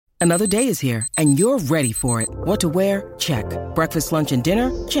Another day is here, and you're ready for it. What to wear? Check. Breakfast, lunch, and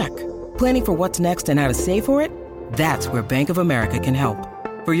dinner? Check. Planning for what's next and how to save for it? That's where Bank of America can help.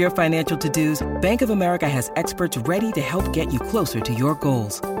 For your financial to-dos, Bank of America has experts ready to help get you closer to your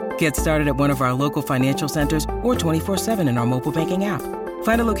goals. Get started at one of our local financial centers or 24/7 in our mobile banking app.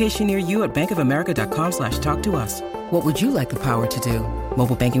 Find a location near you at bankofamerica.com/talktous. What would you like the power to do?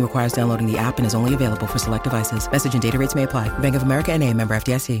 Mobile banking requires downloading the app and is only available for select devices. Message and data rates may apply. Bank of America N.A., member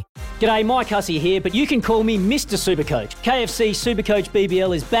FDIC. G'day, Mike Hussey here, but you can call me Mr. Supercoach. KFC Supercoach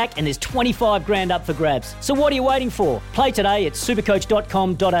BBL is back and there's 25 grand up for grabs. So what are you waiting for? Play today at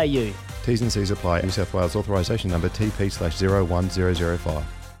supercoach.com.au. T's and C's apply. New South Wales authorisation number TP/01005.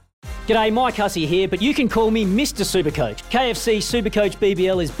 G'day, Mike Hussey here, but you can call me Mr. Supercoach. KFC Supercoach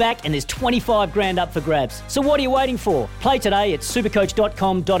BBL is back and there's 25 grand up for grabs. So what are you waiting for? Play today at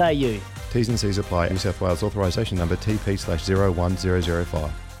supercoach.com.au. T's and C's apply. New South Wales authorisation number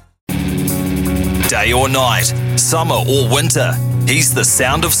TP/01005. Day or night, summer or winter, he's the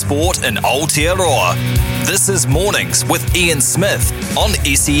sound of sport in Aotearoa. This is Mornings with Ian Smith on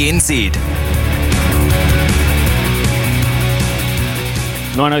SENZ.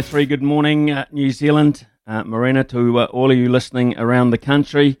 9:03, good morning, New Zealand. Morena to all of you listening around the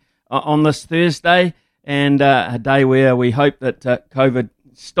country on this Thursday, and a day where we hope that COVID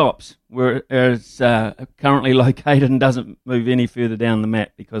stops where it's currently located and doesn't move any further down the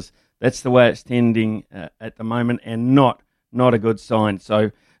map, because that's the way it's tending at the moment, and not a good sign.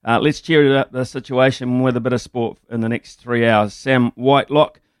 So let's cheer up the situation with a bit of sport in the next 3 hours. Sam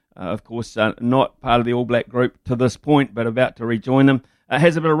Whitelock, of course, not part of the All Black group to this point, but about to rejoin them.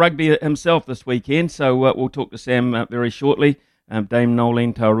 Has a bit of rugby himself this weekend, so we'll talk to Sam very shortly. Dame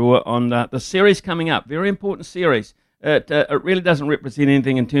Nolene Taurua on the series coming up. Very important series. It really doesn't represent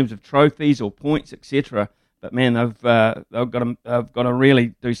anything in terms of trophies or points, etc. But man, they've got to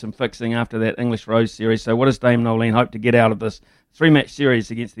really do some fixing after that English Rose series. So what does Dame Nolene hope to get out of this 3-match series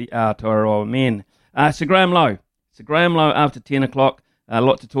against the Aotearoa men? Sir Graham Lowe after 10 o'clock. A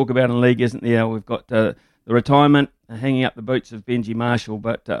lot to talk about in the league, isn't there? We've got the retirement, hanging up the boots of Benji Marshall,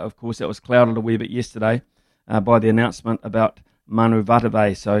 but of course that was clouded a wee bit yesterday by the announcement about Manu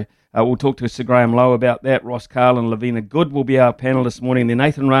Vatuvei. So we'll talk to Sir Graham Lowe about that. Ross Carl and Lavina Good will be our panel this morning. Then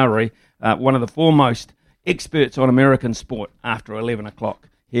Nathan Rowry, one of the foremost experts on American sport, after 11 o'clock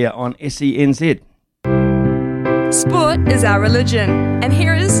here on SENZ. Sport is our religion, and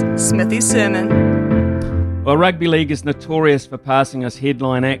here is Smithy's sermon. Well, rugby league is notorious for passing us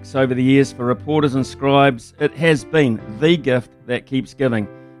headline acts over the years. For reporters and scribes, it has been the gift that keeps giving.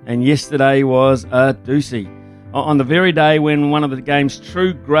 And yesterday was a doozy. On the very day when one of the game's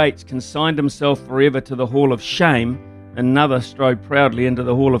true greats consigned himself forever to the Hall of Shame, another strode proudly into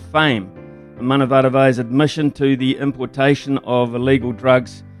the Hall of Fame. Manu Vatuvei's admission to the importation of illegal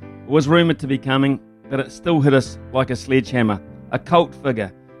drugs was rumoured to be coming, but it still hit us like a sledgehammer. A cult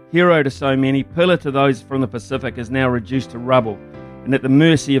figure, hero to so many, pillar to those from the Pacific, is now reduced to rubble and at the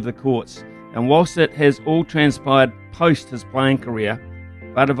mercy of the courts. And whilst it has all transpired post his playing career,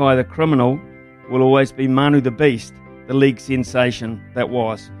 Vatuvei the criminal will always be Manu the Beast, the league sensation that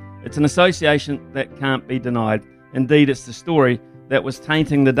was. It's an association that can't be denied. Indeed, it's the story that was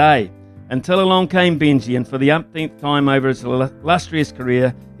tainting the day. Until along came Benji, and for the umpteenth time over his illustrious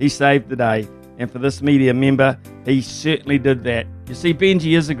career, he saved the day. And for this media member, he certainly did that. You see,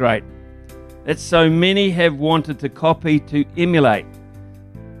 Benji is a great that so many have wanted to copy, to emulate.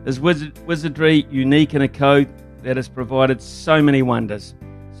 His wizardry unique in a code that has provided so many wonders.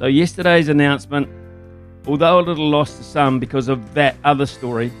 So yesterday's announcement, although a little lost to some because of that other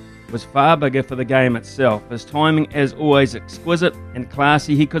story, was far bigger for the game itself. His timing, as always, exquisite and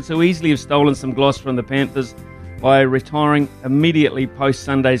classy. He could so easily have stolen some gloss from the Panthers by retiring immediately post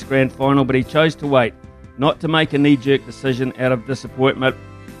Sunday's grand final, but he chose to wait, not to make a knee-jerk decision out of disappointment,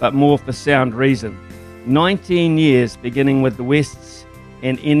 but more for sound reason. 19 years, beginning with the Wests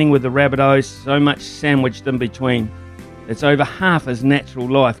and ending with the Rabbitohs, so much sandwiched in between. It's over half his natural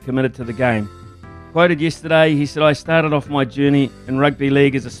life committed to the game. Quoted yesterday, he said, "I started off my journey in rugby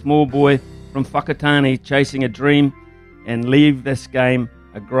league as a small boy from Whakatane chasing a dream and leave this game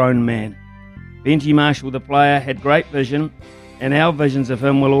a grown man." Benji Marshall, the player, had great vision, and our visions of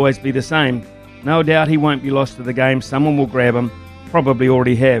him will always be the same. No doubt he won't be lost to the game. Someone will grab him, probably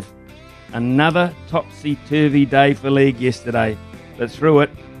already have. Another topsy-turvy day for league yesterday, but through it,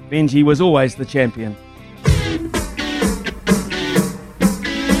 Benji was always the champion.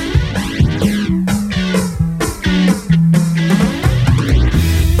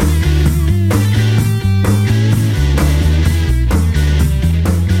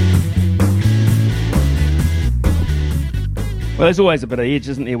 Well, there's always a bit of edge,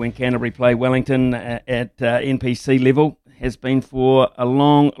 isn't there, when Canterbury play Wellington at NPC level. Has been for a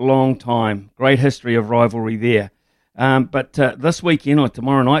long, long time. Great history of rivalry there. But this weekend, or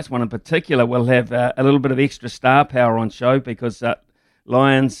tomorrow night's one in particular, we'll have a little bit of extra star power on show because for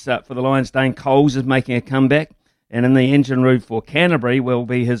the Lions, Dane Coles is making a comeback. And in the engine room for Canterbury will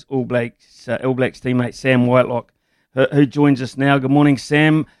be his All Blacks teammate Sam Whitelock, who joins us now. Good morning,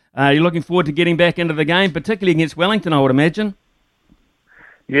 Sam. You're looking forward to getting back into the game, particularly against Wellington, I would imagine.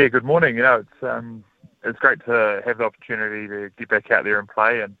 Yeah, good morning. It's great to have the opportunity to get back out there and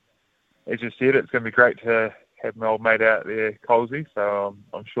play. And as you said, it's going to be great to have my old mate out there, Colsey. So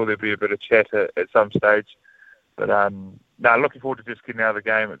I'm sure there'll be a bit of chat at some stage. But looking forward to just getting out of the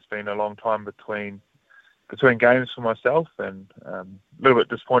game. It's been a long time between games for myself, and a little bit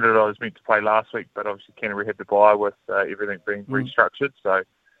disappointed I was meant to play last week, but obviously Canterbury had to bye with everything being restructured. So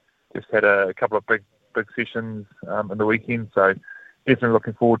just had a couple of big sessions in the weekend. So definitely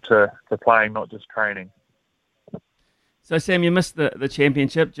looking forward to playing, not just training. So, Sam, you missed the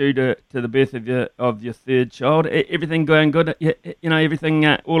championship due to the birth of your third child. Everything going good? Everything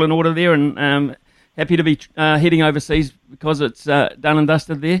all in order there, and happy to be heading overseas because it's done and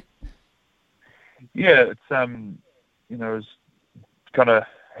dusted there? Yeah, it's it was kind of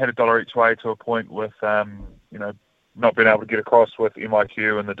had a dollar each way to a point with not being able to get across with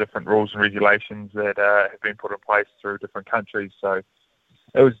MIQ and the different rules and regulations that have been put in place through different countries. So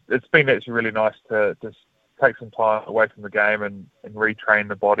it's been actually really nice to just take some time away from the game and retrain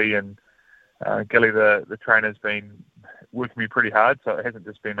the body. And Gilly, the trainer's been working me pretty hard, so it hasn't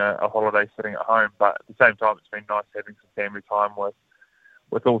just been a holiday sitting at home. But at the same time, it's been nice having some family time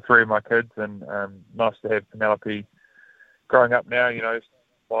with all three of my kids, and nice to have Penelope growing up now,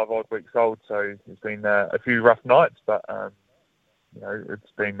 5 odd weeks old. So there's been a few rough nights, but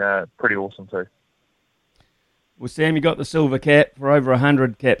it's been pretty awesome too. Well, Sam, you got the silver cap for over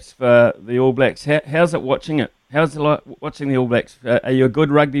 100 caps for the All Blacks. How's it watching it? How's it like watching the All Blacks? Are you a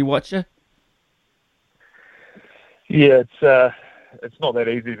good rugby watcher? Yeah, it's not that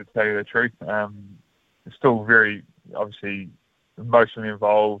easy to tell you the truth. It's still very obviously emotionally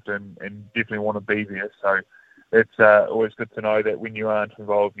involved and definitely want to be there. So it's always good to know that when you aren't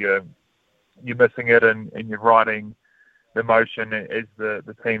involved, you're missing it and you're riding the emotion as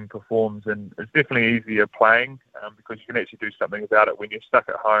the team performs. And it's definitely easier playing because you can actually do something about it. When you're stuck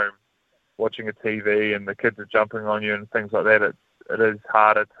at home watching a TV and the kids are jumping on you and things like that, it is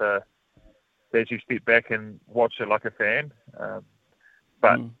harder to actually step back and watch it like a fan.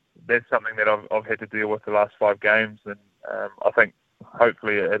 But that's something that I've had to deal with the last 5 games, and I think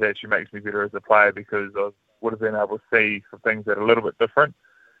hopefully it actually makes me better as a player because I would have been able to see some things that are a little bit different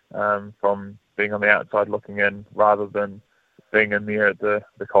from being on the outside looking in rather than being in there at the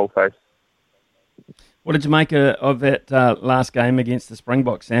coalface. What did you make of that last game against the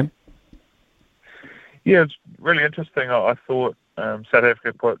Springboks, Sam? Yeah, it's really interesting. I thought South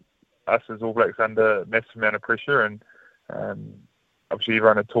Africa put us as All Blacks under a massive amount of pressure, and obviously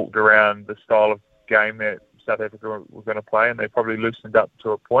everyone had talked around the style of game that South Africa were going to play, and they probably loosened up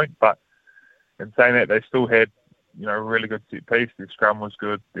to a point. But in saying that, they still had a really good set piece. Their scrum was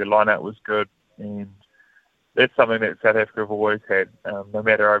good, their line-out was good, and that's something that South Africa have always had. No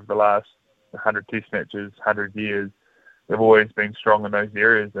matter over the last 100 Test matches, 100 years, they've always been strong in those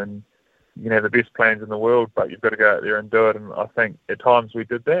areas. And you can have the best plans in the world, but you've got to go out there and do it. And I think at times we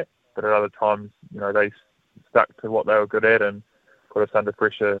did that, but at other times, they stuck to what they were good at and put us under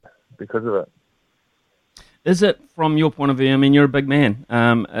pressure because of it. Is it, from your point of view, I mean, you're a big man,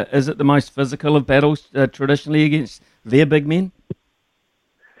 is it the most physical of battles traditionally against their big men?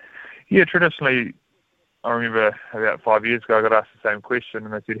 Yeah, traditionally, I remember about 5 years ago I got asked the same question,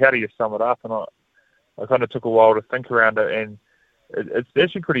 and I said, how do you sum it up? And I kind of took a while to think around it, and it's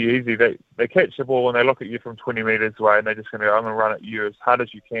actually pretty easy. They catch the ball and they look at you from 20 metres away, and they're just going to go, I'm going to run at you as hard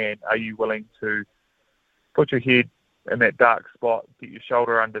as you can. Are you willing to put your head in that dark spot, get your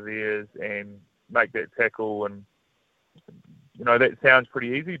shoulder under theirs, and make that tackle? And that sounds pretty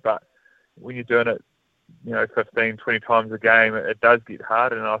easy, but when you're doing it 15, 20 times a game, it does get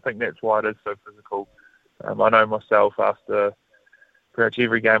hard, and I think that's why it is so physical. I know myself, after pretty much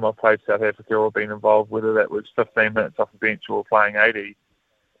every game I've played South Africa or been involved, whether that was 15 minutes off the bench or playing 80,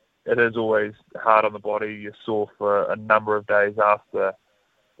 it is always hard on the body. You're sore for a number of days after,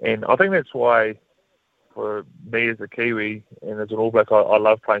 and I think that's why for me as a Kiwi and as an All Black, I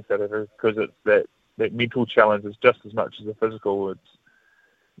love playing South Africa, because it's that mental challenge is just as much as the physical.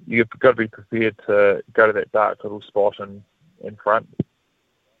 You've got to be prepared to go to that dark little spot in front.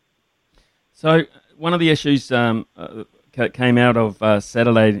 So one of the issues came out of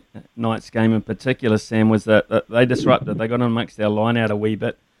Saturday night's game in particular, Sam, was that they disrupted. They got in amongst our line out a wee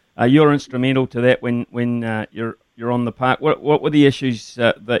bit. You're instrumental to that when you're on the park. What were the issues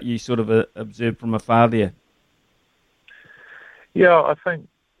that you sort of observed from afar there? Yeah, I think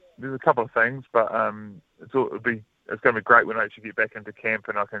there's a couple of things, but it's going to be great when I actually get back into camp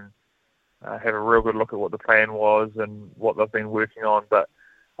and I can have a real good look at what the plan was and what they've been working on. But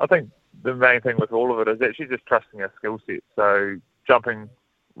I think the main thing with all of it is actually just trusting our skill set. So jumping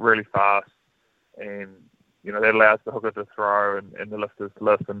really fast, and that allows the hooker to throw and the lifters to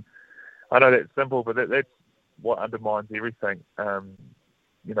lift. And I know that's simple, but that's what undermines everything.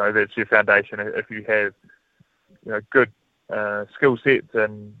 That's your foundation. If you have good skill sets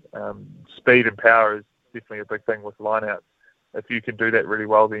and speed and power is definitely a big thing with lineouts. If you can do that really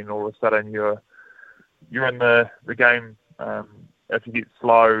well, then all of a sudden you're in the game. If you get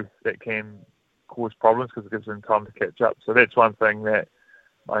slow, that can cause problems because it gives them time to catch up. So that's one thing that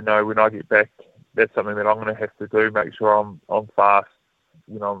I know when I get back, that's something that I'm going to have to do, make sure I'm fast,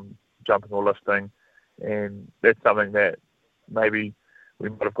 I'm jumping or lifting. And that's something that maybe we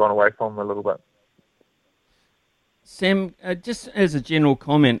might have gone away from a little bit. Sam, just as a general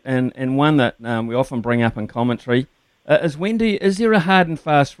comment, and one that we often bring up in commentary, is there a hard and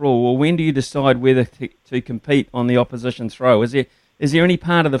fast rule, or when do you decide whether to compete on the opposition throw? Is there any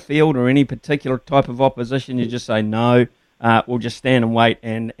part of the field or any particular type of opposition you just say no, we'll just stand and wait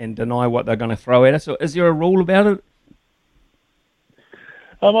and deny what they're going to throw at us? Or is there a rule about it?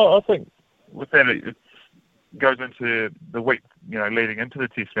 I think with that it goes into the week, leading into the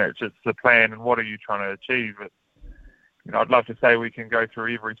test match. It's the plan and what are you trying to achieve. I'd love to say we can go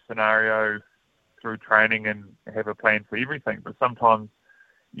through every scenario through training and have a plan for everything, but sometimes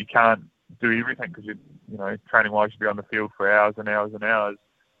you can't do everything because training-wise, you'd be on the field for hours and hours and hours.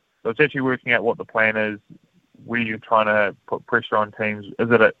 So it's actually working out what the plan is, where you're trying to put pressure on teams. Is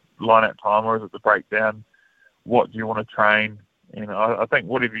it at line-out time or is it the breakdown? What do you want to train? And I think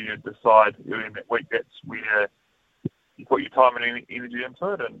whatever you decide early in that week, that's where you put your time and energy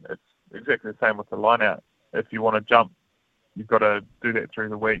into it, and it's exactly the same with the line-out. If you want to jump, you've got to do that through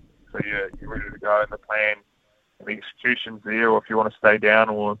the week. So you're ready to go, and the plan and the execution's there, or if you want to stay down,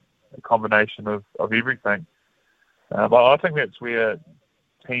 or a combination of everything. I think that's where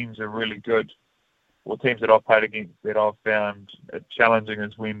teams are really good, or teams that I've played against that I've found it challenging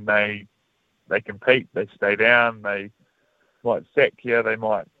is when they compete, they stay down, they might sack here, they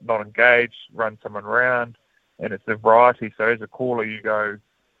might not engage, run someone around, and it's a variety. So as a caller, you go,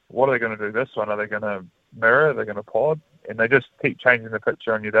 what are they going to do this one? Are they going to mirror? Are they going to pod? And they just keep changing the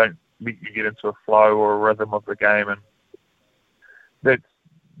picture, and you don't let you get into a flow or a rhythm of the game. And that's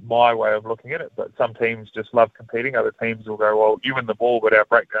my way of looking at it. But some teams just love competing. Other teams will go, well, you win the ball, but our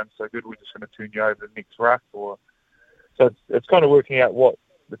breakdown's so good, we're just going to turn you over the next ruck. So it's kind of working out what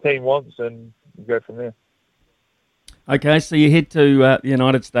the team wants, and you go from there. Okay, so you head to the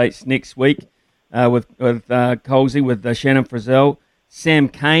United States next week with Colsey, with Shannon Frizzell. Sam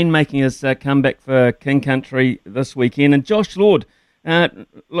Cane making his comeback for King Country this weekend. And Josh Lord,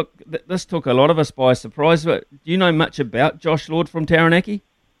 look, this took a lot of us by surprise. But do you know much about Josh Lord from Taranaki?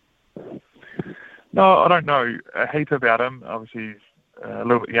 No, I don't know a heap about him. Obviously, he's a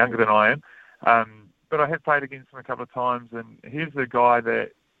little bit younger than I am. But I have played against him a couple of times. And he's a guy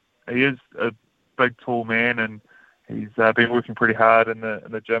that he is a big, tall man, and he's been working pretty hard in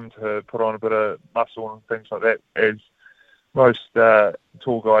the gym to put on a bit of muscle and things like that, as most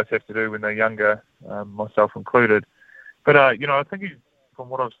tall guys have to do when they're younger, myself included. But, I think he's, from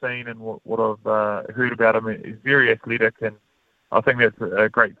what I've seen and what I've heard about him, he's very athletic, and I think that's a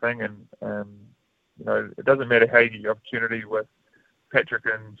great thing. And, it doesn't matter how you get your opportunity with Patrick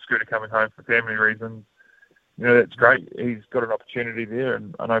and Scooter coming home for family reasons. That's great. He's got an opportunity there,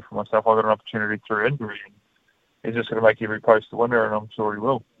 and I know for myself I got an opportunity through injury. He's just going to make every post a winner, and I'm sure he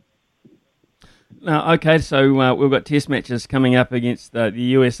will. Okay, so we've got test matches coming up against the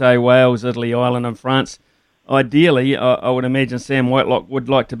USA, Wales, Italy, Ireland and France. Ideally, I would imagine Sam Whitelock would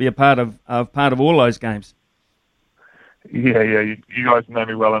like to be a part of all those games. Yeah, you guys know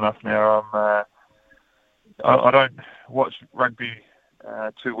me well enough now. I don't watch rugby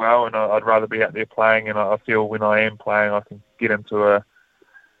too well, and I'd rather be out there playing, and I feel when I am playing I can get into a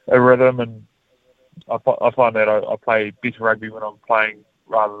rhythm, and I find that I play better rugby when I'm playing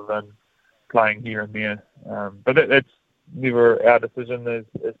rather than playing here and there. But that's never our decision as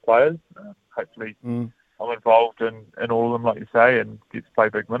players. Hopefully I'm involved in all of them, like you say, and get to play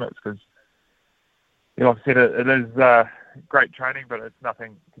big minutes because, like I said, it is great training, but it's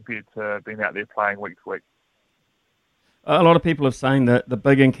nothing compared to being out there playing week to week. A lot of people have saying that the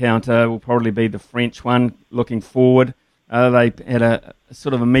big encounter will probably be the French one looking forward. They had a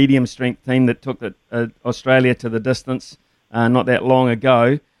sort of a medium-strength team that took Australia to the distance not that long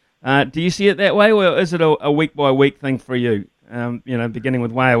ago. Do you see it that way, or is it a week-by-week thing for you? Beginning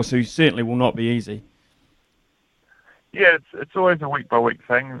with Wales, who certainly will not be easy. Yeah, it's always a week-by-week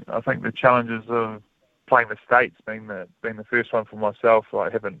thing. I think the challenges of playing the States being the first one for myself. I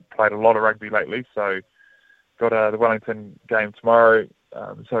haven't played a lot of rugby lately, so got the Wellington game tomorrow.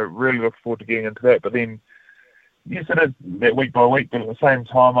 So really look forward to getting into that. But then, yes, it is that week by week. But at the same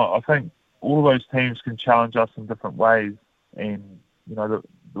time, I think all of those teams can challenge us in different ways. And the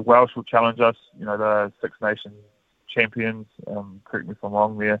Welsh will challenge us. The Six Nations champions. Correct me if I'm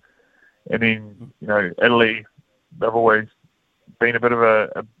wrong there. And then Italy, they've always been a bit of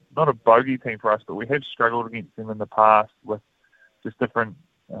a not a bogey team for us, but we have struggled against them in the past with just different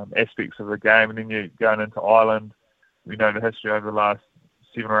aspects of the game. And then you're going into Ireland. We know the history over the last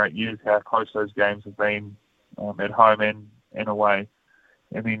 7 or 8 years, how close those games have been at home and away.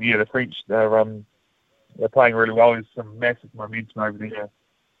 And then, the French, they're playing really well. There's some massive momentum over there.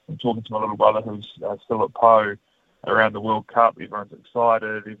 I'm talking to my little brother who's still at Pau around the World Cup. Everyone's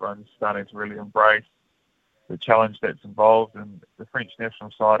excited. Everyone's starting to really embrace the challenge that's involved, and the French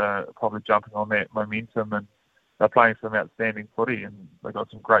national side are probably jumping on that momentum, and they're playing some outstanding footy, and they've got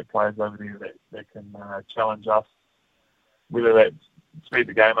some great players over there that can challenge us, whether that's speed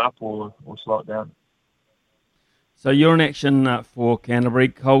the game up or slow it down. So you're in action for Canterbury,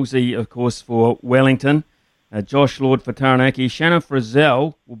 Colsey, of course, for Wellington, Josh Lord for Taranaki, Shannon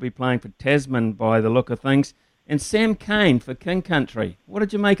Frizzell will be playing for Tasman by the look of things, and Sam Cane for King Country. What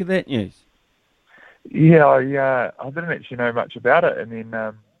did you make of that news? Yeah, I didn't actually know much about it, and then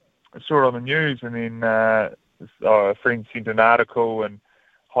I saw it on the news, and then a friend sent an article and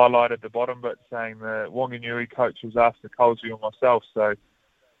highlighted the bottom bit saying the Wanganui coach was after Colsey or myself. So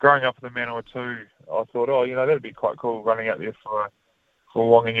growing up in the Manawatu, I thought, that'd be quite cool running out there for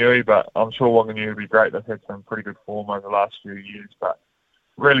Wanganui, but I'm sure Wanganui would be great. They've had some pretty good form over the last few years, but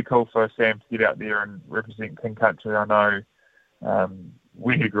really cool for Sam to get out there and represent King Country. I know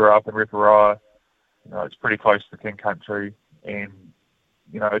where he grew up in Reparai. It's pretty close to King Country, and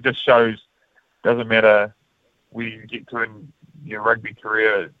it just shows. Doesn't matter where you get to in your rugby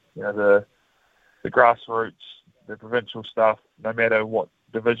career. The grassroots, the provincial stuff. No matter what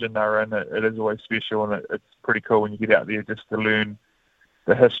division they're in, it is always special, and it's pretty cool when you get out there just to learn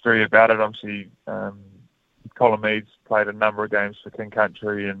the history about it. Obviously, Colin Meads played a number of games for King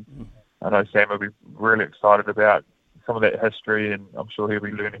Country, and I know Sam will be really excited about some of that history, and I'm sure he'll be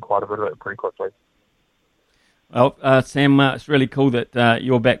learning quite a bit of it pretty quickly. Well, Sam, it's really cool that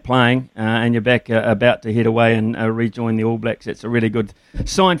you're back playing and you're back about to head away and rejoin the All Blacks. It's a really good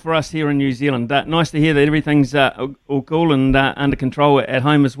sign for us here in New Zealand. Nice to hear that everything's all cool and under control at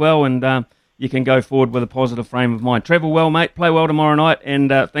home as well, and you can go forward with a positive frame of mind. Travel well, mate. Play well tomorrow night, and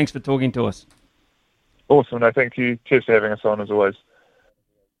thanks for talking to us. Awesome. No, thank you. Cheers for having us on, as always.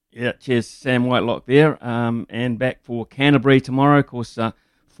 Yeah, cheers. Sam Whitelock there, and back for Canterbury tomorrow. Of course,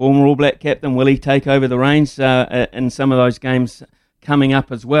 former All Black captain, will he take over the reins in some of those games coming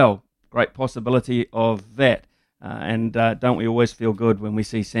up as well? Great possibility of that. And don't we always feel good when we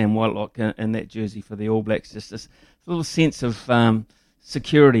see Sam Whitelock in that jersey for the All Blacks? Just this little sense of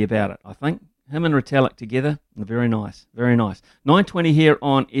security about it, I think. Him and Retallick together, very nice, very nice. 9:20 here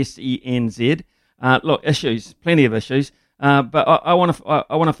on SENZ. Look, issues, plenty of issues. But I want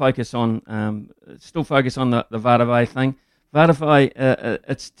to focus on, still focus on the Vadavai thing.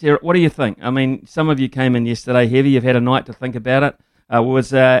 Vadavai, what do you think? I mean, some of you came in yesterday heavy. You've had a night to think about it.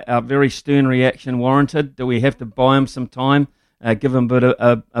 Was our very stern reaction warranted? Do we have to buy him some time, give him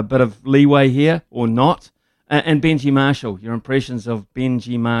a bit of leeway here, or not? And Benji Marshall, your impressions of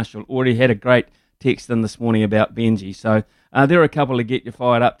Benji Marshall. Already had a great text in this morning about Benji. So there are a couple to get you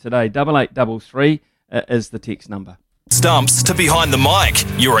fired up today. 8833 is the text number. Stumps to behind the mic.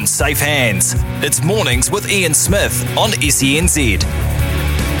 You're in safe hands. It's Mornings with Ian Smith on SENZ.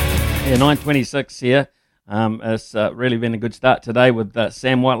 Yeah, 9:26 here. It's really been a good start today with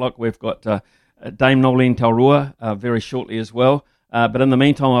Sam Whitelock. We've got Dame Nolene Taurua very shortly as well. But in the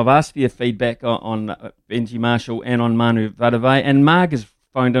meantime, I've asked for your feedback on Benji Marshall and on Manu Vadavai. And Marg has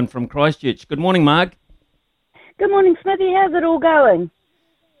phoned in from Christchurch. Good morning, Marg. Good morning, Smithy. How's it all going?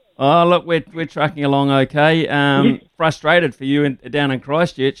 Oh, look, we're trucking along okay. Frustrated for you down in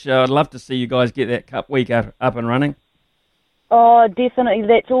Christchurch. I'd love to see you guys get that Cup week up and running. Oh, definitely.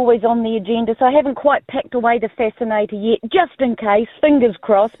 That's always on the agenda. So I haven't quite packed away the fascinator yet, just in case. Fingers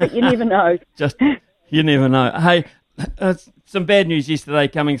crossed, but you never know. You never know. Hey, some bad news yesterday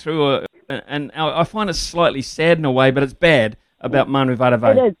coming through, and I find it slightly sad in a way, but it's bad about Manu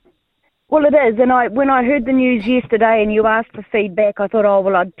Vadavai. It is. Well, it is, and when I heard the news yesterday and you asked for feedback, I thought,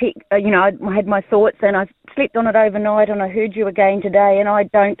 I had my thoughts, and I slept on it overnight, and I heard you again today, and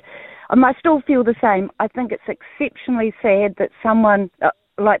I still feel the same. I think it's exceptionally sad that someone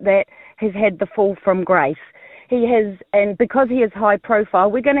like that has had the fall from grace. He has, and because he is high profile,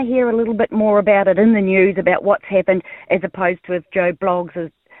 we're going to hear a little bit more about it in the news about what's happened, as opposed to if Joe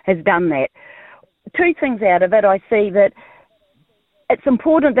Bloggs has done that. Two things out of it. I see that it's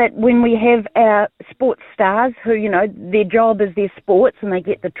important that when we have our sports stars who, their job is their sports and they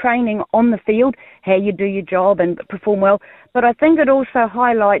get the training on the field, how you do your job and perform well. But I think it also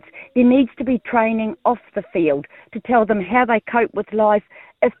highlights there needs to be training off the field to tell them how they cope with life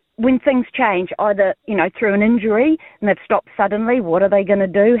when things change, either, through an injury and they've stopped suddenly. What are they going to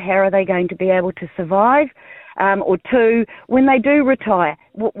do? How are they going to be able to survive? Or two, when they do retire,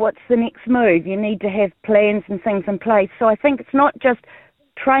 what's the next move? You need to have plans and things in place. So I think it's not just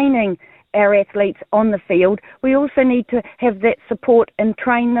training our athletes on the field. We also need to have that support and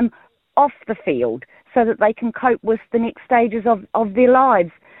train them off the field so that they can cope with the next stages of their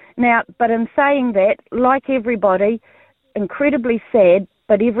lives. Now, but in saying that, like everybody, incredibly sad,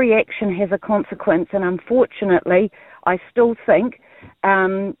 but every action has a consequence, and unfortunately, I still think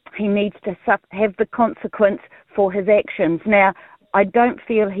he needs to have the consequence for his actions. Now, I don't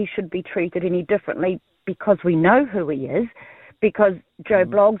feel he should be treated any differently because we know who he is, because Joe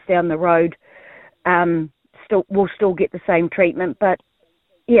Bloggs down the road will still get the same treatment. But,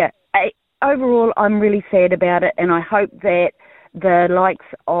 overall, I'm really sad about it, and I hope that the likes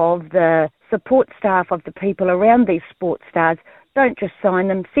of the support staff of the people around these sports stars don't just sign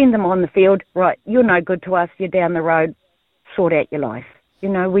them, send them on the field. Right, you're no good to us, you're down the road, sort out your life.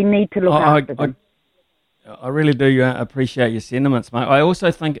 We need to look after them. I really do appreciate your sentiments, mate. I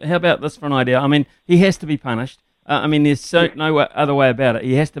also think, how about this for an idea? I mean, he has to be punished. There's no other way about it.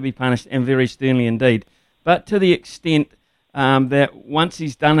 He has to be punished, and very sternly indeed. But to the extent that once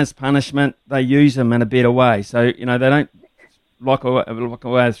he's done his punishment, they use him in a better way. So, they don't lock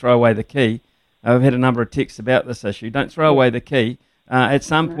away and throw away the key. I've had a number of texts about this issue. Don't throw away the key. At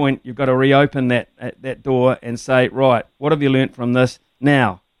some point, you've got to reopen that door and say, right, what have you learnt from this?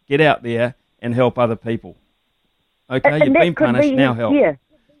 Now, get out there and help other people. Okay, you've been punished, now help. Yeah,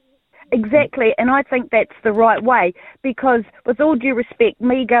 exactly, and I think that's the right way, because with all due respect,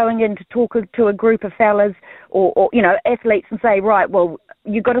 me going in to talk to a group of fellas or athletes and say, right, well,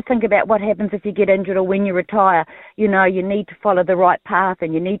 you've got to think about what happens if you get injured or when you retire. You need to follow the right path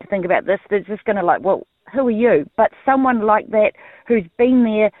and you need to think about this. They're just going to well, who are you? But someone like that who's been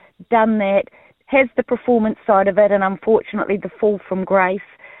there, done that, has the performance side of it, and unfortunately the fall from grace,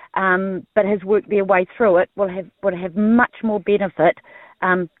 but has worked their way through it, will have much more benefit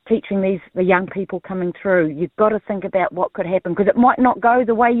teaching the young people coming through. You've got to think about what could happen, because it might not go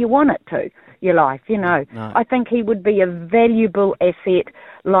the way you want it to, your life, No. I think he would be a valuable asset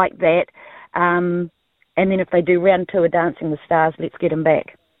like that. And then if they do round 2 of Dancing with Stars, let's get him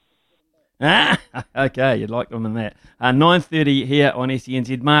back. Okay, you'd like them in that. 9:30 here on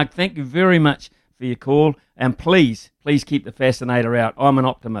SENZ. Mark, thank you very much for your call, and please keep the Fascinator out. I'm an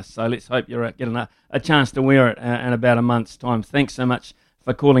optimist, so let's hope you're getting a chance to wear it in about a month's time. Thanks so much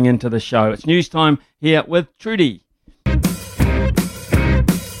for calling into the show. It's news time here with Trudy.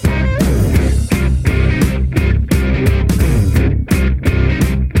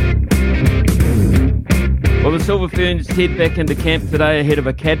 Well, the Silver Ferns head back into camp today ahead of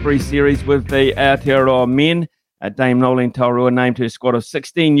a Cadbury series with the Aotearoa men. Dame Nolene Taurua named her squad of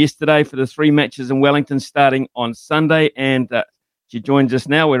 16 yesterday for the 3 matches in Wellington starting on Sunday, and she joins us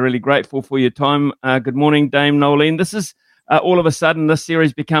now. We're really grateful for your time. Good morning, Dame Nolene. This is all of a sudden this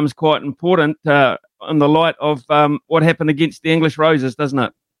series becomes quite important in the light of what happened against the English Roses, doesn't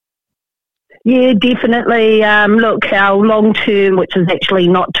it? Yeah, definitely. Look, our long term, which is actually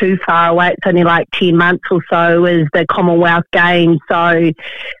not too far away, it's only like 10 months or so, is the Commonwealth Games. So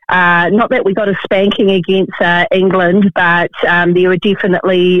not that we got a spanking against England, but there were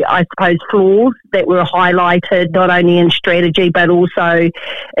definitely, I suppose, flaws that were highlighted, not only in strategy, but also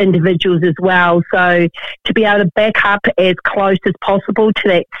individuals as well. So to be able to back up as close as possible to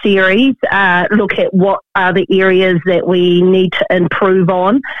that series, look at what are the areas that we need to improve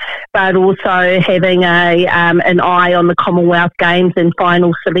on, but also having an eye on the Commonwealth Games and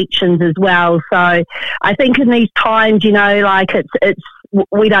final selections as well. So I think in these times, it's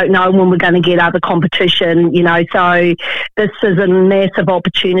we don't know when we're going to get other competition, so this is a massive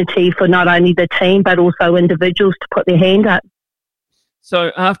opportunity for not only the team but also individuals to put their hand up.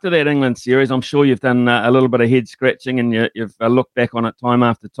 So after that England series, I'm sure you've done a little bit of head scratching and you've looked back on it time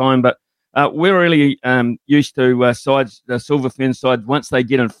after time, but we're really used to sides, the Silver Fern side, once they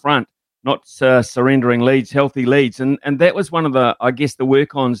get in front, not surrendering leads, healthy leads. And that was one of the, I guess, the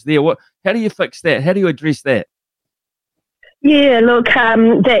work-ons there. How do you fix that? How do you address that? Yeah, look,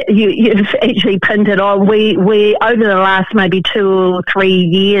 that you've actually pinned it on. We over the last maybe 2 or 3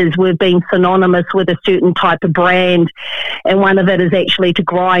 years, we've been synonymous with a certain type of brand, and one of it is actually to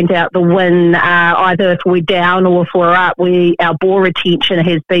grind out the win. Either if we're down or if we're up, our ball retention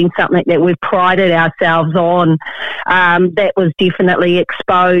has been something that we've prided ourselves on. That was definitely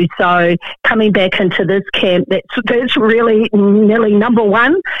exposed. So coming back into this camp, that's really nearly number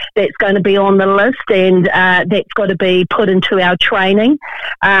one. That's going to be on the list, and that's got to be put into our training.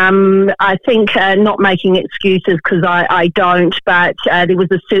 I think not making excuses, because I don't, but there was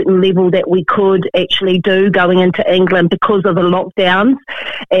a certain level that we could actually do going into England because of the lockdowns,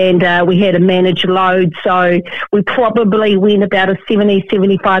 and we had a managed load, so we probably went about a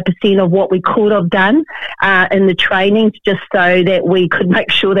 70-75% of what we could have done in the trainings, just so that we could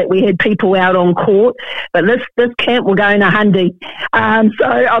make sure that we had people out on court. But this camp, we're going to Hundy, so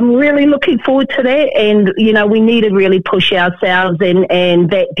I'm really looking forward to that, and we need to really push ourselves, and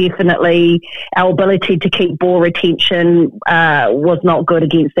that definitely, our ability to keep ball retention was not good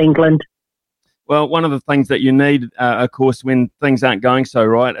against England. Well, one of the things that you need, of course, when things aren't going so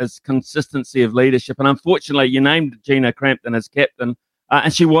right, is consistency of leadership. And unfortunately, you named Gina Crampton as captain,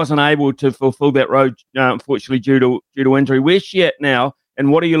 and she wasn't able to fulfil that role, unfortunately, due to injury. Where's she at now,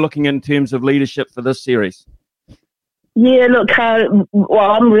 and what are you looking in terms of leadership for this series? Yeah, look,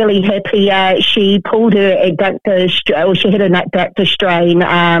 well, I'm really happy. She pulled her adductor, she had an adductor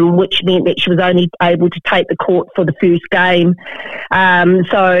strain, which meant that she was only able to take the court for the first game.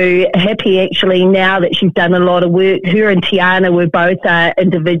 So happy actually now that she's done a lot of work. Her and Tiana were both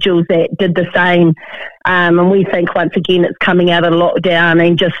individuals that did the same. And we think once again it's coming out of lockdown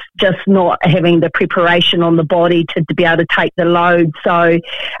and just not having the preparation on the body to be able to take the load. So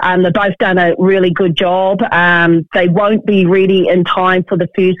they've both done a really good job. They won't be ready in time for the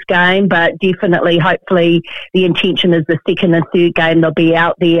first game, but definitely, hopefully, the intention is the second and third game they'll be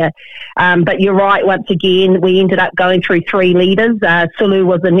out there. But you're right, once again, we ended up going through 3 leaders. Sulu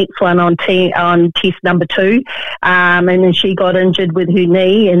was the next one on test number 2, and then she got injured with her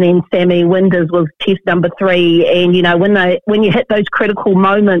knee, and then Sammy Winders was test number 3. And when you hit those critical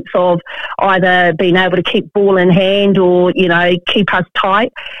moments of either being able to keep ball in hand or keep us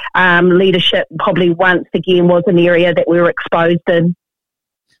tight, leadership probably once again was an area that we were exposed in.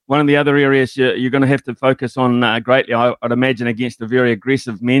 One of the other areas you're going to have to focus on greatly, I'd imagine, against a very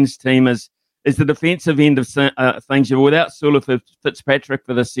aggressive men's team is the defensive end of things. You're without Sulu Fitzpatrick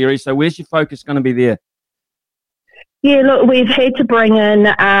for this series, so where's your focus going to be there? Yeah, look, we've had to bring in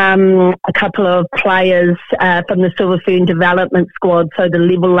a couple of players from the Silver Fern development squad, so the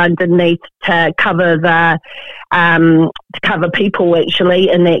level underneath to cover people actually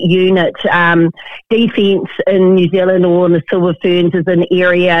in that unit. Defence in New Zealand or in the Silver Ferns is an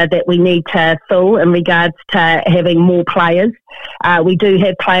area that we need to fill in regards to having more players. We do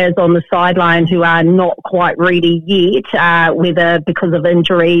have players on the sideline who are not quite ready yet, whether because of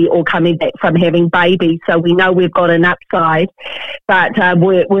injury or coming back from having babies. So we know we've got an upside, but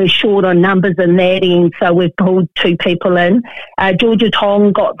we're short on numbers in that end. So we've pulled 2 people in. Georgia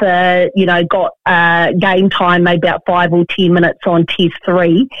Tong got game time, maybe about 5 or 10 minutes on test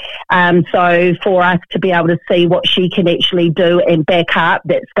 3. So for us to be able to see what she can actually do and back up,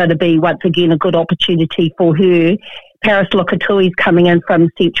 that's going to be once again a good opportunity for her. Paris Lokatui's coming in from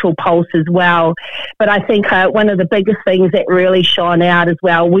Central Pulse as well. But I think one of the biggest things that really shone out as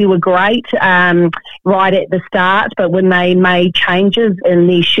well, we were great right at the start, but when they made changes in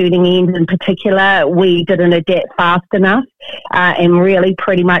their shooting end in particular, we didn't adapt fast enough. And really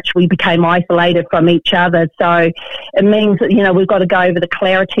pretty much we became isolated from each other. So it means that, we've got to go over the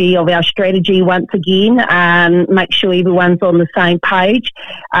clarity of our strategy once again, make sure everyone's on the same page,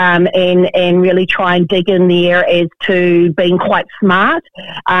 and really try and dig in there as to being quite smart,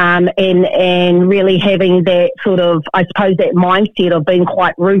 and really having that sort of, I suppose, that mindset of being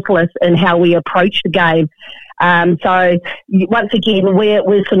quite ruthless in how we approach the game. So once again,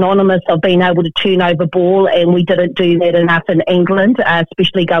 we're synonymous of being able to turn over ball, and we didn't do that enough in England,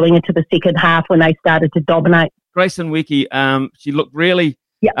 especially going into the second half when they started to dominate. Grayson Weke, she looked really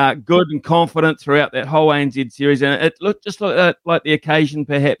good and confident throughout that whole ANZ series, and it looked like the occasion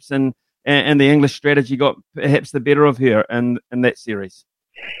perhaps, and the English strategy got perhaps the better of her in that series.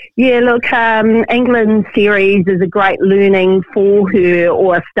 Yeah, look, England series is a great learning for her,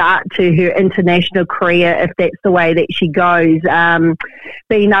 or a start to her international career if that's the way that she goes.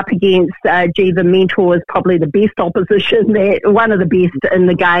 Being up against Jiva Mentor is probably the best opposition, one of the best in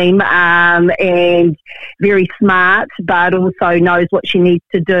the game, and very smart, but also knows what she needs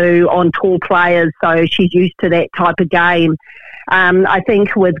to do on tall players, so she's used to that type of game. I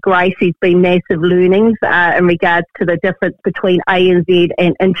think with Grace, there's been massive learnings in regards to the difference between ANZ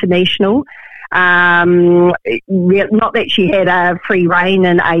and international. Not that she had a free reign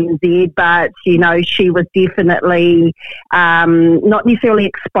in ANZ, but, she was definitely not necessarily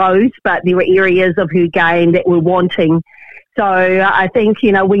exposed, but there were areas of her game that were wanting. So I think,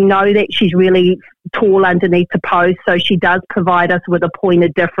 we know that she's really tall underneath the post, so she does provide us with a point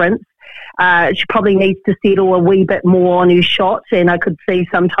of difference. She probably needs to settle a wee bit more on her shots, and I could see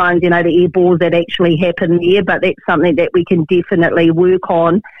sometimes, the air balls that actually happen there, but that's something that we can definitely work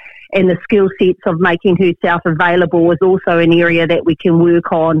on. And the skill sets of making herself available is also an area that we can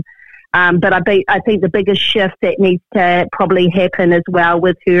work on. But I think the biggest shift that needs to probably happen as well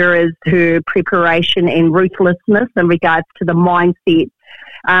with her is her preparation and ruthlessness in regards to the mindset.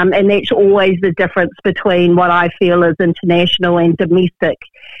 And that's always the difference between what I feel is international and domestic.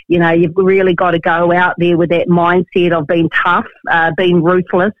 You've really got to go out there with that mindset of being tough, being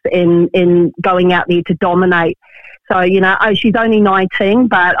ruthless, and going out there to dominate. So, she's only 19,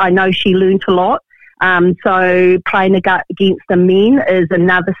 but I know she learnt a lot. So playing against the men is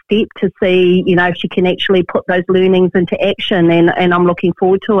another step to see, if she can actually put those learnings into action, and I'm looking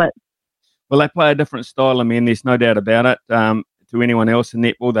forward to it. Well, they play a different style of men, there's no doubt about it. To anyone else in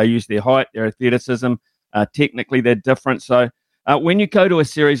netball, they use their height, their athleticism. Technically, they're different. So when you go to a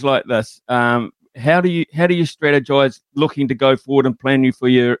series like this, how do you strategize looking to go forward and plan for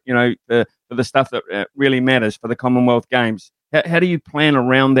your, for the stuff that really matters for the Commonwealth Games? How do you plan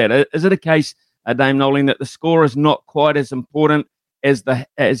around that? Is it a case, Dame Noling, that the score is not quite as important as the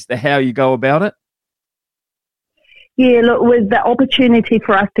how you go about it? Yeah, look, with the opportunity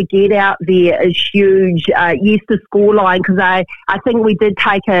for us to get out there is huge. Yes, the scoreline, because I think we did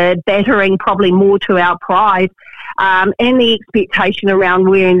take a battering probably more to our pride, and the expectation around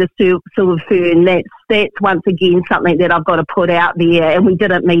wearing the silver fern. That's once again something that I've got to put out there, and we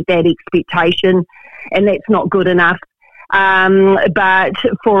didn't meet that expectation, and that's not good enough. But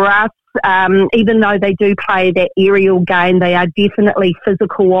for us, even though they do play that aerial game, they are definitely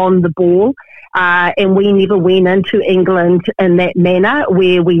physical on the ball. And we never went into England in that manner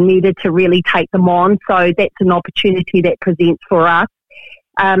where we needed to really take them on. So that's an opportunity that presents for us.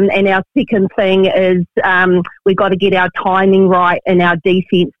 And our second thing is we've got to get our timing right in our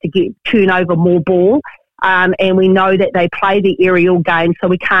defence to turn over more ball. And we know that they play the aerial game, so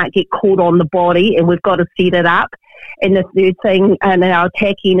we can't get caught on the body, and we've got to set it up. And the third thing in our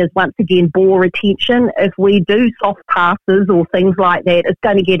attacking is, once again, ball retention. If we do soft passes or things like that, it's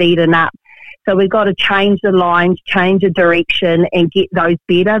going to get eaten up. So we've got to change the lines, change the direction, and get those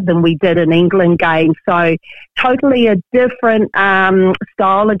better than we did in England game. So totally a different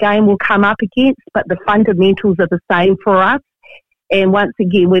style of game we'll come up against, but the fundamentals are the same for us. And once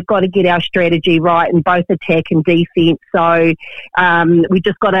again, we've got to get our strategy right in both attack and defence. So we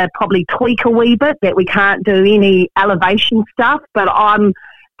just got to probably tweak a wee bit, that we can't do any elevation stuff, but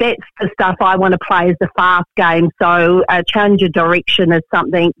that's the stuff I want to play as the fast game. So change of direction is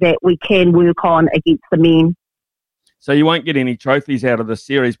something that we can work on against the men. So you won't get any trophies out of the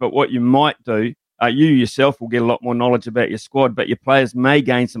series, but what you might do, you yourself will get a lot more knowledge about your squad, but your players may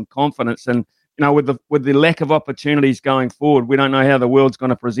gain some confidence. And, with the lack of opportunities going forward, we don't know how the world's going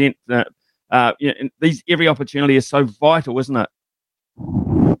to present. Every opportunity is so vital, isn't it?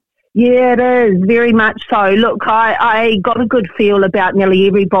 Yeah, it is, very much so. Look, I got a good feel about nearly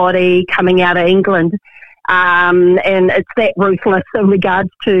everybody coming out of England, and it's that ruthless in regards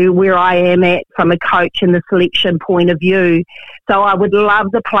to where I am at from a coach and the selection point of view. So I would love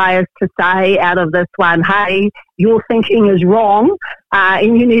the players to say out of this one, hey, your thinking is wrong,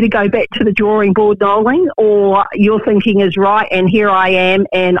 and you need to go back to the drawing board, Noling, or your thinking is right, and here I am,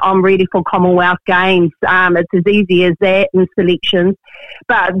 and I'm ready for Commonwealth Games. It's as easy as that in selections.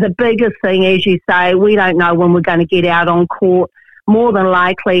 But the biggest thing, as you say, we don't know when we're going to get out on court. More than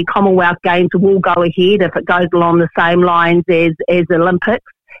likely, Commonwealth Games will go ahead if it goes along the same lines as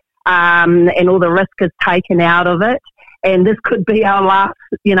Olympics, and all the risk is taken out of it. And this could be our last,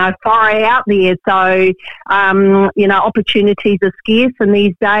 foray out there. So, opportunities are scarce in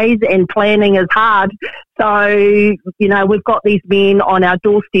these days, and planning is hard. So, we've got these men on our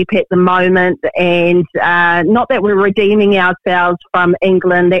doorstep at the moment, and not that we're redeeming ourselves from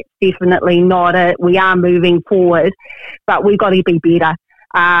England. That's definitely not it. We are moving forward, but we've got to be better.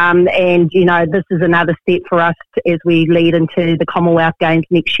 And, you know, this is another step for us as we lead into the Commonwealth Games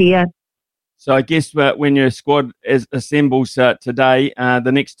next year. So I guess when your squad assembles today,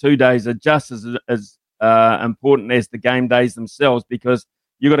 the next 2 days are just as important as the game days themselves, because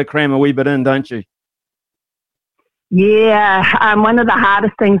you've got to cram a wee bit in, don't you? Yeah, one of the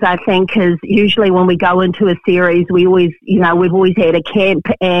hardest things I think is usually when we go into a series, we've always had a camp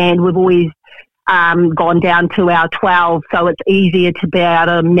and we've always gone down to our 12, so it's easier to be able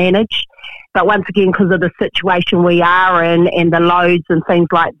to manage. But once again, because of the situation we are in and the loads and things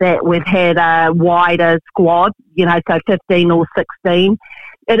like that, we've had a wider squad, you know, so 15 or 16.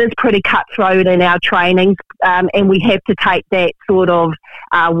 It is pretty cutthroat in our trainings, and we have to take that sort of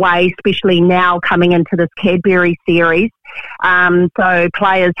way, especially now coming into this Cadbury series. So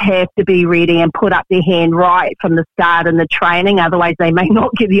players have to be ready and put up their hand right from the start in the training, otherwise they may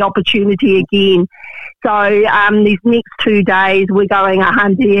not get the opportunity again. So these next 2 days, we're going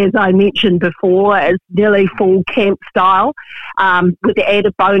 100, as I mentioned before. It's nearly full camp style, with the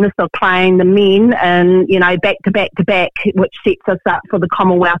added bonus of playing the men and, you know, back to back to back, which sets us up for the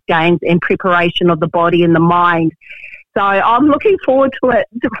Commonwealth Games and preparation of the body and the mind. So I'm looking forward to it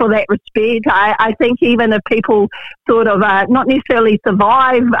for that respect. I think even if people sort of not necessarily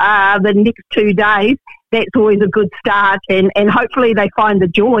survive the next 2 days, that's always a good start, and hopefully they find the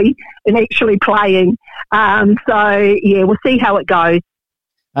joy in actually playing. So, yeah, we'll see how it goes.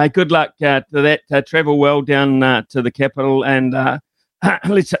 Good luck to that. Travel well down to the capital, and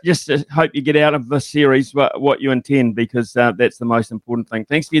let's just hope you get out of this series what you intend, because that's the most important thing.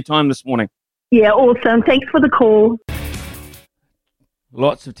 Thanks for your time this morning. Yeah, awesome. Thanks for the call.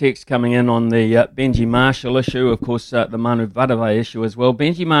 Lots of texts coming in on the Benji Marshall issue, of course, the Manu Vatuvei issue as well.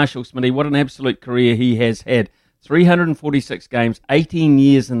 Benji Marshall, Smitty, what an absolute career he has had. 346 games, 18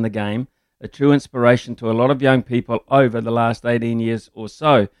 years in the game, a true inspiration to a lot of young people over the last 18 years or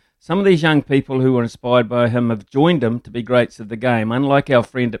so. Some of these young people who were inspired by him have joined him to be greats of the game. Unlike our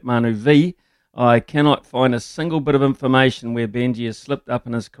friend at Manu V, I cannot find a single bit of information where Benji has slipped up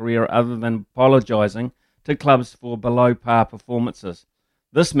in his career other than apologising to clubs for below-par performances.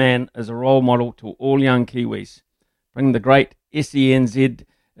 This man is a role model to all young Kiwis. Bring him to the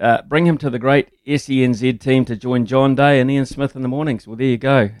great SENZ team to join John Day and Ian Smith in the mornings. Well, there you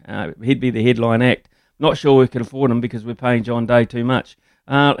go. He'd be the headline act. Not sure we could afford him because we're paying John Day too much.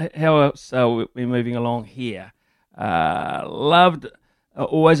 How else are we moving along here?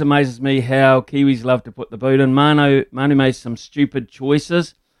 Always amazes me how Kiwis love to put the boot in. Manu made some stupid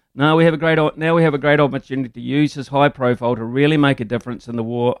choices. Now we have a great opportunity to use his high profile to really make a difference in the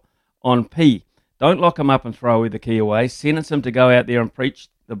war on P. Don't lock him up and throw the key away. Sentence him to go out there and preach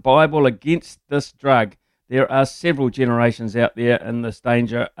the Bible against this drug. There are several generations out there in this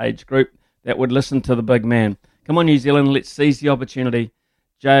danger age group that would listen to the big man. Come on, New Zealand, let's seize the opportunity.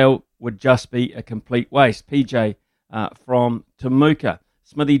 Jail would just be a complete waste. PJ from Temuka.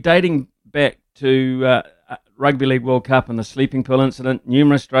 Smithy, dating back to Rugby League World Cup and the sleeping pill incident,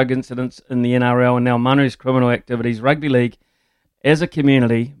 numerous drug incidents in the NRL, and now Manu's criminal activities, Rugby League as a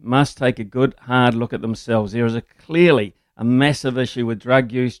community must take a good hard look at themselves. There is clearly a massive issue with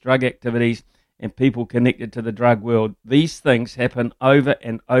drug use, drug activities, and people connected to the drug world. These things happen over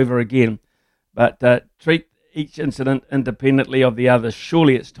and over again, but treat each incident independently of the others.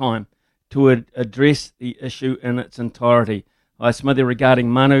 Surely it's time to address the issue in its entirety. Smithy, regarding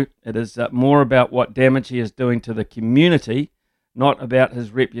Manu, it is more about what damage he is doing to the community, not about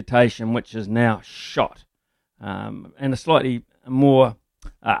his reputation, which is now shot. And a slightly more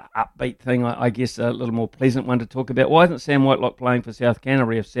upbeat thing, I guess a little more pleasant one to talk about. Why isn't Sam Whitelock playing for South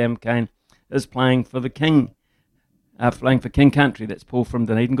Canterbury if Sam Cane is playing for the King, playing for King Country? That's Paul from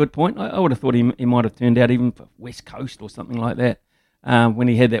Dunedin. Good point. I would have thought he might have turned out even for West Coast or something like that when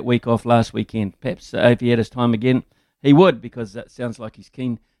he had that week off last weekend. Perhaps if he had his time again, he would, because that sounds like he's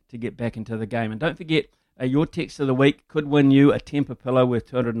keen to get back into the game. And don't forget, your text of the week could win you a Tempur pillow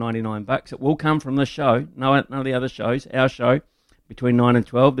worth $299. It will come from this show, none of the other shows, our show, between 9 and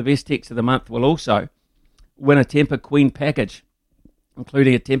 12. The best text of the month will also win a Tempur Queen package,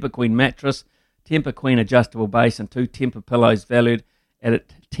 including a Tempur Queen mattress, Tempur Queen adjustable base, and 2 Tempur pillows valued at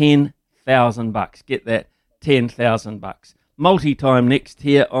 $10,000. Get that, $10,000. Multi-time next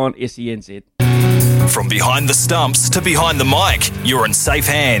here on SENZ. From behind the stumps to behind the mic, you're in safe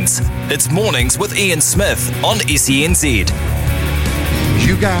hands. It's Mornings with Ian Smith on SENZ.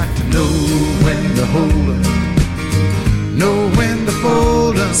 You got to know when to hold up, know when to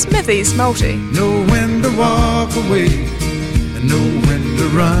fold up, Smithy's Multi. Know when to walk away, and know when to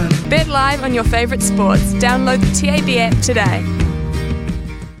run. Bet live on your favourite sports. Download the TAB app today.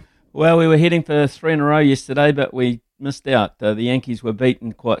 Well, we were heading for 3 in a row yesterday, but we missed out. The Yankees were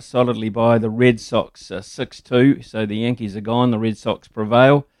beaten quite solidly by the Red Sox 6-2, so the Yankees are gone, the Red Sox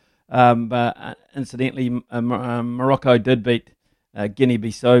prevail. But incidentally, Morocco did beat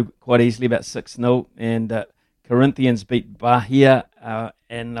Guinea-Bissau quite easily, about 6-0, and Corinthians beat Bahia,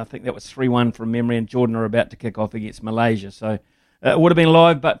 and I think that was 3-1 from memory, and Jordan are about to kick off against Malaysia. So it would have been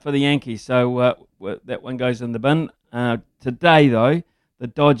live, but for the Yankees, so that one goes in the bin. Today, though, the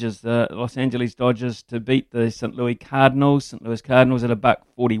Dodgers, the Los Angeles Dodgers, to beat the St. Louis Cardinals. St. Louis Cardinals at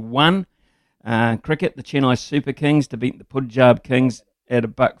 $1.41. Cricket, the Chennai Super Kings to beat the Punjab Kings at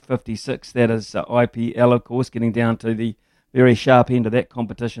 $1.56. That is IPL, of course, getting down to the very sharp end of that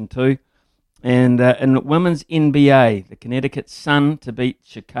competition too. And in women's NBA, the Connecticut Sun to beat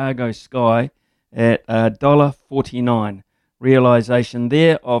Chicago Sky at $1.49. Realisation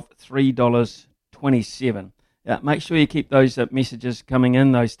there of $3.27. Make sure you keep those messages coming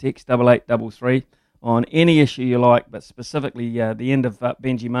in, those texts, 8833, on any issue you like, but specifically the end of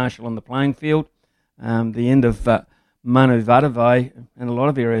Benji Marshall on the playing field, the end of Manu Vatuvei in a lot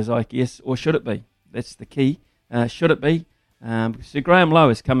of areas, I guess, or should it be? That's the key. Should it be? Sir Graham Lowe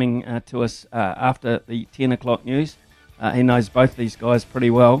is coming to us after the 10 o'clock news. He knows both these guys pretty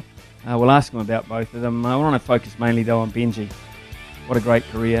well. We'll ask him about both of them. I want to focus mainly, though, on Benji. What a great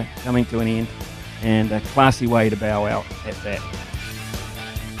career, coming to an end, and a classy way to bow out at that.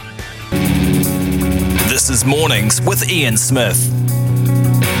 This is Mornings with Ian Smith.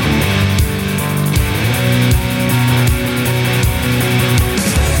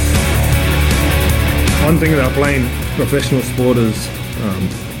 One thing about playing professional sport is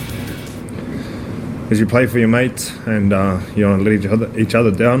you play for your mates, and you don't let each other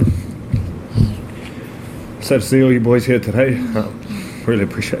down. Sad to see all you boys here today. Really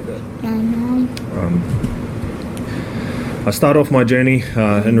appreciate that. I started off my journey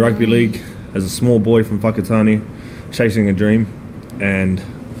in rugby league as a small boy from Whakatane, chasing a dream, and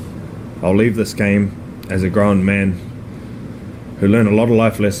I'll leave this game as a grown man who learned a lot of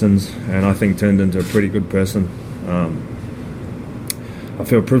life lessons, and I think turned into a pretty good person. I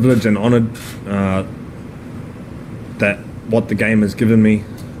feel privileged and honoured that what the game has given me,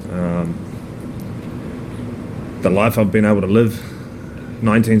 the life I've been able to live,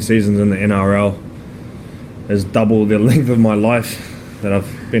 19 seasons in the NRL, is double the length of my life that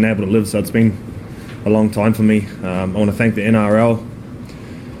I've been able to live, so it's been a long time for me. I want to thank the NRL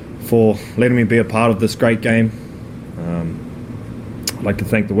for letting me be a part of this great game. I'd like to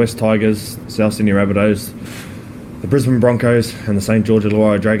thank the West Tigers, South Sydney Rabbitohs, the Brisbane Broncos and the St. George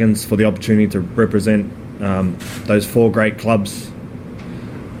Illawarra Dragons for the opportunity to represent those four great clubs.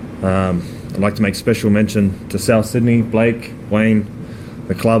 I'd like to make special mention to South Sydney, Blake, Wayne,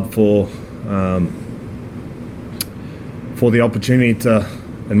 the club for the opportunity to,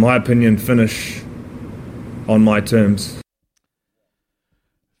 in my opinion, finish on my terms.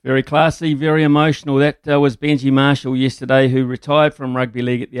 Very classy, very emotional. That was Benji Marshall yesterday, who retired from rugby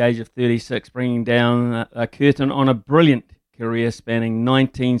league at the age of 36, bringing down a curtain on a brilliant career spanning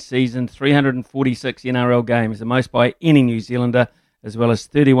 19 seasons, 346 NRL games, the most by any New Zealander, as well as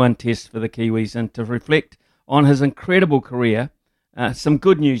 31 tests for the Kiwis. And to reflect on his incredible career, some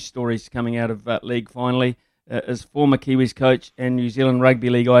good news stories coming out of league finally, is former Kiwis coach and New Zealand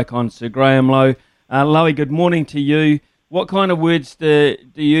Rugby League icon Sir Graham Lowe. Lowe, good morning to you. What kind of words do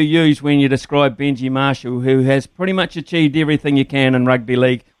you use when you describe Benji Marshall, who has pretty much achieved everything you can in rugby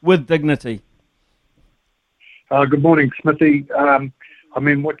league with dignity? Good morning, Smithy.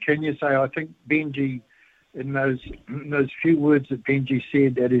 What can you say? I think Benji, in those few words that Benji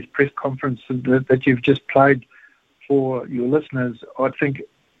said at his press conference that you've just played for your listeners, I think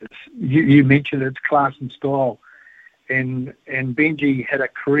you mentioned it's class and style. And Benji had a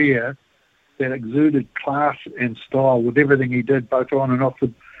career that exuded class and style with everything he did, both on and off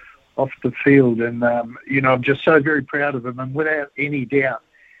the field. And, I'm just so very proud of him. And without any doubt,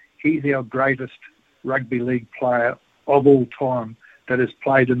 he's our greatest rugby league player of all time that has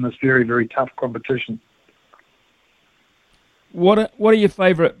played in this very, very tough competition. What are your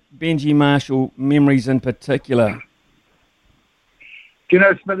favourite Benji Marshall memories in particular? Do you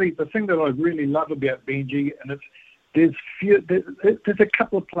know, Smithy, the thing that I really love about Benji, and there's a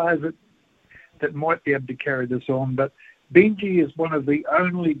couple of players that might be able to carry this on, but Benji is one of the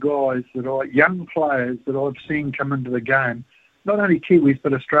only guys young players that I've seen come into the game, not only Kiwis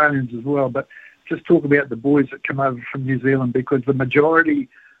but Australians as well, but just talk about the boys that come over from New Zealand, because the majority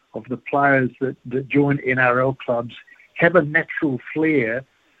of the players that join NRL clubs have a natural flair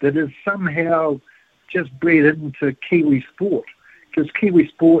that is somehow just bred into Kiwi sport, because Kiwi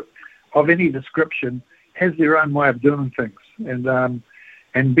sport of any description has their own way of doing things.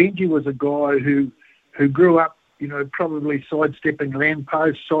 And Benji was a guy who grew up probably sidestepping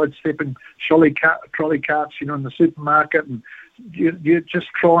lampposts, sidestepping trolley carts, in the supermarket, and you're just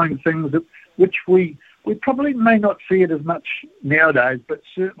trying things which we probably may not see it as much nowadays, but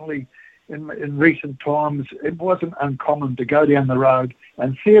certainly in recent times it wasn't uncommon to go down the road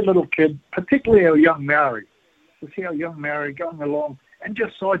and see a little kid, particularly our young Maori, going along and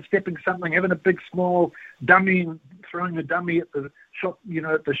just sidestepping something, having a big smile, dummy, and throwing a dummy at the shop,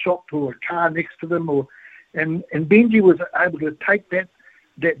 or a car next to them, and Benji was able to take that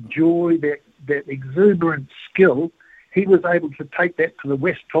joy, that exuberant skill. He was able to take that to the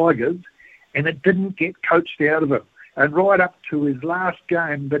West Tigers, and it didn't get coached out of him. And right up to his last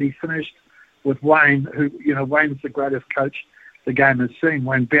game that he finished with Wayne, who, Wayne's the greatest coach the game has seen,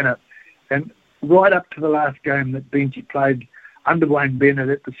 Wayne Bennett. And right up to the last game that Benji played under Wayne Bennett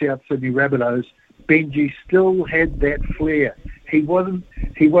at the South Sydney Rabbitohs, Benji still had that flair. He wasn't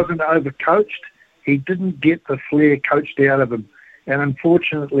overcoached. He didn't get the flair coached out of him. And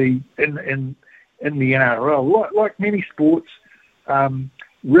unfortunately, in the NRL, like many sports,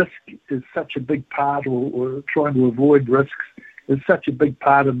 risk is such a big part, or trying to avoid risks is such a big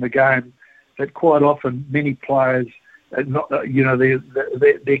part in the game that quite often many players,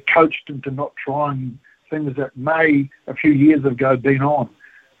 they're coached into not trying things that may a few years ago been on.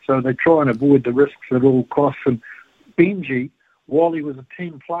 So they try and avoid the risks at all costs. And Benji, while he was a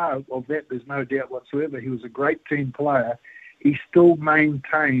team player of that, there's no doubt whatsoever, he was a great team player, he still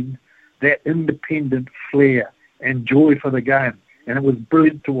maintained that independent flair and joy for the game. And it was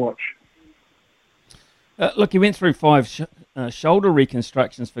brilliant to watch. Look, he went through 5 shoulder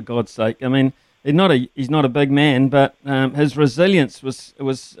reconstructions, for God's sake. I mean, he's not a big man, but his resilience was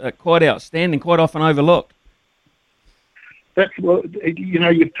quite outstanding, quite often overlooked.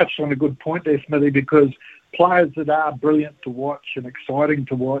 You've touched on a good point there, Smithy, because players that are brilliant to watch and exciting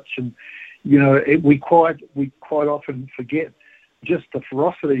to watch, and we quite often forget just the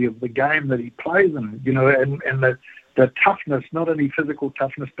ferocity of the game that he plays in, and the toughness, not only physical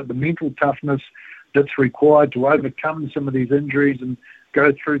toughness, but the mental toughness that's required to overcome some of these injuries and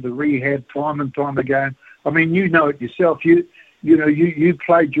go through the rehab time and time again. I mean, you know it yourself. You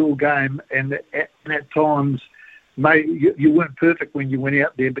played your game, and at times, you weren't perfect when you went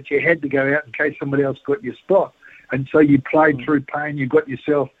out there, but you had to go out in case somebody else got your spot. And so you played through pain. You got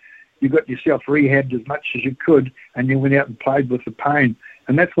yourself rehabbed as much as you could, and you went out and played with the pain.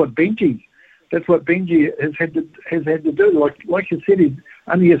 And that's what Benji has had to do. Like you said, he's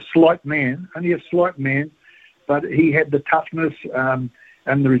only a slight man, but he had the toughness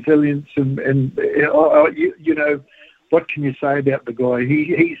and the resilience, and what can you say about the guy?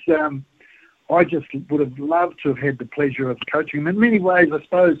 He's I just would have loved to have had the pleasure of coaching him. In many ways, I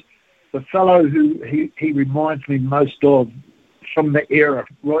suppose the fellow who he reminds me most of from the era,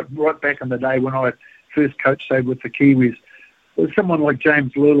 right back in the day when I first coached, say, with the Kiwis, was someone like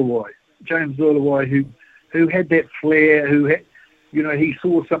James Lulawai. James Lulawai, who had that flair, who had, he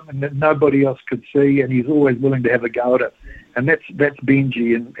saw something that nobody else could see, and he's always willing to have a go at it. And that's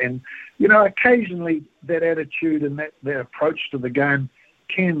Benji. And occasionally that attitude and that approach to the game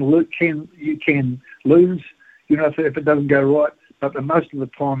you can lose, if it doesn't go right. But most of the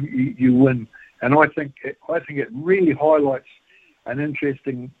time you win. And I think it really highlights an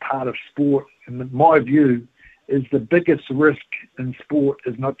interesting part of sport. And my view is the biggest risk in sport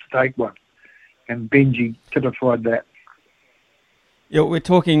is not to take one. And Benji typified that. Yeah, we're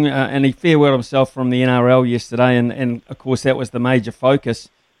talking, and he farewelled himself from the NRL yesterday, and of course that was the major focus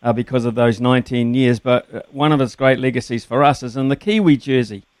because of those 19 years. But one of his great legacies for us is in the Kiwi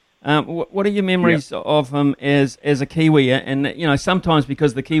jersey. What are your memories of him as a Kiwi? And sometimes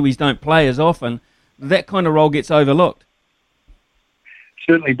because the Kiwis don't play as often, that kind of role gets overlooked.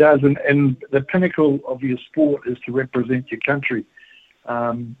 Certainly does, and the pinnacle of your sport is to represent your country.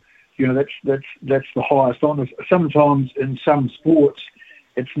 That's the highest honour. Sometimes in some sports,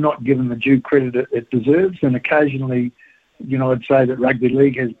 it's not given the due credit it deserves, and occasionally, I'd say that rugby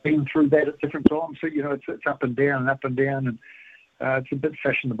league has been through that at different times. So it's up and down, and it's a bit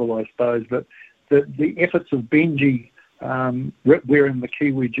fashionable, I suppose. But the efforts of Benji wearing the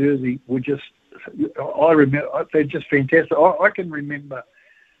Kiwi jersey were just, they're just fantastic. I can remember.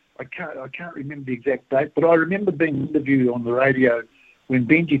 I can't remember the exact date, but I remember being interviewed on the radio when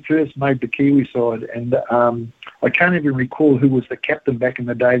Benji first made the Kiwi side, and I can't even recall who was the captain back in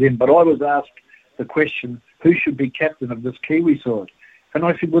the day then, but I was asked the question, who should be captain of this Kiwi side? And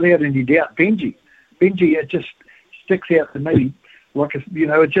I said, without any doubt, Benji. Benji, it just sticks out to me like,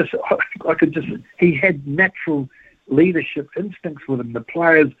 he had natural leadership instincts with him. The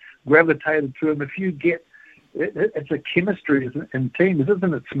players gravitated to him. If you get it's a chemistry in teams,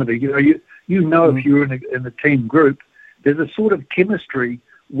 isn't it, Smithy? You know if you're in a team group, there's a sort of chemistry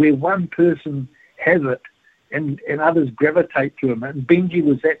where one person has it and others gravitate to him. And Benji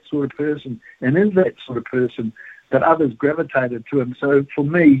was that sort of person and is that sort of person that others gravitated to him. So for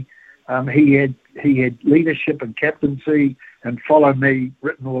me, he had leadership and captaincy and follow me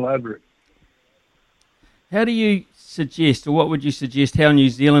written all over it. How do you suggest, or what would you suggest, how New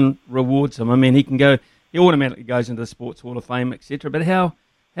Zealand rewards him? I mean, he automatically goes into the Sports Hall of Fame, etc. But how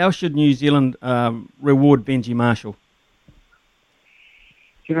should New Zealand reward Benji Marshall?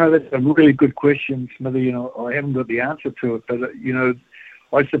 That's a really good question, Smithy. I haven't got the answer to it, but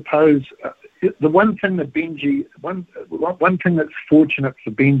I suppose the one thing that one thing that's fortunate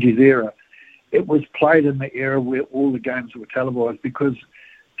for Benji's era, it was played in the era where all the games were televised. Because,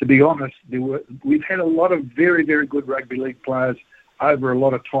 to be honest, we've had a lot of very, very good rugby league players over a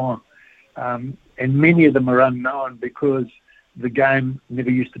lot of time, and many of them are unknown because the game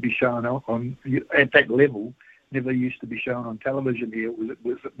never used to be shown on at that level. Never used to be shown on television here.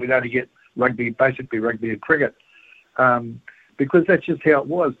 We'd only get basically rugby and cricket, because that's just how it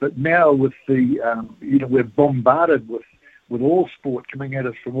was. But now with we're bombarded with all sport coming at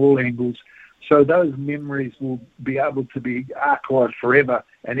us from all angles. So those memories will be able to be archived forever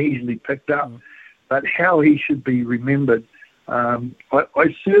and easily picked up. But how he should be remembered,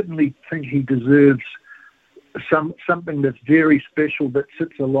 I certainly think he deserves something that's very special that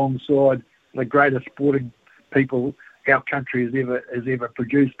sits alongside the greatest sporting people our country has ever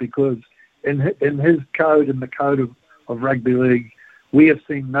produced, because in his code and the code of rugby league, we have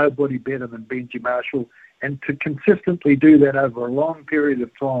seen nobody better than Benji Marshall, and to consistently do that over a long period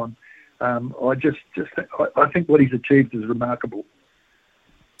of time, I think what he's achieved is remarkable.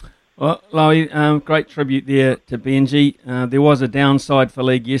 Well, Lowie, great tribute there to Benji. There was a downside for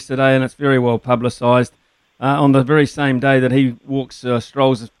league yesterday, and it's very well publicised. On the very same day that he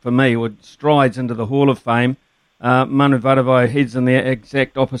strides into the Hall of Fame, Manu Vatuvei heads in the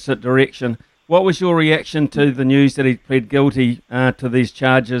exact opposite direction. What was your reaction to the news that he pled guilty to these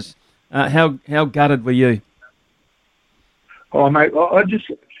charges? How gutted were you? Oh, mate, what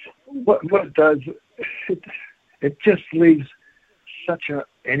it does, it just leaves such an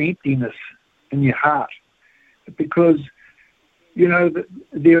emptiness in your heart, because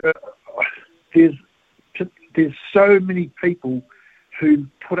there's so many people who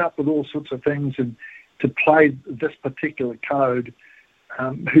put up with all sorts of things and to play this particular code,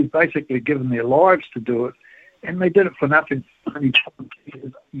 who've basically given their lives to do it, and they did it for nothing,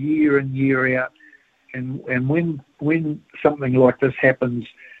 year in, year out. And when something like this happens,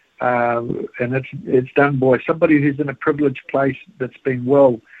 and it's done by somebody who's in a privileged place that's been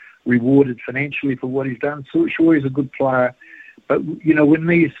well rewarded financially for what he's done, so sure, he's a good player, but when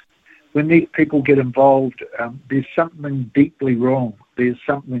these people get involved, there's something deeply wrong. There's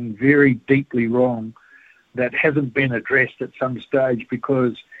something very deeply wrong that hasn't been addressed at some stage,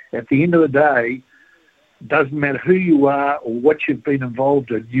 because at the end of the day, it doesn't matter who you are or what you've been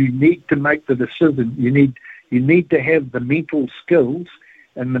involved in, you need to make the decision. You need to have the mental skills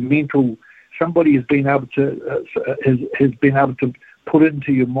and the mental, somebody has been able to put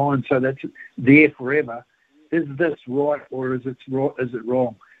into your mind so that's there forever. Is this right or is it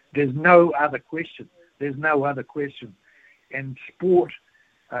wrong? There's no other question. And sport,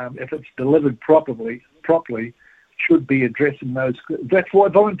 if it's delivered properly, should be addressing those. That's why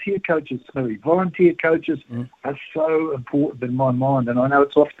volunteer coaches, Smithy. Volunteer coaches are so important in my mind. And I know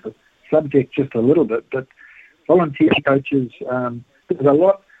it's off the subject just a little bit, but volunteer coaches, there's a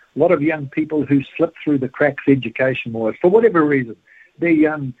lot of young people who slip through the cracks education-wise for whatever reason. They're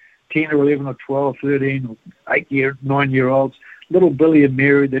young, 10 or 11 or 12, 13 or 9-year-olds, little Billy and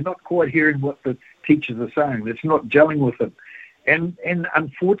Mary, they're not quite hearing what the teachers are saying. It's not gelling with them. And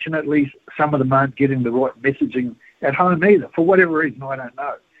unfortunately, some of them aren't getting the right messaging at home either, for whatever reason, I don't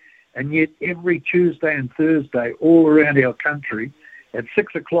know. And yet every Tuesday and Thursday all around our country, at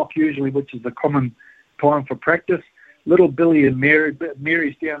 6 o'clock usually, which is the common time for practice, little Billy and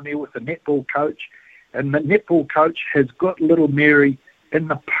Mary's down there with the netball coach, and the netball coach has got little Mary in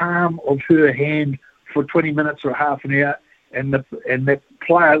the palm of her hand for 20 minutes or half an hour, and the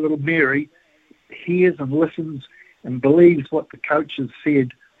player, little Mary, hears and listens and believes what the coach has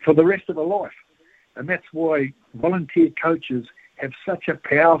said for the rest of her life. And that's why volunteer coaches have such a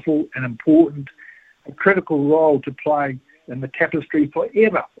powerful and important and critical role to play in the tapestry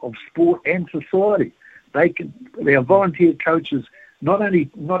forever of sport and society. Their volunteer coaches not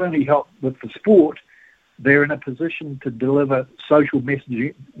only help with the sport, they're in a position to deliver social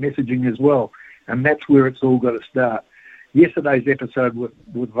messaging as well. And that's where it's all got to start. Yesterday's episode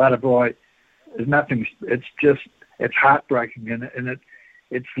with Vatuvei, is nothing. It's heartbreaking, and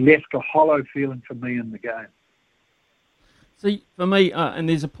it's left a hollow feeling for me in the game. See, for me, and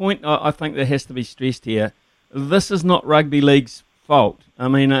there's a point I think that has to be stressed here. This is not rugby league's fault. I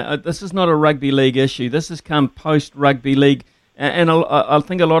mean, this is not a rugby league issue. This has come post-rugby league, and I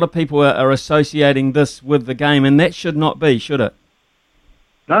think a lot of people are associating this with the game, and that should not be, should it?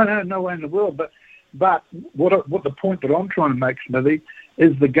 No way in the world. But what the point that I'm trying to make, Smithy,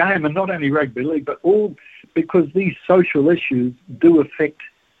 is the game, and not only rugby league, but all, because these social issues do affect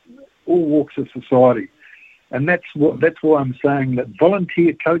all walks of society. And that's why I'm saying that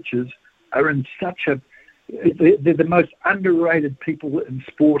volunteer coaches are in they're the most underrated people in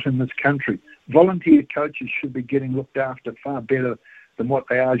sport in this country. Volunteer coaches should be getting looked after far better than what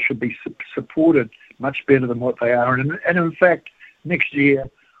they are, should be supported much better than what they are. And in fact, next year,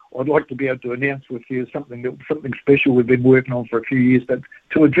 I'd like to be able to announce with you something special we've been working on for a few years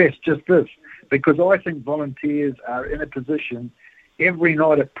to address just this, because I think volunteers are in a position every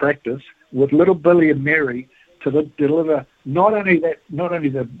night at practice with little Billy and Mary to deliver not only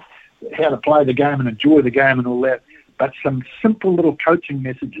the how to play the game and enjoy the game and all that, but some simple little coaching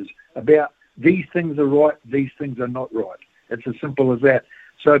messages about these things are right, these things are not right. It's as simple as that.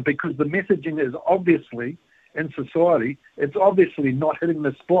 So because the messaging is obviously, in society, it's obviously not hitting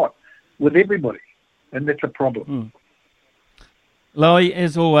the spot with everybody, and that's a problem. Lowy,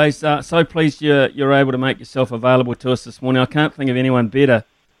 as always, so pleased you're able to make yourself available to us this morning. I can't think of anyone better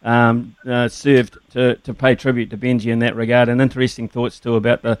served to pay tribute to Benji in that regard, and interesting thoughts too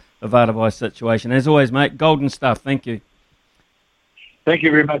about the Vardavai situation. As always, mate, golden stuff. Thank you. Thank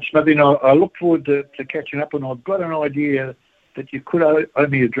you very much, Smithy. I look forward to catching up, and I've got an idea that you could owe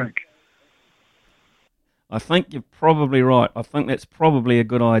me a drink. I think you're probably right. I think that's probably a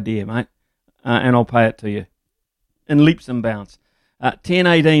good idea, mate, and I'll pay it to you in leaps and bounds.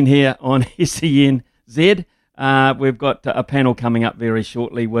 10:18 here on SENZ. We've got a panel coming up very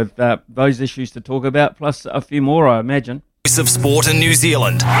shortly with those issues to talk about, plus a few more, I imagine. Voice of sport in New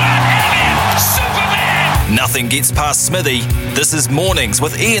Zealand. Superman! Nothing gets past Smithy. This is Mornings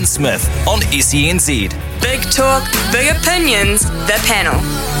with Ian Smith on SENZ. Big talk, big opinions, the panel.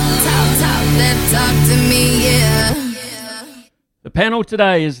 Talk to me, yeah. The panel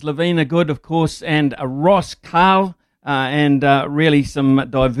today is Lavina Good, of course, and Ross Carl, and really some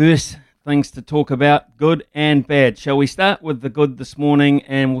diverse things to talk about, good and bad. Shall we start with the good this morning?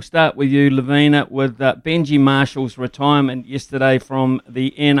 And we'll start with you, Lavina, with Benji Marshall's retirement yesterday from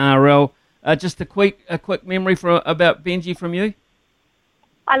the NRL. Just a quick memory about Benji from you.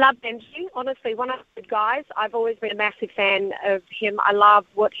 I love Benji. Honestly, one of the good guys. I've always been a massive fan of him. I love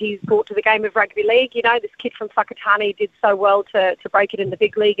what he's brought to the game of rugby league. You know, this kid from Whakatane did so well to break it in the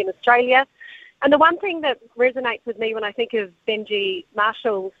big league in Australia. And the one thing that resonates with me when I think of Benji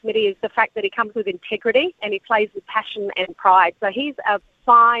Marshall, Smitty, is the fact that he comes with integrity and he plays with passion and pride. So he's a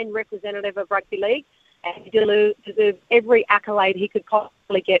fine representative of rugby league, and he deserves every accolade he could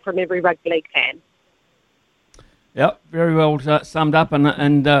possibly get from every rugby league fan. Yep, very well summed up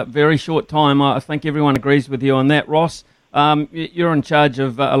and very short time. I think everyone agrees with you on that. Ross, you're in charge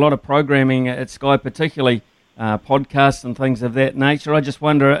of a lot of programming at Sky, particularly podcasts and things of that nature. I just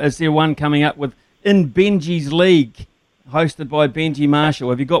wonder, is there one coming up with In Benji's League, hosted by Benji Marshall?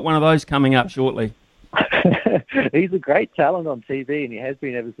 Have you got one of those coming up shortly? He's a great talent on TV, and he has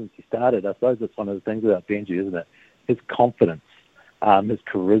been ever since he started. I suppose that's one of the things about Benji, isn't it? His confidence, his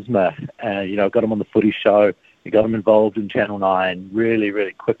charisma. Got him on the Footy Show. He got him involved in Channel 9 really,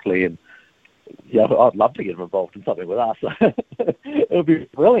 really quickly, and I'd love to get him involved in something with us. It would be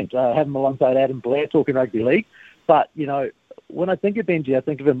brilliant. Have him alongside Adam Blair talking rugby league. But, when I think of Benji, I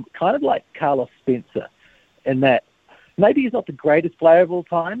think of him kind of like Carlos Spencer, in that maybe he's not the greatest player of all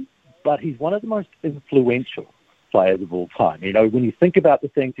time, but he's one of the most influential players of all time. When you think about the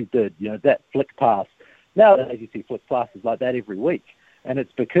things he did, that flick pass. Nowadays you see flick passes like that every week. And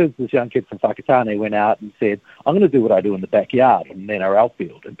it's because this young kid from Whakatane went out and said, I'm going to do what I do in the backyard on an NRL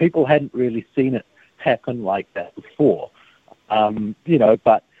field. And people hadn't really seen it happen like that before.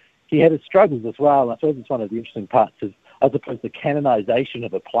 But he had his struggles as well. And I suppose it's one of the interesting parts of, as opposed to the canonization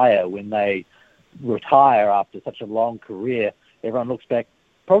of a player when they retire after such a long career, everyone looks back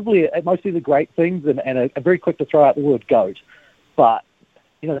probably at mostly the great things and are very quick to throw out the word GOAT. But,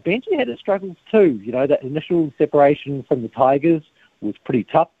 Benji had his struggles too. That initial separation from the Tigers was pretty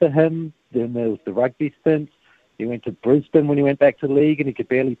tough for him. Then there was the rugby stint. He went to Brisbane when he went back to the league and he could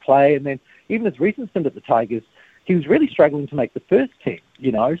barely play. And then even his recent stint at the Tigers, he was really struggling to make the first team,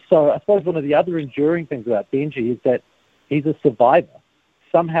 So I suppose one of the other enduring things about Benji is that he's a survivor.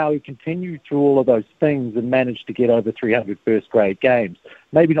 somehow he continued through all of those things and managed to get over 300 first-grade games.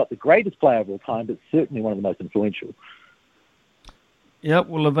 Maybe not the greatest player of all time, but certainly one of the most influential. Yeah,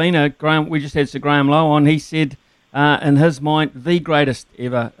 well, Lavina, Graham, we just had Sir Graham Lowe on. He said, in his mind, the greatest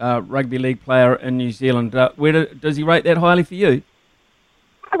ever rugby league player in New Zealand. Does he rate that highly for you?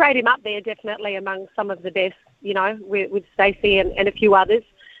 I rate him up there, definitely, among some of the best, with Stacey and a few others.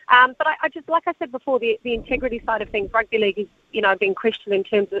 But I just, like I said before, the integrity side of things, rugby league is, being questioned in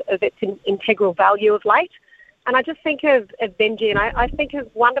terms of its integral value of late. And I just think of Benji, and I think of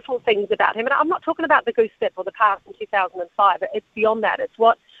wonderful things about him. And I'm not talking about the goose step or the pass in 2005. It's beyond that. It's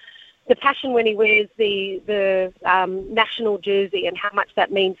what the passion when he wears the national jersey and how much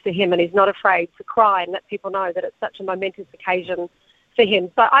that means to him. And he's not afraid to cry and let people know that it's such a momentous occasion for him.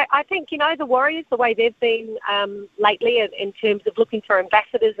 So I think, the Warriors, the way they've been lately in terms of looking for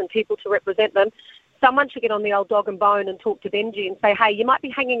ambassadors and people to represent them, someone should get on the old dog and bone and talk to Benji and say, hey, you might be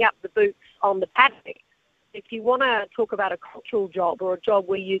hanging up the boots on the paddock. If you want to talk about a cultural job or a job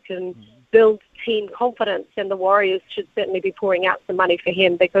where you can build team confidence, then the Warriors should certainly be pouring out some money for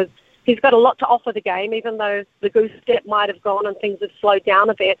him, because he's got a lot to offer the game, even though the goose step might have gone and things have slowed down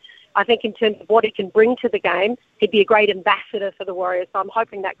a bit. I think in terms of what he can bring to the game, he'd be a great ambassador for the Warriors. So I'm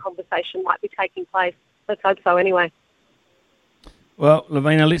hoping that conversation might be taking place. Let's hope so anyway. Well,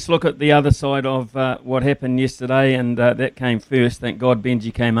 Lavina, let's look at the other side of what happened yesterday, and that came first. Thank God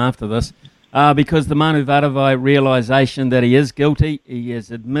Benji came after this. Because the Manu Vatuvei realisation that he is guilty, he has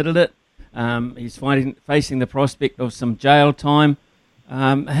admitted it. He's facing the prospect of some jail time.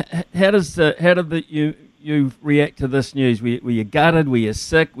 How did you react to this news? Were you gutted? Were you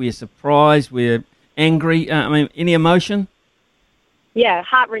sick? Were you surprised? Were you angry? Any emotion? Yeah,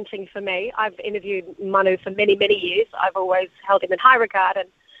 heart-wrenching for me. I've interviewed Manu for many, many years. I've always held him in high regard and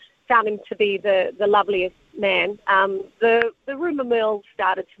found him to be the loveliest man. The rumour mill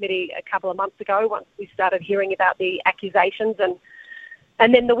started, Smitty, a couple of months ago once we started hearing about the accusations,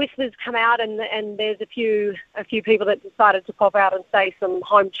 and then the whispers come out, and there's a few people that decided to pop out and say some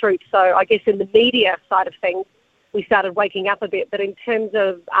home truths. So I guess in the media side of things, we started waking up a bit. But in terms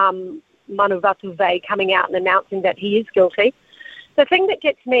of Manu Vatuvei coming out and announcing that he is guilty, the thing that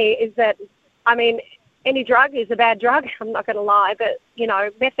gets me is that, any drug is a bad drug, I'm not going to lie, but,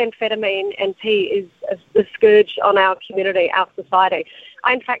 methamphetamine and P is a scourge on our community, our society.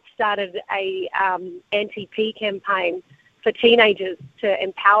 I, in fact, started a anti-P campaign for teenagers to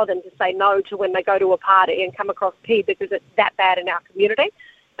empower them to say no to when they go to a party and come across P, because it's that bad in our community.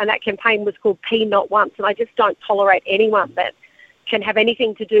 And that campaign was called P Not Once, and I just don't tolerate anyone that can have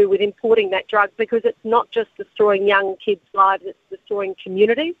anything to do with importing that drug, because it's not just destroying young kids' lives, it's destroying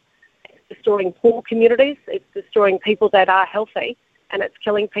communities. Destroying poor communities, it's destroying people that are healthy, and it's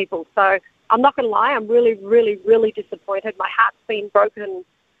killing people. So I'm not going to lie, I'm really, really, really disappointed. My heart's been broken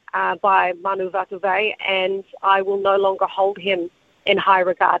by Manu Vatuvei, and I will no longer hold him in high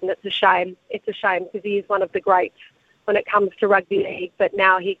regard, and it's a shame. It's a shame, because he is one of the greats when it comes to rugby league, but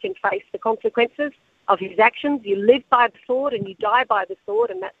now he can face the consequences of his actions. You live by the sword and you die by the sword,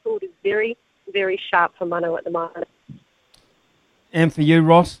 and that sword is very, very sharp for Manu at the moment. And for you,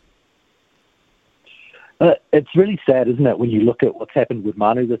 Ross? It's really sad, isn't it, when you look at what's happened with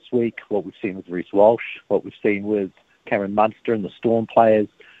Manu this week, what we've seen with Reece Walsh, what we've seen with Cameron Munster and the Storm players.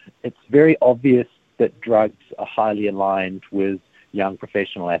 It's very obvious that drugs are highly aligned with young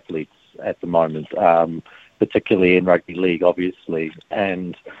professional athletes at the moment, particularly in rugby league, obviously.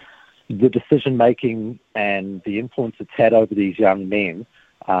 And the decision-making and the influence it's had over these young men,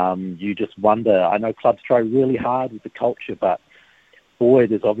 you just wonder. I know clubs try really hard with the culture, but boy,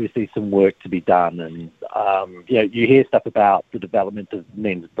 there's obviously some work to be done. And, you hear stuff about the development of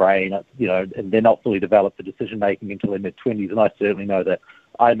men's brain, and they're not fully developed for decision-making until their mid-20s. And I certainly know that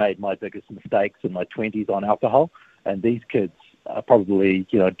I made my biggest mistakes in my 20s on alcohol. And these kids are probably,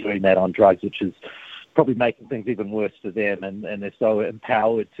 doing that on drugs, which is probably making things even worse for them. And they're so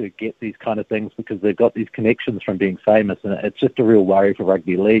empowered to get these kind of things because they've got these connections from being famous. And it's just a real worry for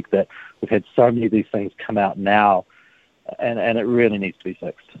rugby league that we've had so many of these things come out now. And it really needs to be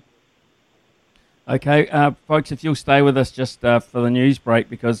fixed. Okay, folks, if you'll stay with us just for the news break,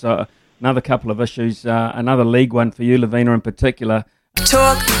 because another couple of issues, another league one for you, Lavina, in particular.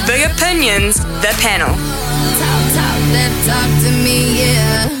 Talk big opinions, the panel. Talk to me,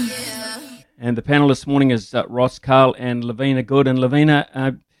 yeah. And the panel this morning is Ross Carl and Lavina Good. And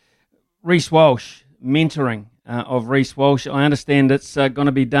Lavina, Reece Walsh, mentoring of Reece Walsh. I understand it's going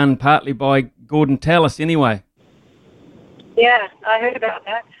to be done partly by Gordon Tallis anyway. Yeah, I heard about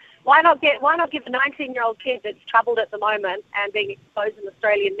that. Why not give the 19-year-old kid that's troubled at the moment and being exposed in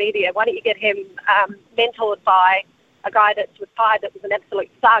Australian media, why don't you get him mentored by a guy that was tired, that was an absolute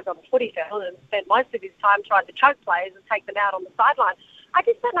thug on the footy field and spent most of his time trying to choke players and take them out on the sideline. I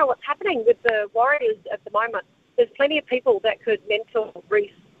just don't know what's happening with the Warriors at the moment. There's plenty of people that could mentor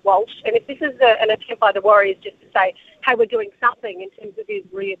Reece Walsh, and if this is an attempt by the Warriors just to say, hey, we're doing something in terms of his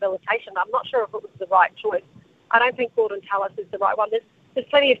rehabilitation, I'm not sure if it was the right choice. I don't think Gordon Tallis is the right one. There's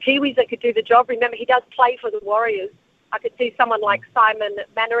plenty of Kiwis that could do the job. Remember, he does play for the Warriors. I could see someone like Simon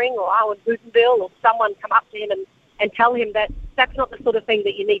Mannering or Owen Bootenbill or someone come up to him and tell him that that's not the sort of thing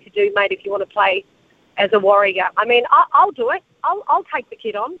that you need to do, mate, if you want to play as a Warrior. I mean, I'll do it. I'll take the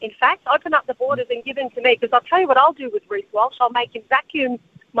kid on. In fact, open up the borders and give him to me, because I'll tell you what I'll do with Reece Walsh. I'll make him vacuum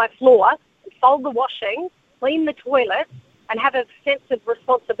my floor, fold the washing, clean the toilet, and have a sense of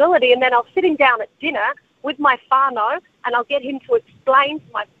responsibility. And then I'll sit him down at dinner with my whānau, and I'll get him to explain to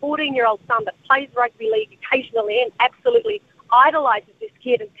my 14-year-old son that plays rugby league occasionally and absolutely idolises this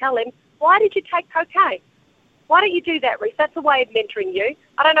kid, and tell him, why did you take cocaine? Why don't you do that, Reece? That's a way of mentoring you.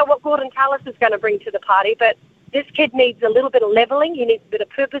 I don't know what Gordon Tallis is going to bring to the party, but this kid needs a little bit of levelling. He needs a bit of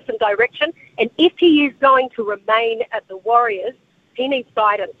purpose and direction. And if he is going to remain at the Warriors, he needs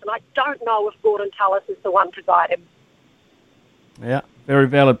guidance. And I don't know if Gordon Tallis is the one to guide him. Yeah, very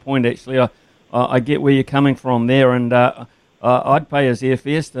valid point, actually. I get where you're coming from there, and I'd pay his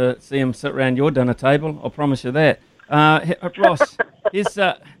airfares to see him sit around your dinner table. I'll promise you that. Ross,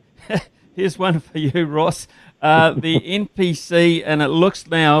 here's one for you, Ross. The NPC, and it looks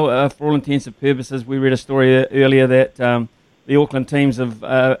now, for all intents and purposes, we read a story earlier that the Auckland teams have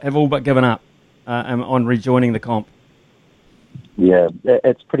all but given up on rejoining the comp. Yeah,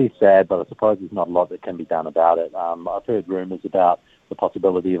 it's pretty sad, but I suppose there's not a lot that can be done about it. I've heard rumours about the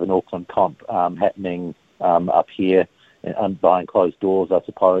possibility of an Auckland comp happening up here and behind closed doors, I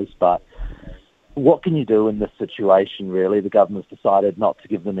suppose. But what can you do in this situation, really? The government's decided not to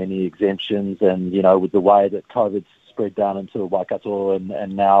give them any exemptions, and, you know, with the way that COVID's spread down into Waikato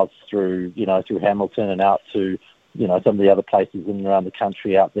and now through Hamilton and out to, some of the other places in and around the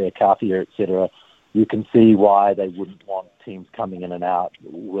country out there, Kāwhia, etc., you can see why they wouldn't want teams coming in and out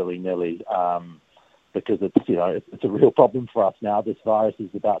willy-nilly, because it's a real problem for us now. This virus is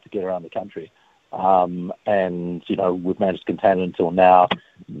about to get around the country. And we've managed to contain it until now.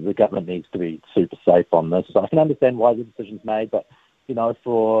 The government needs to be super safe on this. So I can understand why the decision's made, but,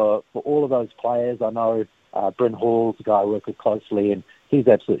 for all of those players, I know Bryn Hall's a guy I work with closely, and he's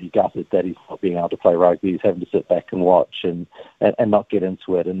absolutely gutted that he's not being able to play rugby. He's having to sit back and watch and not get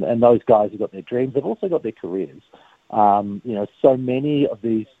into it. And those guys have got their dreams. They've also got their careers. So many of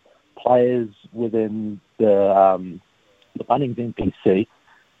these players within the Bunnings NPC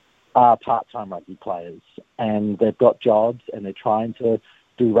are part-time rugby players, and they've got jobs and they're trying to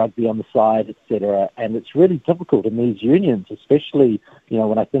do rugby on the side, etc. And it's really difficult in these unions, especially,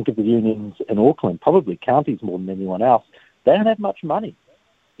 when I think of the unions in Auckland, probably counties more than anyone else, they don't have much money,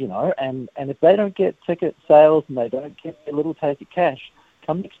 and if they don't get ticket sales and they don't get their little take of cash,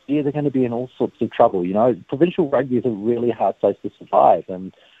 come next year they're going to be in all sorts of trouble. Provincial rugby is a really hard place to survive,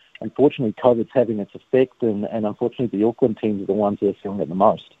 and unfortunately COVID's having its effect, and unfortunately the Auckland teams are the ones that are feeling it the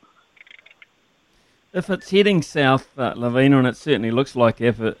most. If it's heading south, Lavina, and it certainly looks like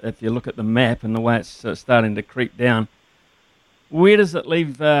if you look at the map and the way it's starting to creep down, where does it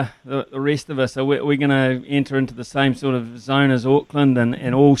leave the rest of us? Are we going to enter into the same sort of zone as Auckland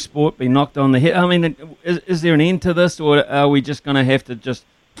and all sport be knocked on the head? I mean, is there an end to this, or are we just going to have to just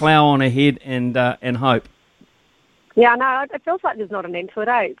plough on ahead and hope? Yeah, no, it feels like there's not an end to it,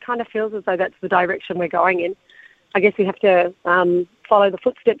 eh? It kind of feels as though that's the direction we're going in. I guess we have to follow the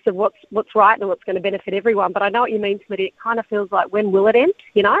footsteps of what's right and what's going to benefit everyone. But I know what you mean, Smitty. It kind of feels like, when will it end?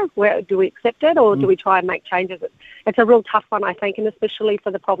 Where do we accept it, or do we try and make changes? It's a real tough one, I think, and especially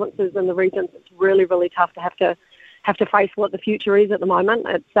for the provinces and the regions, it's really, really tough to have to face what the future is at the moment.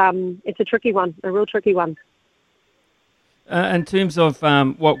 It's a tricky one, a real tricky one. In terms of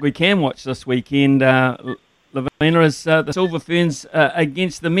what we can watch this weekend, Lavina, is the Silver Ferns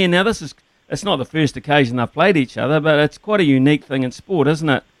against the men. Now, it's not the first occasion they've played each other, but it's quite a unique thing in sport, isn't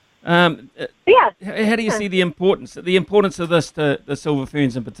it? Yeah. How do you see the importance of this to the Silver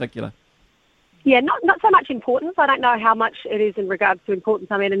Ferns in particular? Yeah, not so much importance. I don't know how much it is in regards to importance.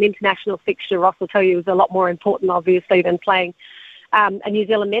 I mean, an international fixture, Ross will tell you, is a lot more important, obviously, than playing a New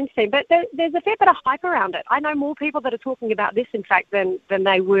Zealand men's team. But there's a fair bit of hype around it. I know more people that are talking about this, in fact, than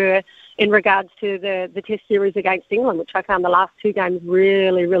they were in regards to the Test series against England, which I found the last two games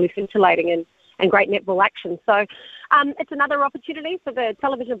really, really scintillating and great netball action. So it's another opportunity for the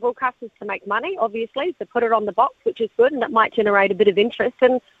television broadcasters to make money, obviously, to put it on the box, which is good, and it might generate a bit of interest.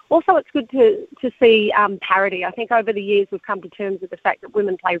 And also it's good to see parity. I think over the years we've come to terms with the fact that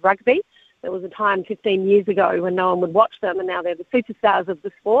women play rugby, There was a time 15 years ago when no one would watch them, and now they're the superstars of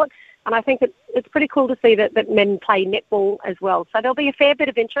the sport. And I think it's pretty cool to see that men play netball as well. So there'll be a fair bit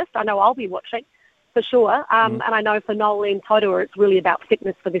of interest. I know I'll be watching for sure. And I know for Noel and Taurua, it's really about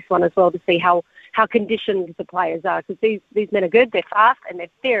fitness for this one as well, to see how conditioned the players are. Because these men are good, they're fast, and they're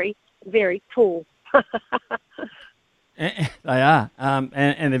very, very tall. They are,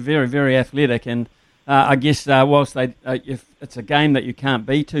 and they're very, very athletic. And I guess whilst if it's a game that you can't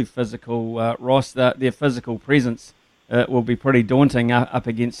be too physical, Ross, their physical presence will be pretty daunting up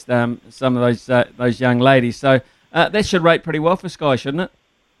against some of those young ladies. So that should rate pretty well for Sky, shouldn't it?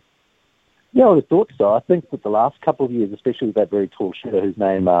 Yeah, I would have thought so. I think that the last couple of years, especially with that very tall shooter whose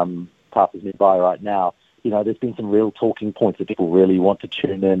name passes me by right now, there's been some real talking points that people really want to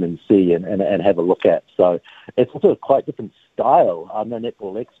tune in and see and have a look at. So it's also a quite different style. I'm no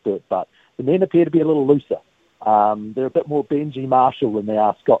netball expert, but the men appear to be a little looser. They're a bit more Benji Marshall than they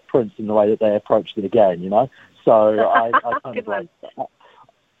are Scott Prince in the way that they approach their game, So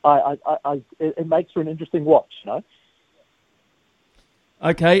it makes for an interesting watch,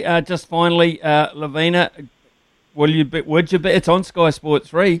 Okay, just finally, Lavina, would you bet? It's on Sky Sport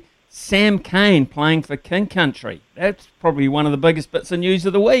 3. Sam Cane playing for King Country. That's probably one of the biggest bits of news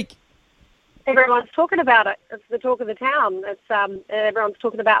of the week. Everyone's talking about it. It's the talk of the town. It's everyone's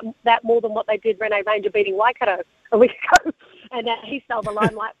talking about that more than what they did Renee Ranger beating Waikato a week ago. And he stole the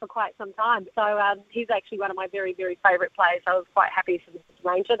limelight for quite some time. So he's actually one of my very, very favourite players. I was quite happy for the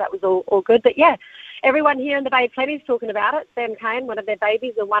Ranger. That was all good. But, yeah, everyone here in the Bay of Plenty is talking about it. Sam Cane, one of their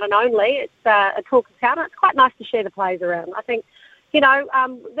babies, the one and only. It's a talk of town. It's quite nice to share the players around. I think,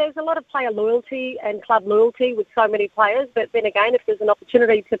 there's a lot of player loyalty and club loyalty with so many players. But then again, if there's an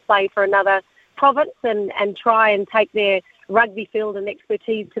opportunity to play for another province and try and take their rugby field and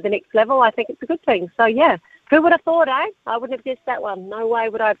expertise to the next level, I think it's a good thing. So, yeah. Who would have thought, eh? I wouldn't have guessed that one. No way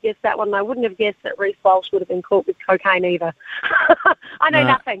would I have guessed that one. I wouldn't have guessed that Reece Walsh would have been caught with cocaine either. I know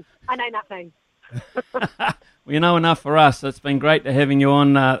nothing. Well, you know enough for us. It's been great to having you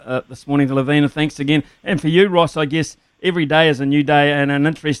on this morning, Lavina. Thanks again. And for you, Ross, I guess every day is a new day and an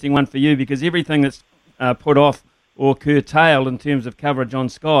interesting one for you, because everything that's put off or curtailed in terms of coverage on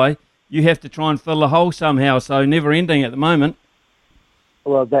Sky, you have to try and fill the hole somehow. So never ending at the moment.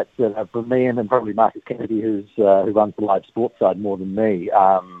 Well, that's for me and probably Marcus Kennedy, who runs the live sports side more than me,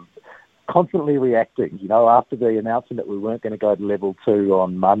 constantly reacting. After the announcement that we weren't going to go to level 2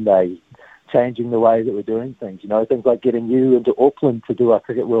 on Monday, changing the way that we're doing things. Things like getting you into Auckland to do our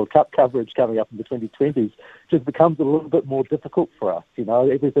Cricket World Cup coverage coming up in the 2020s just becomes a little bit more difficult for us.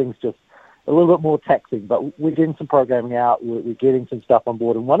 Everything's just a little bit more taxing, but we're getting some programming out, we're getting some stuff on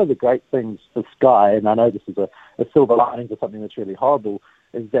board. And one of the great things for Sky, and I know this is a silver lining to something that's really horrible,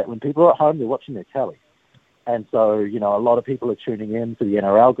 is that when people are at home, they're watching their telly. And so, a lot of people are tuning in to the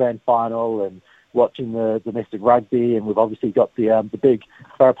NRL Grand Final and watching the domestic rugby, and we've obviously got the big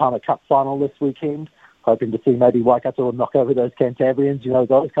Farapana Cup Final this weekend, hoping to see maybe Waikato knock over those Cantabrians.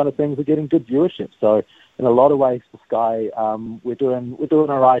 Those kind of things are getting good viewership. So in a lot of ways for Sky, we're doing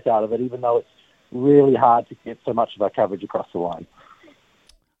all right out of it, even though it's really hard to get so much of our coverage across the line.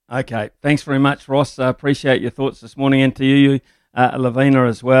 Okay, thanks very much, Ross. I appreciate your thoughts this morning, and to you, Lavina,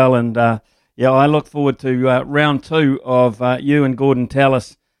 as well. And I look forward to round 2 of you and Gordon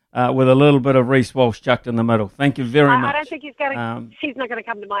Tallis with a little bit of Reece Walsh chucked in the middle. Thank you very much. I don't think he's going to. She's not going to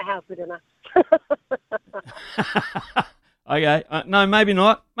come to my house for dinner. Okay, no, maybe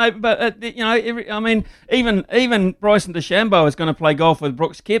not. Maybe, but even Bryson DeChambeau is going to play golf with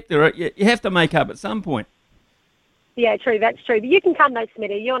Brooks Koepka. You have to make up at some point. Yeah, true. That's true. But you can come though,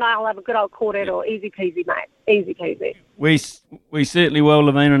 Smitty. You and I will have a good old quartet, or easy peasy, mate. Easy peasy. We certainly will,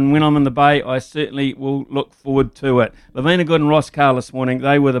 Lavina. And when I'm in the Bay, I certainly will look forward to it. Lavina Good and Ross Carl this morning.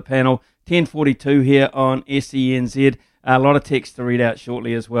 They were the panel. 10:42 here on SENZ. A lot of text to read out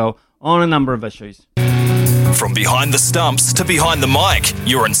shortly as well on a number of issues. From behind the stumps to behind the mic,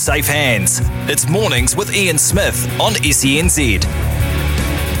 you're in safe hands. It's Mornings with Ian Smith on SENZ.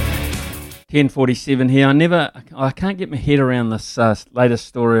 10:47 here. I can't get my head around this latest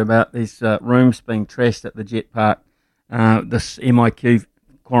story about these rooms being trashed at the Jet Park, this MIQ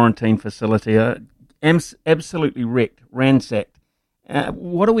quarantine facility. Absolutely wrecked, ransacked.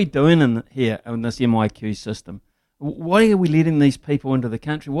 What are we doing here in this MIQ system? Why are we letting these people into the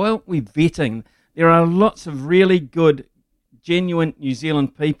country? Why aren't we vetting? There are lots of really good, genuine New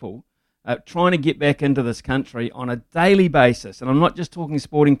Zealand people trying to get back into this country on a daily basis. And I'm not just talking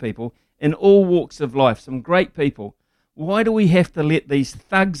sporting people, in all walks of life, some great people. Why do we have to let these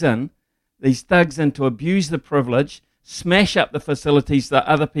thugs in to abuse the privilege, smash up the facilities that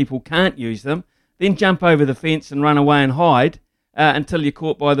other people can't use them, then jump over the fence and run away and hide until you're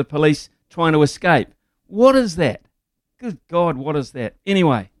caught by the police trying to escape. What is that? Good God, what is that?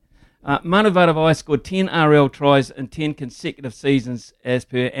 Anyway, Manu Vatuvei scored 10 RL tries in 10 consecutive seasons as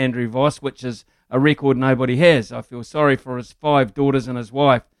per Andrew Voss, which is a record nobody has. I feel sorry for his 5 daughters and his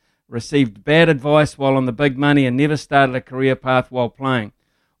wife. Received bad advice while on the big money and never started a career path while playing.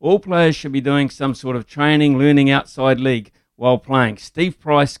 All players should be doing some sort of training, learning outside league while playing. Steve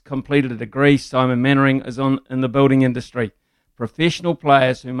Price completed a degree. Simon Mannering is in the building industry. Professional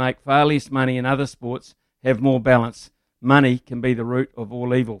players who make far less money in other sports have more balance. Money can be the root of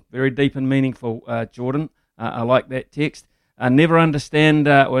all evil. Very deep and meaningful, Jordan. I like that text. Never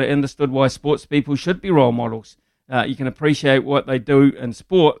understood why sports people should be role models. You can appreciate what they do in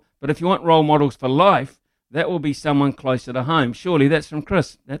sport, but if you want role models for life, that will be someone closer to home. Surely that's from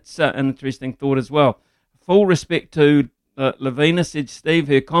Chris. That's an interesting thought as well. Full respect to Lavina, said Steve.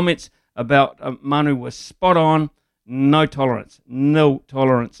 Her comments about Manu were spot on. No tolerance. No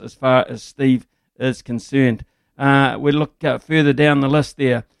tolerance as far as Steve is concerned. We look further down the list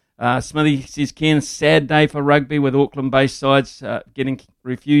there. Smithy says, Ken, sad day for rugby with Auckland-based sides getting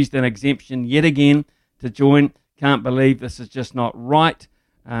refused an exemption yet again to join. Can't believe this is just not right.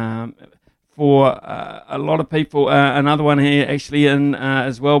 For a lot of people, another one here actually in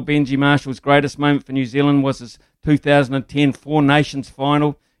as well, Benji Marshall's greatest moment for New Zealand was his 2010 Four Nations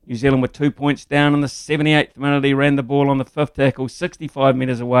final. New Zealand were 2 points down in the 78th minute. He ran the ball on the 5th tackle, 65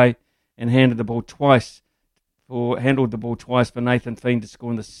 metres away, and handled the ball twice for Nathan Fien to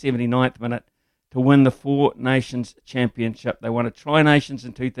score in the 79th minute to win the Four Nations Championship. They won a Tri-Nations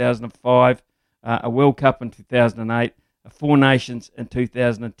in 2005, a World Cup in 2008, a Four Nations in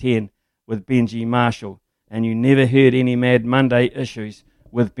 2010 with Benji Marshall, and you never heard any Mad Monday issues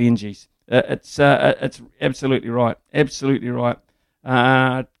with Benji's. It's absolutely right,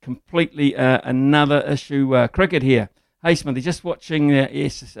 completely another issue. Cricket here. Hey Smithy, just watching the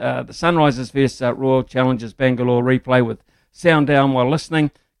Sunrisers versus Royal Challengers Bangalore replay with sound down while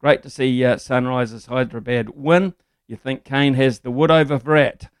listening. Great to see Sunrisers Hyderabad win. You think Kane has the wood over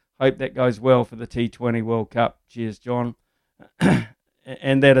Virat. Hope that goes well for the T20 World Cup. Cheers, John.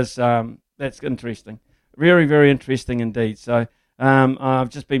 And that is that's interesting, very, very interesting indeed. So I've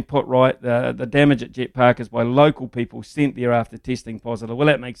just been put right. The damage at Jet Park is by local people sent there after testing positive. Well,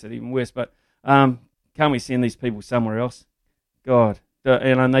 that makes it even worse. But can't we send these people somewhere else? God,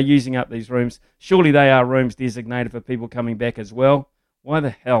 and they're using up these rooms. Surely they are rooms designated for people coming back as well. Why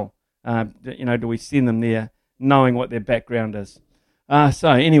the hell, do we send them there, knowing what their background is?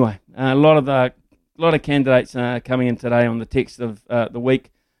 So anyway, a lot of candidates coming in today on the text of the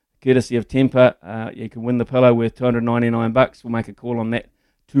week, courtesy of Temper. You can win the pillow worth $299. We'll make a call on that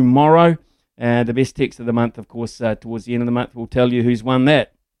tomorrow. The best text of the month, of course, towards the end of the month, we'll tell you who's won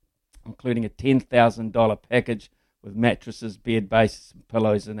that, including a $10,000 package with mattresses, bed bases, and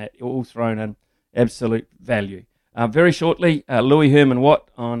pillows, and that all thrown in. Absolute value. Very shortly, Louis Herman Watt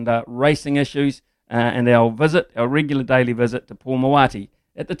on racing issues and our regular daily visit to Paul Mawati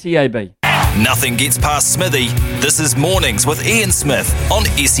at the TAB. Nothing gets past Smithy. This is Mornings with Ian Smith on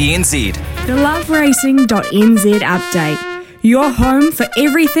SENZ. The loveracing.nz update. Your home for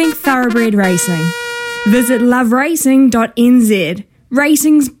everything thoroughbred racing. Visit loveracing.nz.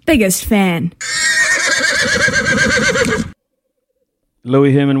 Racing's biggest fan.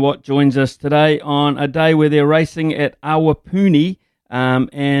 Louis Herman Watt joins us today on a day where they're racing at Awapuni,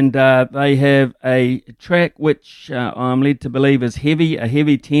 and they have a track which I'm led to believe is a heavy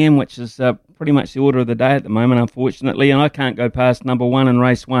TM, which is pretty much the order of the day at the moment, unfortunately, and I can't go past number 1 in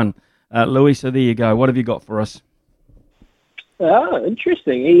race 1. Louis, so there you go. What have you got for us?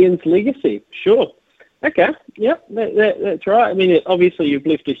 Interesting. Ian's legacy. Sure. Okay. Yep, that's right. I mean, obviously you've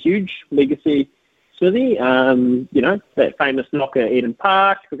left a huge legacy, Smithy. That famous knocker at Eden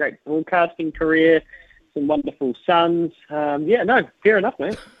Park, a great broadcasting career, some wonderful sons. Fair enough,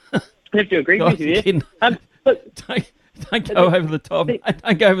 mate. I have to agree with you there. Don't go over the top.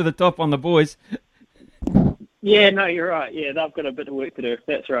 Don't go over the top on the boys. Yeah, no, you're right. Yeah, they've got a bit of work to do.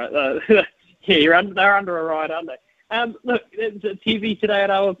 That's right. They're under a ride, aren't they? Look, it's TV today at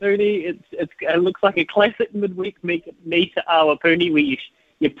Awapuni. It looks like a classic midweek meet at Awapuni where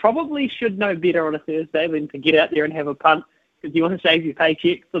you probably should know better on a Thursday than to get out there and have a punt because you want to save your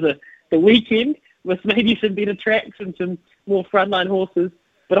paycheck for the weekend with maybe some better tracks and some more frontline horses.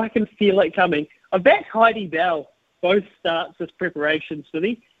 But I can feel it coming. I backed Heidi Bell both starts this preparation,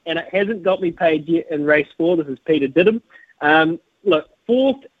 Smithy, and it hasn't got me paid yet in race 4. This is Peter Didham. Look,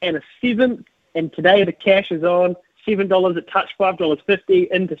 4th and a 7th, and today the cash is on. $7 at touch,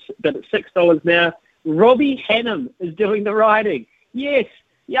 $5.50, but at $6 now. Robbie Hannam is doing the riding. Yes,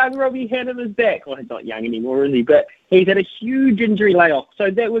 young Robbie Hannam is back. Well, he's not young anymore, is he? But he's had a huge injury layoff.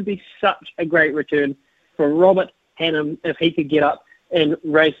 So that would be such a great return for Robert Hannam if he could get up in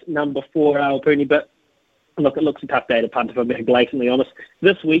race number 4 at Awapuni. But look, it looks a tough day to punt if I'm being blatantly honest.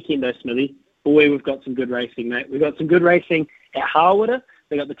 This weekend, though, Smithy, boy, we've got some good racing, mate. We've got some good racing at Hawera.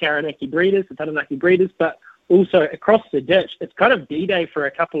 We've got the Taranaki Breeders, the Taranaki Breeders, but also across the ditch. It's kind of D-Day for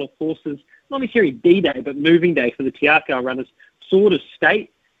a couple of horses. Not necessarily D-Day, but moving day for the Te Akau runners. Sword of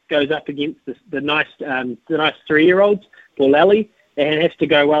State goes up against the nice 3-year-olds, Borlelli, and has to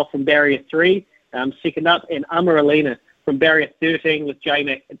go well from barrier 3. Second up, and Amaralina from barrier 13 with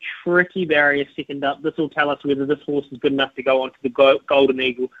J-Mac, a tricky barrier second up. This will tell us whether this horse is good enough to go on to the Golden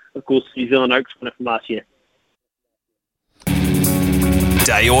Eagle, of course, New Zealand Oaks winner from last year.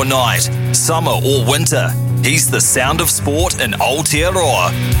 Day or night, summer or winter, he's the sound of sport in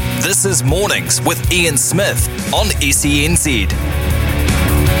Aotearoa. This is Mornings with Ian Smith on SENZ.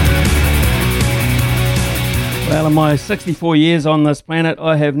 Well, in my 64 years on this planet,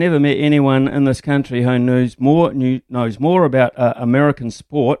 I have never met anyone in this country who knows more about American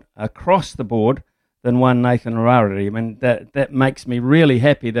sport across the board than one Nathan Rarity. I mean, that makes me really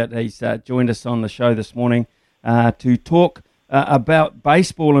happy that he's joined us on the show this morning to talk about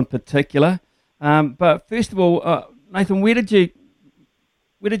baseball in particular. But first of all, Nathan, where did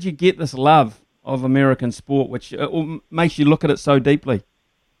you get this love of American sport, which makes you look at it so deeply?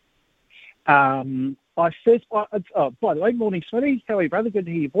 By the way, morning, Smitty. How are you, brother? Good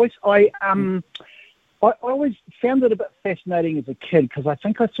to hear your voice. I always found it a bit fascinating as a kid because I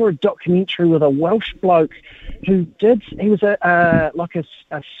think I saw a documentary with a Welsh bloke he was a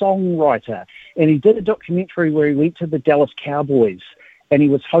songwriter, and he did a documentary where he went to the Dallas Cowboys and he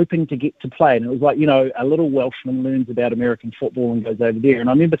was hoping to get to play. And it was like, a little Welshman learns about American football and goes over there. And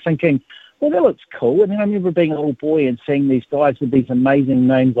I remember thinking, well, that looks cool. And then I remember being a little boy and seeing these guys with these amazing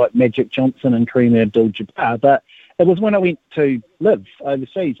names like Magic Johnson and Kareem Abdul-Jabbar. But it was when I went to live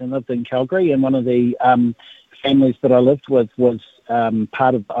overseas and lived in Calgary, and one of the families that I lived with was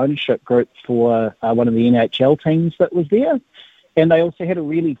part of the ownership group for one of the NHL teams that was there. And they also had a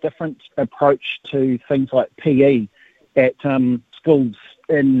really different approach to things like PE at schools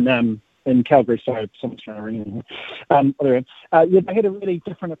in Calgary. Sorry, someone's trying to ring me. They had a really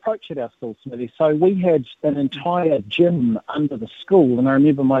different approach at our school, Smithy. So we had an entire gym under the school, and I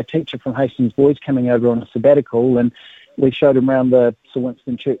remember my teacher from Hastings Boys coming over on a sabbatical, and we showed him around the Sir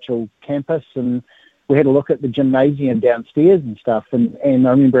Winston Churchill campus, and we had a look at the gymnasium downstairs and stuff, and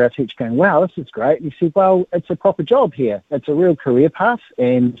I remember our teacher going, wow, this is great. And he said, well, it's a proper job here. It's a real career path,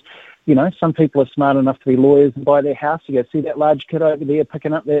 and some people are smart enough to be lawyers and buy their house. You go, see that large kid over there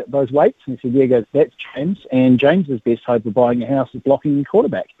picking up those weights? And he said, yeah, he goes, that's James. And James's best hope of buying a house is blocking the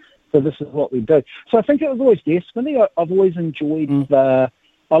quarterback. So this is what we do. So I think it was always there, Smithy. I've always enjoyed I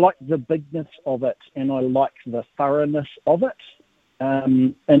like the bigness of it, and I like the thoroughness of it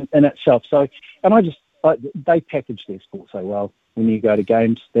in itself. So, and they package their sport so well when you go to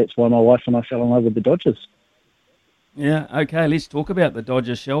games. That's why my wife and I fell in love with the Dodgers. Yeah, okay, let's talk about the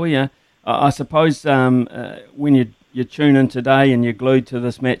Dodgers, shall we? I suppose when you tune in today and you're glued to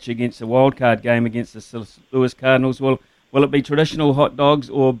this match against the wildcard game against the St. Louis Cardinals, will it be traditional hot dogs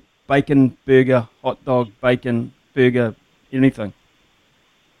or bacon burger, hot dog, bacon burger, anything?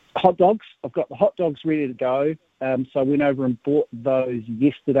 Hot dogs. I've got the hot dogs ready to go. So I went over and bought those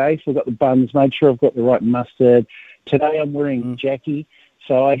yesterday. So I've got the buns, made sure I've got the right mustard. Today I'm wearing Jackie.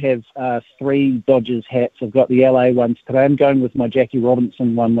 So I have 3 Dodgers hats. I've got the LA ones. Today I'm going with my Jackie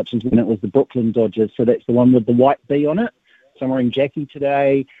Robinson one, which is when it was the Brooklyn Dodgers. So that's the one with the white B on it. So I'm wearing Jackie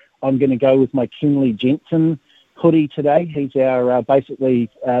today. I'm going to go with my Kenley Jensen hoodie today. He's our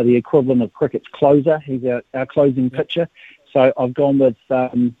the equivalent of cricket's closer. He's our closing pitcher. So I've gone with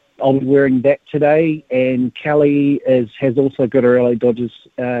I'll be wearing that today. And Kelly has also got her LA Dodgers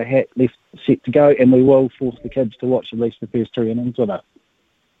hat left set to go, and we will force the kids to watch at least the first 3 innings with it.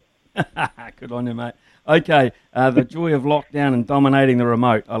 Good on you, mate. Okay, the joy of lockdown and dominating the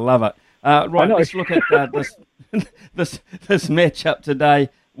remote. I love it. Right, let's look at this matchup today.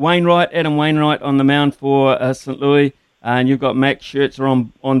 Adam Wainwright on the mound for St. Louis, and you've got Max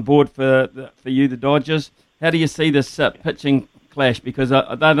Scherzer on board for you, the Dodgers. How do you see this pitching clash? Because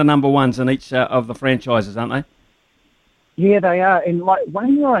they're the number ones in each of the franchises, aren't they? Yeah, they are. And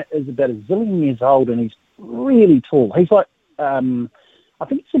Wainwright is about a zillion years old, and he's really tall. He's like I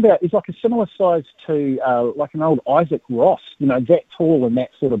think he's like a similar size to like an old Isaac Ross, that tall and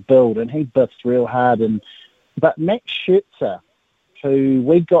that sort of build, and he biffs real hard. But Max Scherzer, who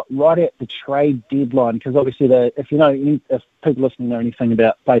we got right at the trade deadline, because obviously if people listening know anything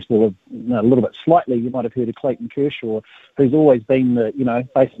about baseball a little bit slightly, you might have heard of Clayton Kershaw, who's always been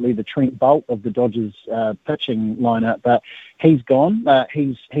basically the Trent Bolt of the Dodgers pitching lineup, but he's gone.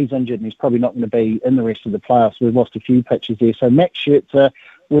 He's injured and he's probably not going to be in the rest of the playoffs. We've lost a few pitchers there. So Max Scherzer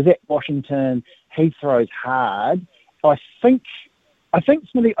was at Washington. He throws hard. I think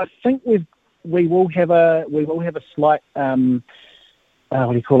we will have a slight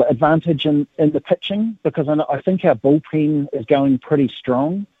advantage in the pitching, because I think our bullpen is going pretty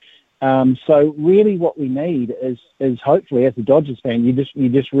strong. So really, what we need is hopefully, as a Dodgers fan, you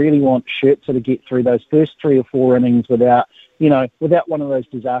just really want Scherzer to get through those first 3 or 4 innings without one of those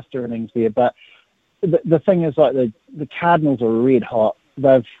disaster innings there. But the thing is, like the Cardinals are red hot.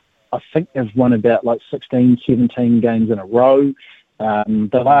 I think they've won about 16, 17 games in a row.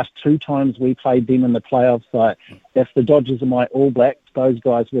 The last 2 times we played them in the playoffs, if the Dodgers are my All Blacks, those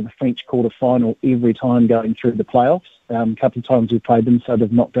guys were the French quarterfinal every time going through the playoffs. A couple of times we played them, so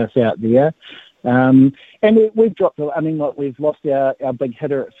they've knocked us out there. And we've dropped. We've lost our big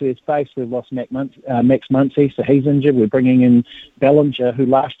hitter at first base. We've lost Max Muncy, so he's injured. We're bringing in Bellinger, who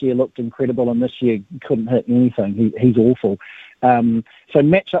last year looked incredible, and this year couldn't hit anything. He's awful. So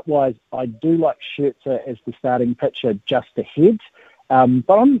matchup-wise, I do like Scherzer as the starting pitcher just ahead.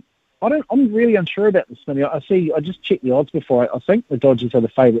 But I'm really unsure about this, Smithy. I just checked the odds before. I think the Dodgers are the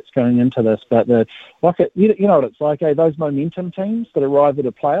favourites going into this, but you know what it's like, those momentum teams that arrive at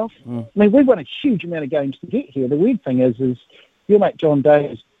a playoff. I mean, we've won a huge amount of games to get here. The weird thing is your mate John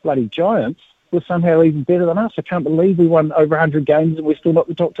Day's bloody Giants were somehow even better than us. I can't believe we won over 100 games and we're still not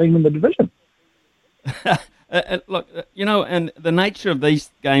the top team in the division. Look, and the nature of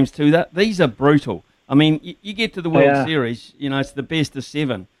these games too, these are brutal. I mean, you get to the World Series, it's the best of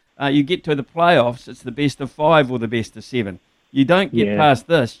 7. You get to the playoffs, it's the best of 5 or the best of 7. You don't get past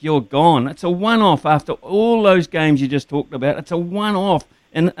this, you're gone. It's a one-off after all those games you just talked about. It's a one-off.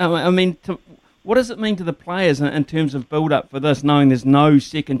 And, what does it mean to the players in terms of build-up for this, knowing there's no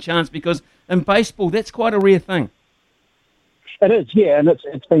second chance? Because in baseball, that's quite a rare thing. It is, and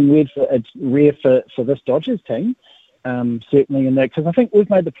it's been rare for this Dodgers team. Certainly in that, because I think we've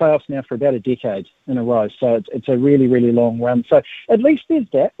made the playoffs now for about a decade in a row, so it's a really, really long run. So at least there's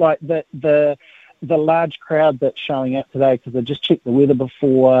that, like the large crowd that's showing up today, because I just checked the weather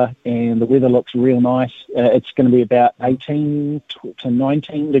before, and the weather looks real nice. It's going to be about 18 to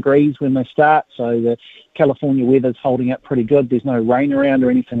 19 degrees when they start, so the California weather's holding up pretty good. There's no rain around or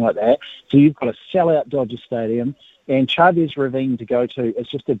anything like that, so you've got a sellout Dodger Stadium. And Chavez Ravine to go to, it's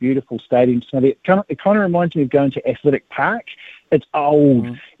just a beautiful stadium. So it kind of reminds me of going to Athletic Park. It's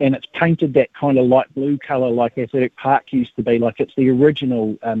old and it's painted that kind of light blue colour like Athletic Park used to be. Like it's the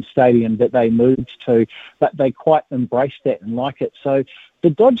original stadium that they moved to, but they quite embraced that and like it. So the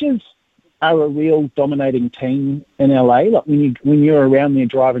Dodgers are a real dominating team in LA. Like when you're around there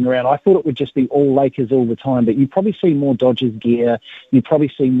driving around, I thought it would just be all Lakers all the time, but you probably see more Dodgers gear. You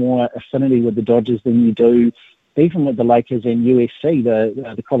probably see more affinity with the Dodgers than you do even with the Lakers and USC,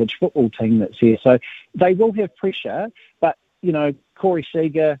 the college football team that's here. So they will have pressure, but, Corey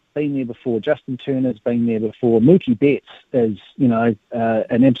Seager, been there before. Justin Turner's been there before. Mookie Betts is,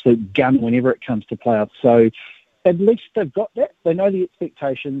 an absolute gun whenever it comes to playoffs. So at least they've got that. They know the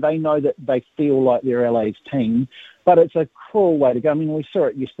expectation. They know that they feel like they're LA's team, but it's a cruel way to go. I mean, we saw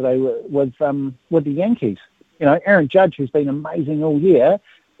it yesterday with the Yankees. Aaron Judge, who's been amazing all year,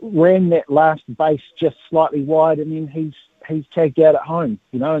 ran that last base just slightly wide, and then he's tagged out at home,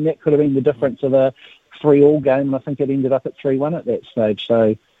 and that could have been the difference of a 3-3 game, and I think it ended up at 3-1 at that stage.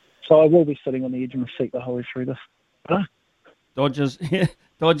 So I will be sitting on the edge of my seat the whole way through this. Dodgers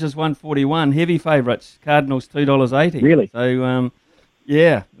 141, heavy favourites. Cardinals $2.80. Really? So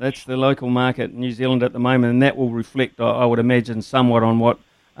that's the local market in New Zealand at the moment, and that will reflect, I would imagine, somewhat on what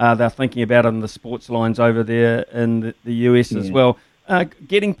they're thinking about on the sports lines over there in the US as well.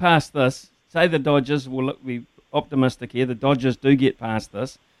 Getting past this, say the Dodgers, we'll be optimistic here, the Dodgers do get past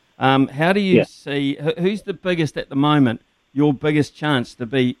this. How do you see, who's the biggest at the moment, your biggest chance to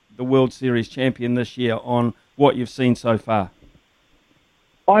be the World Series champion this year on what you've seen so far?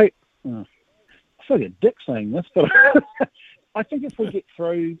 I feel like a dick saying this, but I think if we get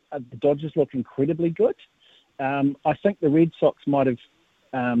through, the Dodgers look incredibly good. I think the Red Sox might have,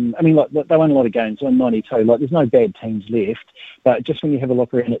 they won a lot of games, won 92. There's no bad teams left, but just when you have a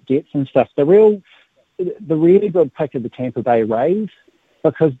look around at depth and stuff, the really good pick of the Tampa Bay Rays,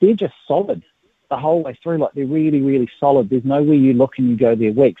 because they're just solid the whole way through. They're really, really solid. There's nowhere you look and you go,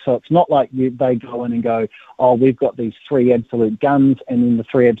 they're weak. So it's not like they go in and go, oh, we've got these 3 absolute guns, and then the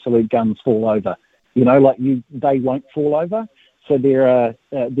 3 absolute guns fall over. They won't fall over. So they're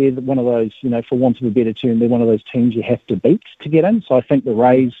one of those, for want of a better term, they're one of those teams you have to beat to get in. So I think the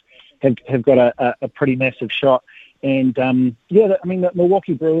Rays have got a pretty massive shot. And the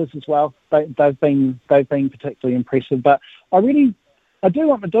Milwaukee Brewers as well. They've been particularly impressive. But I do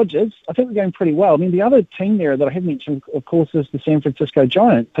want the Dodgers. I think they're going pretty well. I mean, the other team there that I have mentioned, of course, is the San Francisco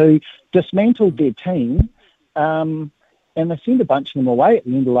Giants, who dismantled their team, and they sent a bunch of them away at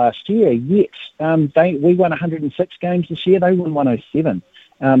the end of last year. Yet we won 106 games this year. They won 107.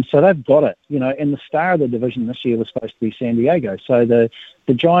 So they've got it, and the star of the division this year was supposed to be San Diego. So the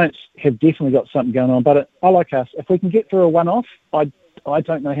Giants have definitely got something going on. But I like us. If we can get through a one-off, I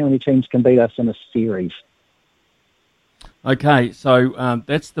don't know how many teams can beat us in a series. Okay, so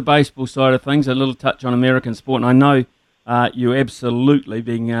that's the baseball side of things, a little touch on American sport. And I know you absolutely,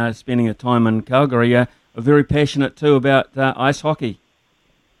 being spending a time in Calgary, are very passionate too about ice hockey.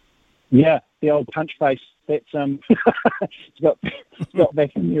 Yeah, the old punch face. That's it's got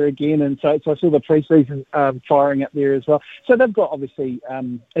back in there again, and so I saw the pre-season firing up there as well. So they've got, obviously,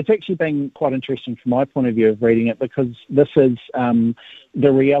 it's actually been quite interesting from my point of view of reading it, because this is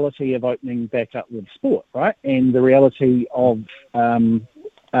the reality of opening back up with sport, right? And the reality of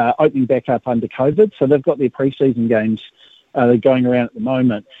opening back up under COVID. So they've got their pre-season games going around at the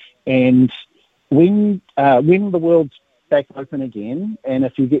moment, and when the world's back open again, and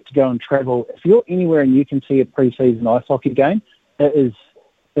if you get to go and travel, if you're anywhere and you can see a pre-season ice hockey game, it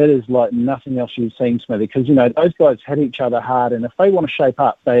is like nothing else you've seen, Smithy, because those guys hit each other hard, and if they want to shape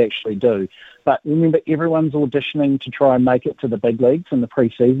up, they actually do. But remember, everyone's auditioning to try and make it to the big leagues in the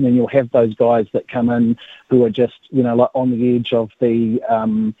pre-season, and you'll have those guys that come in who are just like on the edge of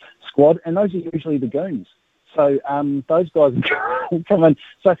the squad, and those are usually the goons. So those guys come in.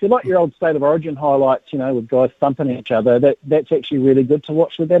 So if you like your old State of Origin highlights, with guys thumping each other, that's actually really good to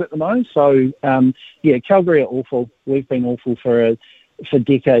watch with that at the moment. So, Calgary are awful. We've been awful for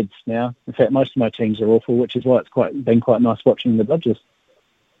decades now. In fact, most of my teams are awful, which is why it's been quite nice watching the Dodgers.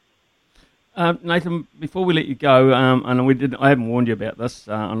 Nathan, before we let you go, and I haven't warned you about this,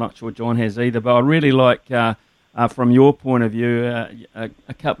 I'm not sure John has either, but I really like... from your point of view,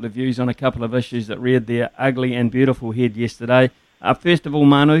 a couple of views on a couple of issues that reared their ugly and beautiful head yesterday. First of all,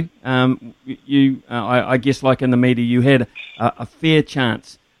 Manu, I guess like in the media, you had a fair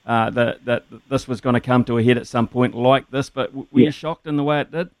chance that this was going to come to a head at some point like this, but were you shocked in the way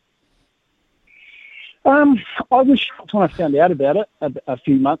it did? I was shocked when I found out about it a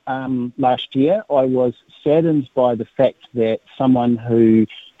few months last year. I was saddened by the fact that someone who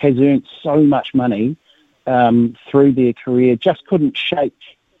has earned so much money through their career just couldn't shake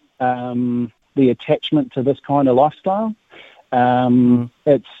the attachment to this kind of lifestyle.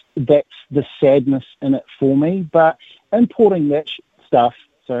 That's the sadness in it for me. But importing that stuff,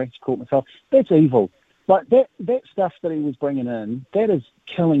 sorry, just caught myself, that's evil. Like that stuff that he was bringing in, that is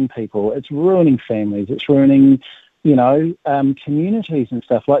killing people. It's ruining families. It's ruining, communities and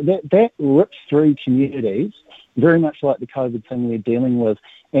stuff like that. That rips through communities, very much like the COVID thing we're dealing with.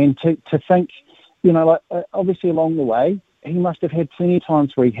 And to think, obviously along the way, he must have had plenty of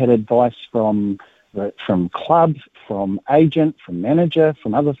times where he had advice from club, from agent, from manager,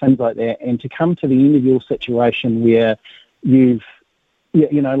 from other things like that, and to come to the end of your situation where you've,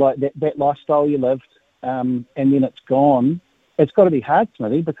 like that lifestyle you lived, and then it's gone. It's got to be hard,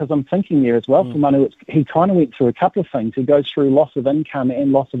 Smithy, because I'm thinking there as well for Manu, he kind of went through a couple of things. He goes through loss of income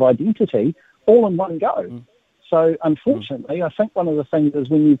and loss of identity all in one go. So, unfortunately, I think one of the things is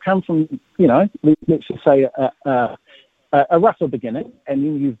when you come from, let's just say a rougher beginning, and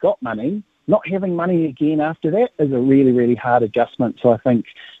then you've got money, not having money again after that is a really, really hard adjustment. So I think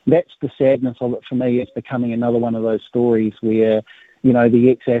that's the sadness of it for me. It's becoming another one of those stories where, the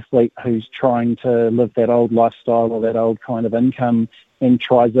ex-athlete who's trying to live that old lifestyle or that old kind of income and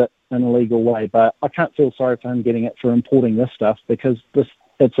tries it in a legal way. But I can't feel sorry for him getting it for importing this stuff, because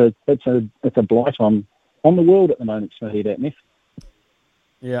it's a blight on the world at the moment, Smithy, that myth.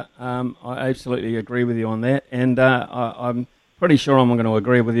 Yeah, I absolutely agree with you on that, and I'm pretty sure I'm going to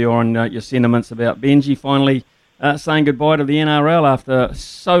agree with you on your sentiments about Benji finally saying goodbye to the NRL after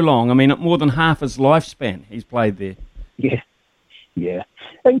so long. I mean, more than half his lifespan he's played there. Yeah,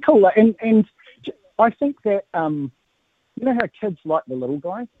 and cool. And I think that you know how kids like the little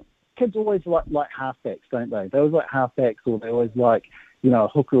guy. Kids always like halfbacks, don't they? They always like halfbacks, or they always like a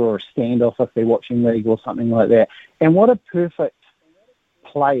hooker or a standoff if they're watching league or something like that. And what a perfect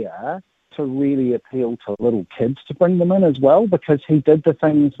player to really appeal to little kids, to bring them in as well, because he did the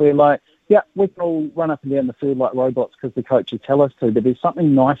things where we can all run up and down the field like robots because the coaches tell us to, but there's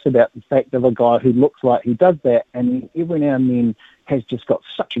something nice about the fact of a guy who looks like he does that, and every now and then has just got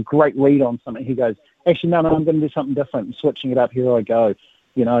such a great read on something. He goes, actually, no, I'm going to do something different and switching it up. Here I go,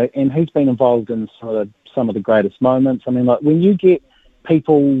 and he's been involved in some of the greatest moments. I mean, like when you get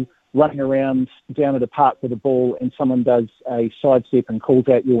people running around down at a park with a ball and someone does a sidestep and calls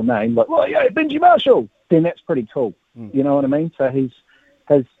out your name, like, oh, yeah, Benji Marshall, then that's pretty cool. You know what I mean? So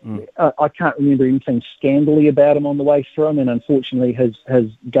I can't remember anything scandally about him on the way through him, and unfortunately his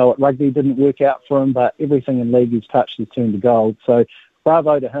go at rugby didn't work out for him, but everything in league he's touched has turned to gold. So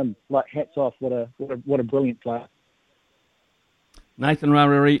bravo to him. Like, hats off. What a brilliant player. Nathan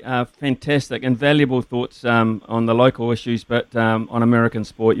Rawiri, fantastic and valuable thoughts on the local issues, but on American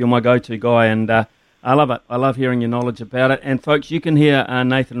sport. You're my go-to guy, and I love it. I love hearing your knowledge about it. And folks, you can hear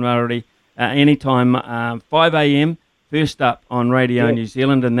Nathan Rawiri anytime, 5 a.m, first up on Radio New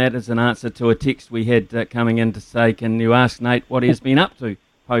Zealand, and that is an answer to a text we had coming in to say, can you ask Nate what he has been up to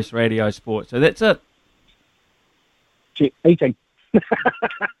post-radio sport? So that's it. Eating.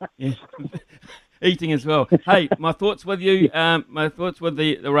 Yeah. Eating as well. Hey, my thoughts with you, my thoughts with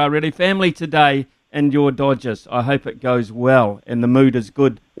the Rawiri family today and your Dodgers. I hope it goes well and the mood is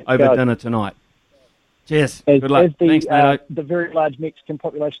good over dinner tonight. Cheers. Good luck. Thanks, Nato. The very large Mexican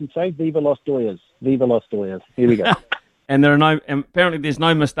population say, Viva los Dodgers. Viva los Dodgers. Here we go. And apparently there's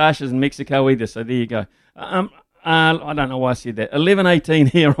no moustaches in Mexico either, so there you go. I don't know why I said that. 11:18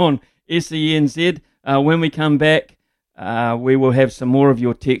 here on SENZ. When we come back, we will have some more of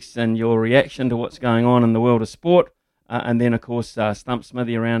your texts and your reaction to what's going on in the world of sport. And then, of course, Stump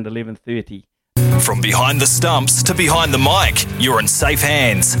Smithy around 11:30. From behind the stumps to behind the mic, you're in safe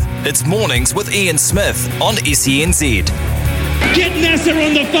hands. It's Mornings with Ian Smith on SENZ. Get Nasser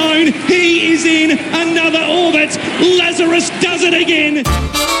on the phone. He is in another orbit. Lazarus does it again.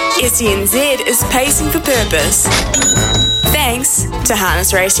 SENZ is pacing for purpose. Thanks to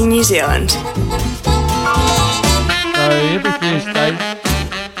Harness Racing New Zealand. So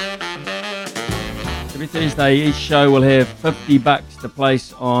every Thursday, each show will have $50 to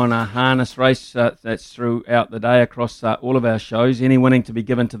place on a harness race. That's throughout the day across all of our shows. Any winning to be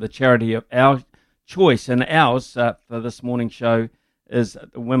given to the charity of our choice, and ours for this morning's show is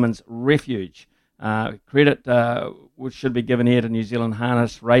the Women's Refuge. Credit should be given here to New Zealand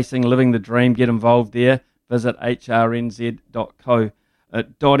Harness Racing, living the dream. Get involved there. Visit hrnz.co.nz.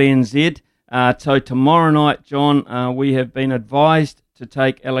 So tomorrow night, John, we have been advised to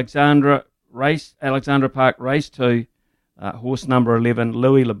take Alexandra Park Race 2, horse number 11,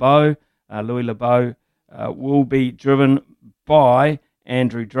 Louis Lebeau. Louis Lebeau will be driven by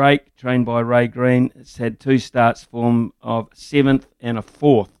Andrew Drake, trained by Ray Green. It's had 2 starts, form of 7th and a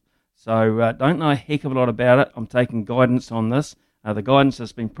 4th. So don't know a heck of a lot about it. I'm taking guidance on this. The guidance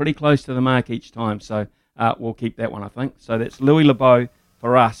has been pretty close to the mark each time, so we'll keep that one, I think. So that's Louis Lebeau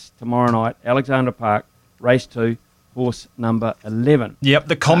for us tomorrow night, Alexandra Park, race 2, horse number 11. Yep,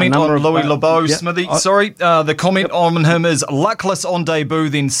 the comment on Louis Lebeau, Smithy, the comment on him is luckless on debut,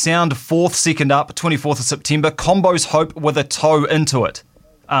 then sound 4th, 2nd up, 24th of September, combos hope with a toe into it.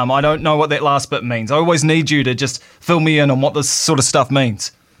 I don't know what that last bit means. I always need you to just fill me in on what this sort of stuff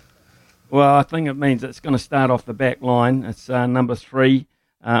means. Well, I think it means it's going to start off the back line. It's number 3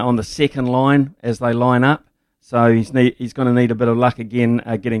 on the second line as they line up. So he's going to need a bit of luck again,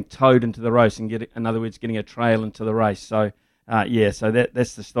 getting towed into the race, and in other words, getting a trail into the race. So so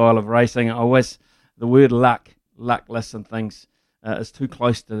that's the style of racing. The word luckless and things is too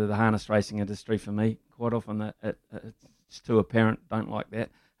close to the harness racing industry for me. Quite often it's too apparent. Don't like that.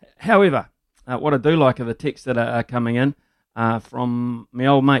 However, what I do like are the texts that are coming in from my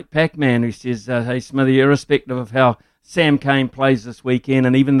old mate Pac-Man, who says, "Hey Smithy, irrespective of how Sam Cane plays this weekend,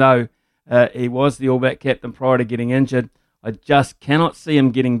 and even though he was the All Black captain prior to getting injured, I just cannot see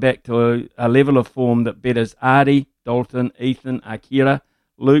him getting back to a level of form that betters Artie, Dalton, Ethan, Akira,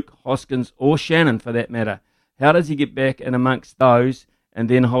 Luke, Hoskins, or Shannon for that matter. How does he get back in amongst those and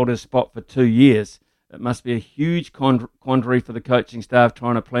then hold his spot for 2 years? It must be a huge quandary for the coaching staff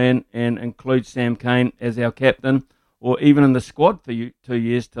trying to plan and include Sam Cane as our captain, or even in the squad for 2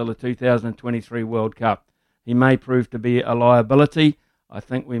 years till the 2023 World Cup. He may prove to be a liability. I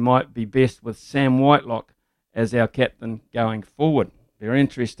think we might be best with Sam Whitelock as our captain going forward." Very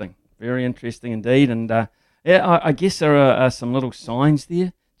interesting indeed. And I guess there are some little signs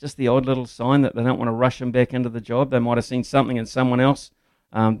there, just the odd little sign that they don't want to rush him back into the job. They might have seen something in someone else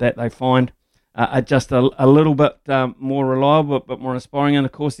that they find just a little bit more reliable, but more inspiring. And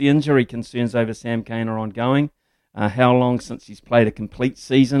of course, the injury concerns over Sam Cane are ongoing. How long since he's played a complete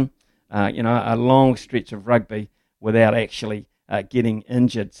season? A long stretch of rugby without actually getting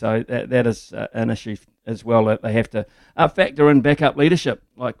injured. So that is an issue as well, that they have to factor in backup leadership,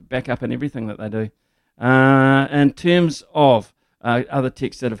 like backup in everything that they do. In terms of other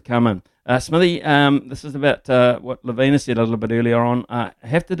texts that have come in. Smithy, this is about what Lavina said a little bit earlier on. I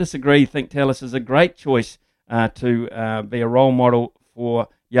have to disagree. I think Tallis is a great choice to be a role model for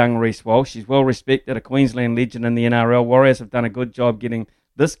young Reece Walsh. He's well respected, a Queensland legend in the NRL. Warriors have done a good job getting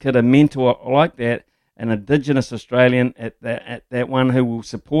this kid a mentor like that, an Indigenous Australian at that one who will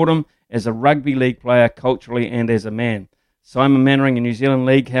support him as a rugby league player culturally and as a man. Simon Mannering in New Zealand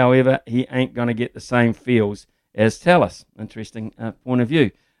League, however, he ain't going to get the same feels as Tallis. Interesting point of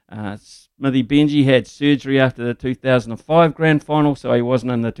view. Smithy Benji had surgery after the 2005 Grand Final, so he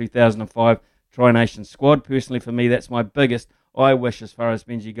wasn't in the 2005 Tri-Nation squad. Personally, for me, that's my biggest I wish as far as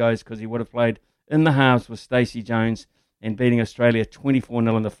Benji goes, because he would have played in the halves with Stacey Jones and beating Australia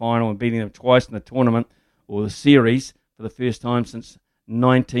 24-0 in the final and beating them twice in the tournament or the series for the first time since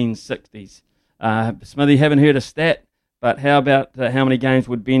 1960s. Smithy, haven't heard a stat, but how about how many games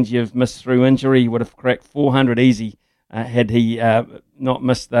would Benji have missed through injury? He would have cracked 400 easy had he not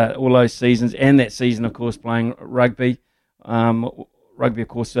missed all those seasons, and that season, of course, playing rugby. Rugby, of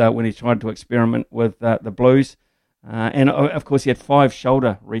course, when he tried to experiment with the Blues. And, of course, he had 5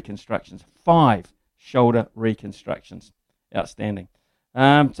 shoulder reconstructions. 5 shoulder reconstructions. Outstanding.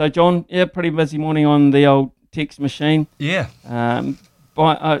 So, John, pretty busy morning on the old text machine. Yeah.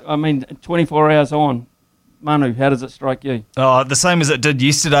 I mean, 24 hours on. Manu, how does it strike you? The same as it did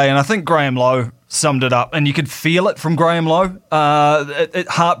yesterday, and I think Graham Lowe summed it up, and you could feel it from Graham Lowe.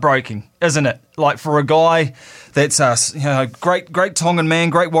 Heartbreaking, isn't it? Like, for a guy that's great Tongan man,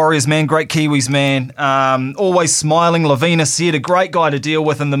 great Warriors man, great Kiwis man, always smiling. Lavina said, a great guy to deal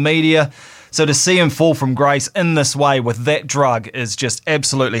with in the media. So to see him fall from grace in this way with that drug is just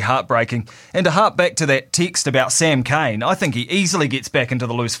absolutely heartbreaking. And to harp back to that text about Sam Cane, I think he easily gets back into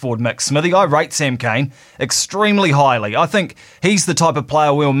the loose forward mix. Smithy, I rate Sam Cane extremely highly. I think he's the type of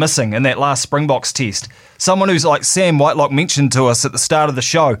player we were missing in that last Springboks test. Someone who's, like Sam Whitelock mentioned to us at the start of the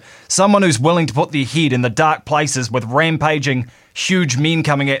show, someone who's willing to put their head in the dark places with rampaging huge men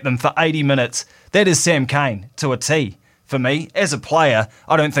coming at them for 80 minutes. That is Sam Cane to a T. For me, as a player,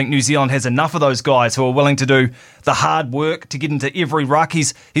 I don't think New Zealand has enough of those guys who are willing to do the hard work to get into every ruck.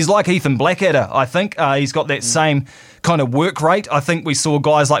 He's like Ethan Blackadder, I think. He's got that same kind of work rate. I think we saw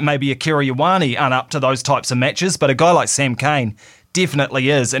guys like maybe Akira Ioane aren't up to those types of matches, but a guy like Sam Cane definitely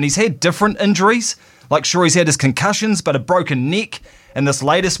is. And he's had different injuries. Like, sure, he's had his concussions, but a broken neck, and this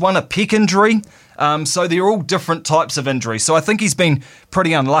latest one, a pec injury. So they're all different types of injuries. So I think he's been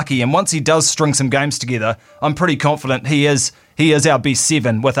pretty unlucky. And once he does string some games together, I'm pretty confident he is our best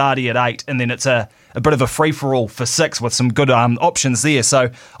 7 with Artie at 8. And then it's a bit of a free-for-all for 6 with some good options there. So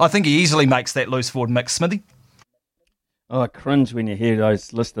I think he easily makes that loose forward mix. Smithy? Oh, I cringe when you hear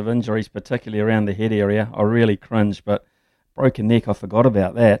those list of injuries, particularly around the head area. I really cringe, but broken neck, I forgot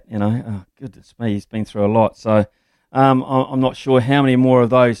about that. Oh, goodness me, he's been through a lot. So I'm not sure how many more of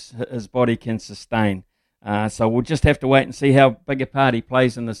those his body can sustain. So we'll just have to wait and see how big a part he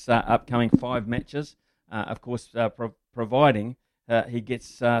plays in this upcoming 5 matches. Of course, providing he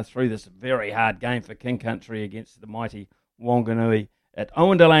gets through this very hard game for King Country against the mighty Wanganui at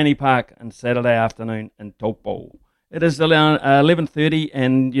Owen Delaney Park on Saturday afternoon in Taupo. It is around 11:30,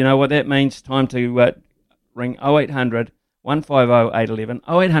 and you know what that means. Time to ring 0800 150 811,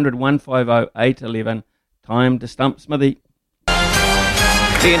 0800 150 811. Time to stump Smithy.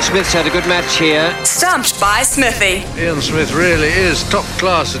 Ian Smith's had a good match here. Stumped by Smithy. Ian Smith really is top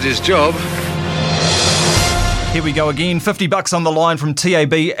class at his job. Here we go again. $50 on the line from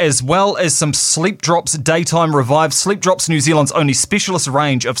TAB, as well as some Sleep Drops Daytime Revive. Sleep Drops, New Zealand's only specialist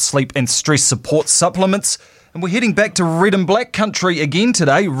range of sleep and stress support supplements. And we're heading back to red and black country again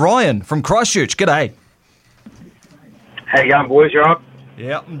today. Ryan from Christchurch, g'day. How you going, boys? You all right?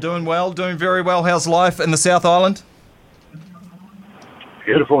 Yeah, I'm doing well, doing very well. How's life in the South Island?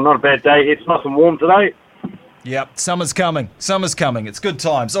 Beautiful, not a bad day. It's nice and warm today. Yep, summer's coming. Summer's coming. It's good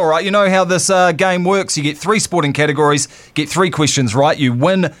times. All right, you know how this game works. You get 3 sporting categories, get 3 questions right. You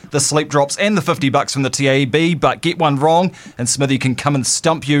win the Sleep Drops and the $50 from the TAB, but get one wrong, and Smithy can come and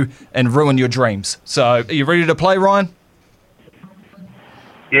stump you and ruin your dreams. So, are you ready to play, Ryan?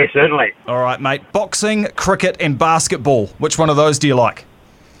 Yeah, certainly. All right, mate. Boxing, cricket, and basketball. Which one of those do you like?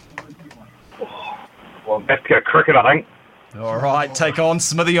 Well, best go cricket, I think. All right, take on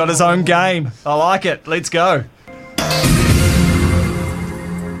Smithy on his own game. I like it. Let's go.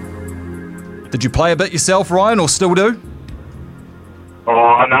 Did you play a bit yourself, Ryan, or still do?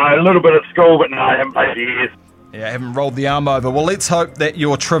 Oh, no, a little bit at school, but no, I haven't played for years. Yeah, I haven't rolled the arm over. Well, let's hope that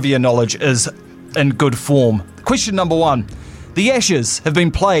your trivia knowledge is in good form. Question number 1. The Ashes have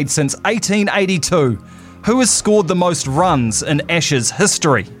been played since 1882. Who has scored the most runs in Ashes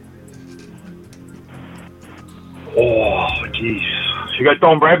history? Oh, jeez. Should we go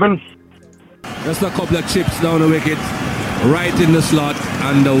Don Bradman? Just a couple of chips down the wicket, right in the slot,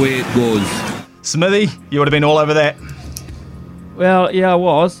 and away it goes. Smithy, you would have been all over that. Well, yeah, I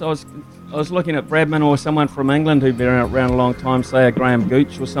was looking at Bradman or someone from England who'd been around a long time, say a Graham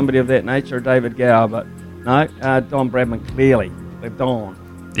Gooch or somebody of that nature, or David Gower, but no, Don Bradman clearly. They're Don.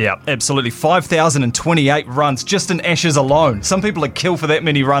 Yeah, absolutely. 5,028 runs just in Ashes alone. Some people would kill for that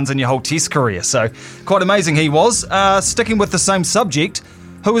many runs in your whole Test career, so quite amazing he was. Sticking with the same subject,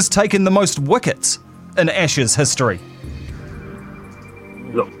 who has taken the most wickets in Ashes history?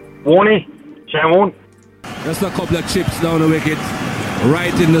 Look, Warnie, Shane Warne. Just a couple of chips down the wicket,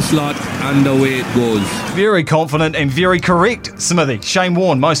 right in the slot, and away it goes. Very confident and very correct, Smithy. Shane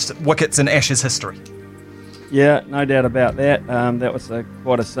Warne, most wickets in Ashes history. Yeah, no doubt about that. That was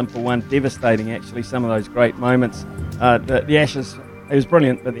quite a simple one. Devastating, actually, some of those great moments. The Ashes, it was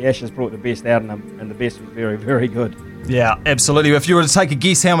brilliant, but the Ashes brought the best out in them, and the best was very, very good. Yeah, absolutely. If you were to take a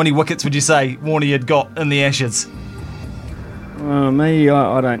guess, how many wickets would you say Warnie had got in the Ashes? Me,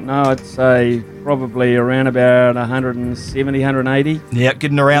 I don't know. I'd say probably around about 170, 180. Yeah,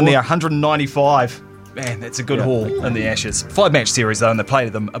 getting around there, 195. Man, that's a good haul in the Ashes. 5-match series, though, and they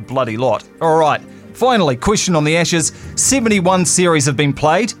played them a bloody lot. All right. Finally, question on the Ashes. 71 series have been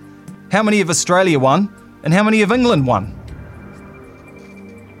played. How many have Australia won, and how many have England won?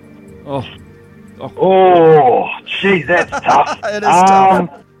 Oh, geez, that's tough. It is tough.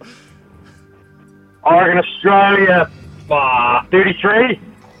 I reckon Australia, 33.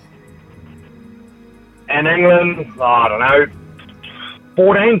 And England, I don't know,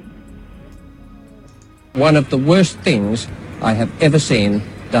 14. One of the worst things I have ever seen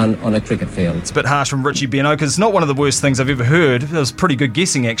done on a cricket field. It's a bit harsh from Richie Benaud because it's not one of the worst things I've ever heard. It was pretty good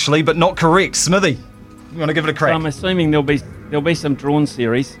guessing, actually, but not correct. Smithy, you want to give it a crack? So I'm assuming there'll be some drawn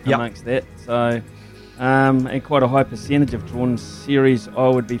series amongst that. So, and quite a high percentage of drawn series, I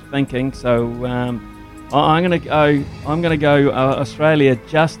would be thinking. So, I'm going to go Australia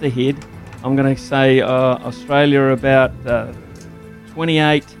just ahead. I'm going to say Australia about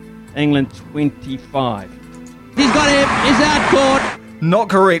 28, England 25. He's got him. He's out court. Not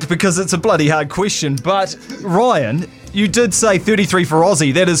correct because it's a bloody hard question, but Ryan, you did say 33 for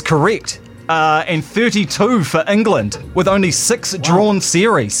Aussie. That is correct. And 32 for England with only 6 drawn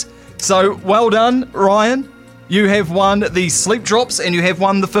series. So well done, Ryan. You have won the sleep drops and you have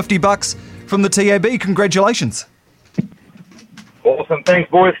won the $50 from the TAB. Congratulations. Awesome.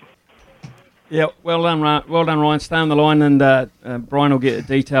 Thanks, boys. Yeah, well done, Ryan. Stay on the line, and Brian will get the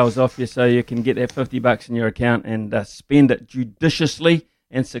details off you so you can get that $50 in your account and spend it judiciously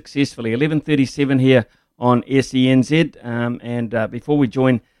and successfully. 11:37 here on SENZ, and before we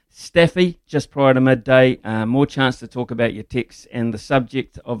join Staffy just prior to midday, more chance to talk about your texts and the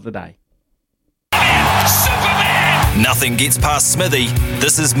subject of the day. Nothing gets past Smithy.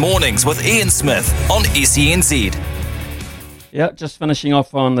 This is Mornings with Ian Smith on SENZ. Yeah, just finishing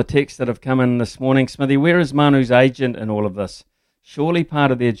off on the texts that have come in this morning. Smithy, where is Manu's agent in all of this? Surely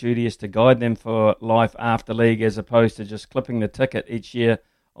part of their duty is to guide them for life after league as opposed to just clipping the ticket each year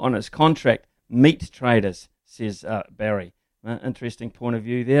on his contract. Meat traders, says Barry. Interesting point of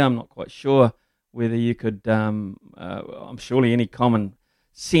view there. I'm not quite sure whether you could, I'm surely any common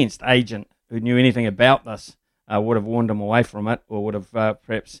sensed agent who knew anything about this would have warned him away from it, or would have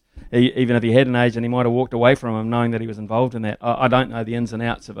perhaps, even if he had an agent, he might have walked away from him knowing that he was involved in that. I don't know the ins and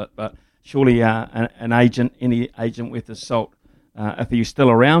outs of it, but surely an agent, any agent worth his salt, if he was still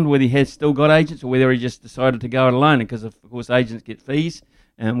around, whether he has still got agents or whether he just decided to go it alone, because of course agents get fees,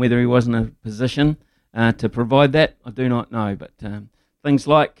 and whether he was in a position to provide that, I do not know. But things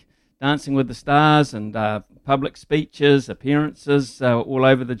like Dancing with the Stars and public speeches, appearances all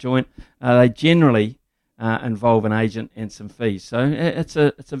over the joint, they generally involve an agent and some fees. So it's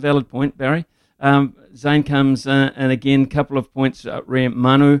a valid point, Barry. Zane comes and again, a couple of points.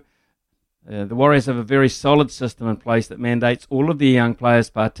 Manu, the Warriors have a very solid system in place that mandates all of the young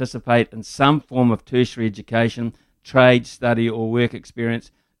players participate in some form of tertiary education, trade, study or work experience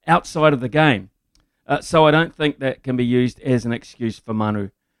outside of the game. So I don't think that can be used as an excuse for Manu.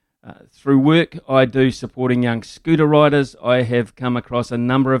 Through work I do supporting young scooter riders, I have come across a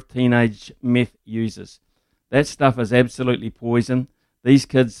number of teenage meth users. That stuff is absolutely poison. These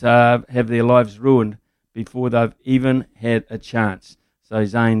kids have their lives ruined before they've even had a chance. So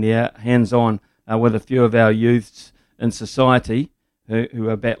Zane there, hands-on with a few of our youths in society who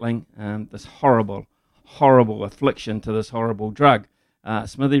are battling this horrible affliction to this horrible drug.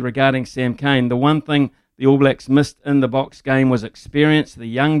 Smithy, regarding Sam Cane, the one thing the All Blacks missed in the Box game was experience. The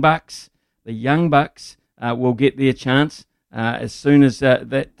young bucks will get their chance as soon as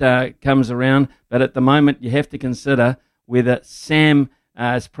that comes around. But at the moment, you have to consider whether Sam's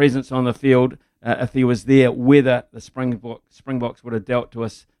presence on the field, if he was there, whether the Springboks would have dealt to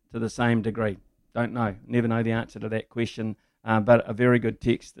us to the same degree. Don't know. Never know the answer to that question, but a very good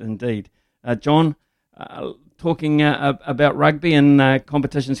text indeed. John, talking about rugby and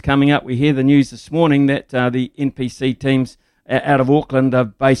competitions coming up, we hear the news this morning that the NPC teams out of Auckland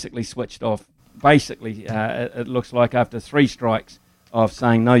have basically switched off. Basically, it looks like after 3 strikes of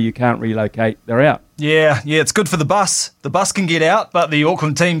saying, no, you can't relocate, they're out. Yeah, it's good for the bus. The bus can get out, but the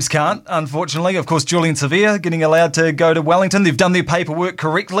Auckland teams can't, unfortunately. Of course, Julian Sevilla getting allowed to go to Wellington. They've done their paperwork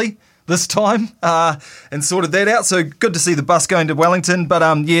correctly this time and sorted that out. So good to see the bus going to Wellington. But,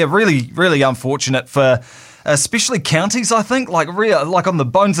 really, really unfortunate for especially counties, I think, like on the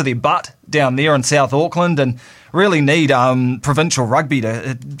bones of their butt down there in South Auckland, and really need provincial rugby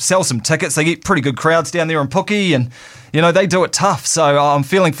to sell some tickets. They get pretty good crowds down there in Pookie, and, they do it tough. So I'm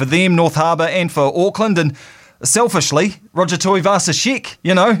feeling for them, North Harbour, and for Auckland. And selfishly, Roger Tuivasa-Sheck,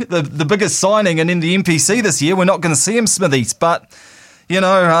 the biggest signing in the NPC this year. We're not going to see him, Smithies, but,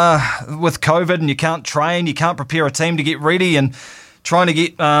 with COVID and you can't train, you can't prepare a team to get ready, and trying to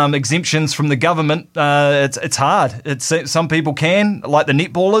get exemptions from the government, it's hard. Some people can, like the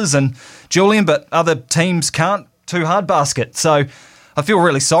netballers and Julian, but other teams can't. Too hard basket. So I feel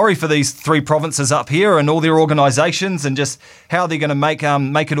really sorry for these 3 provinces up here and all their organisations, and just how they're going to make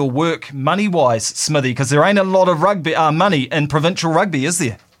it all work money-wise, Smithy, because there ain't a lot of rugby money in provincial rugby, is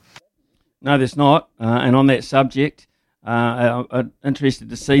there? No, there's not. And on that subject, I'm interested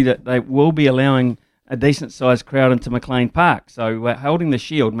to see that they will be allowing a decent-sized crowd into McLean Park. So holding the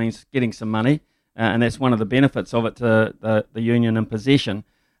shield means getting some money, and that's one of the benefits of it to the union in possession.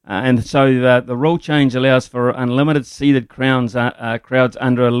 And so the rule change allows for unlimited seated crowds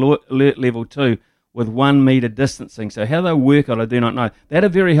under alert level 2 with 1 metre distancing. So how they'll work it, I do not know. They had a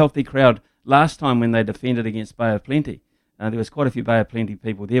very healthy crowd last time when they defended against Bay of Plenty. There was quite a few Bay of Plenty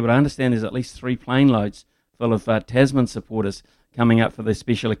people there, but I understand there's at least 3 plane loads full of Tasman supporters coming up for this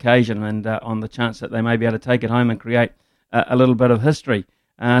special occasion, and on the chance that they may be able to take it home and create a little bit of history.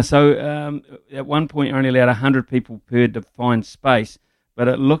 So at one point you're only allowed 100 people per defined space, but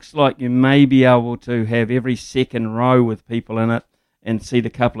it looks like you may be able to have every second row with people in it and seat a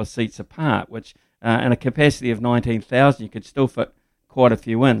couple of seats apart, which in a capacity of 19,000 you could still fit quite a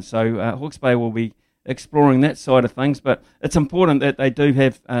few in. So Hawke's Bay will be exploring that side of things, but it's important that they do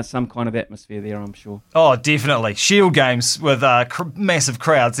have some kind of atmosphere there, I'm sure. Oh, definitely. Shield games with massive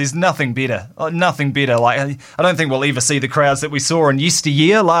crowds, there's nothing better. Nothing better. Like, I don't think we'll ever see the crowds that we saw in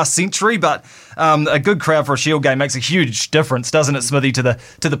yesteryear, last century, but a good crowd for a Shield game makes a huge difference, doesn't it, Smithy, to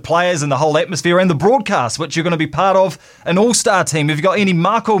the players and the whole atmosphere and the broadcast, which you're going to be part of an all-star team. Have you got any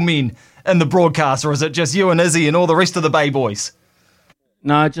Marco men in the broadcast, or is it just you and Izzy and all the rest of the Bay boys?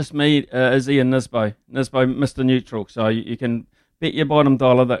 No, just me, Izzy and Nisbo. Nisbo, Mr. Neutral. So you can bet your bottom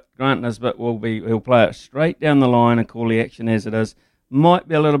dollar that Grant Nisbet he'll play it straight down the line and call the action as it is. Might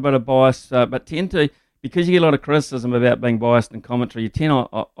be a little bit of bias, but tend to, because you get a lot of criticism about being biased in commentary, you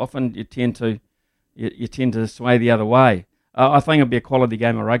tend to sway the other way. I think it'll be a quality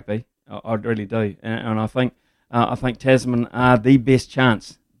game of rugby. I really do, and I think Tasman are the best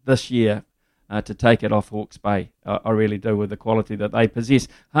chance this year to take it off Hawke's Bay. I really do, with the quality that they possess.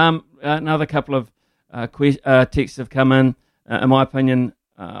 Another couple of texts have come in. In my opinion,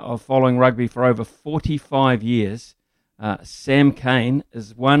 of following rugby for over 45 years, Sam Cane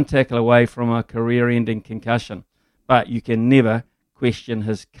is 1 tackle away from a career-ending concussion, but you can never question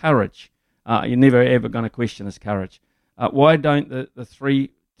his courage. You're never ever going to question his courage. Why don't the 3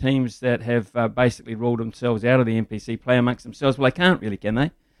 teams that have basically ruled themselves out of the NPC play amongst themselves? Well, they can't really, can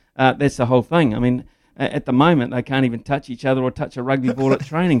they? That's the whole thing. I mean, at the moment, they can't even touch each other or touch a rugby ball at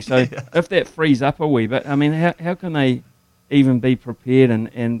training. So if that frees up a wee bit, I mean, how can they even be prepared,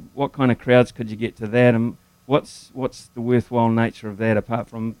 and what kind of crowds could you get to that, and what's the worthwhile nature of that, apart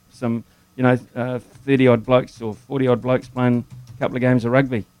from some 30-odd blokes or 40-odd blokes playing a couple of games of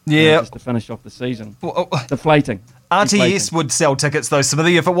rugby just to finish off the season? Deflating. RTS would sell tickets, though,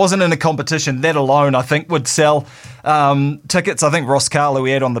 Smithy. If it wasn't in a competition, that alone, I think, would sell tickets. I think Ross Carl, who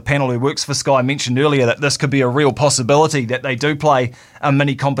we had on the panel, who works for Sky, mentioned earlier that this could be a real possibility, that they do play a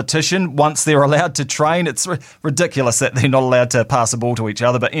mini competition once they're allowed to train. It's ridiculous that they're not allowed to pass the ball to each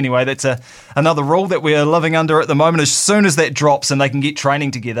other. But anyway, that's another rule that we're living under at the moment. As soon as that drops and they can get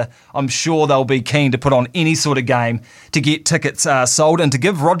training together, I'm sure they'll be keen to put on any sort of game to get tickets sold and to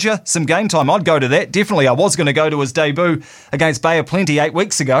give Roger some game time. I'd go to that. Definitely, I was going to go to his debut against Bay of Plenty 8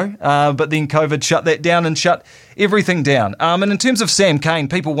 weeks ago, but then COVID shut that down and shut everything down. And in terms of Sam Cane,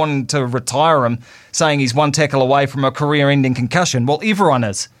 people wanting to retire him, saying he's 1 tackle away from a career-ending concussion. Well, everyone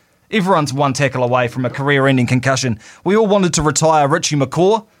is. Everyone's one tackle away from a career-ending concussion. We all wanted to retire Richie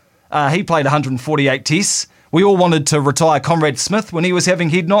McCaw. He played 148 tests. We all wanted to retire Conrad Smith when he was having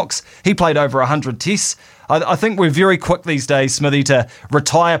head knocks. He played over 100 tests. I think we're very quick these days, Smithy, to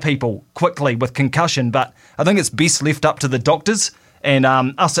retire people quickly with concussion, but I think it's best left up to the doctors, and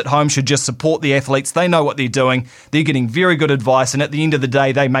us at home should just support the athletes. They know what they're doing. They're getting very good advice, and at the end of the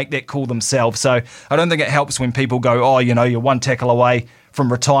day, they make that call themselves. So I don't think it helps when people go, oh, you're one tackle away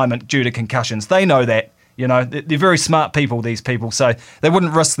from retirement due to concussions. They know that. They're very smart people, these people, so they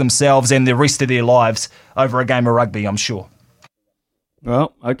wouldn't risk themselves and the rest of their lives over a game of rugby, I'm sure.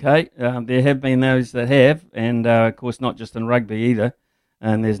 Well, okay, there have been those that have, and of course not just in rugby either,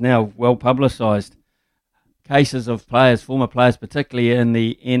 and there's now well publicised cases of players, former players, particularly in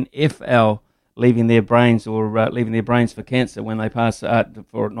the NFL, leaving their brains for cancer when they pass, for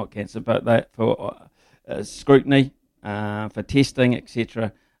scrutiny, for testing,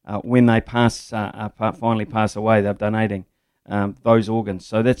 etc., when they finally pass away, they're donating those organs.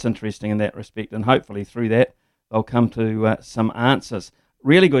 So that's interesting in that respect, and hopefully through that they'll come to some answers.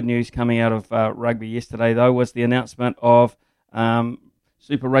 Really good news coming out of rugby yesterday, though, was the announcement of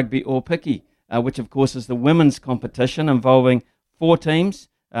Super Rugby All Piki, which of course is the women's competition involving 4 teams.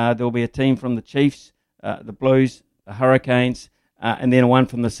 There will be a team from the Chiefs, the Blues, the Hurricanes, and then one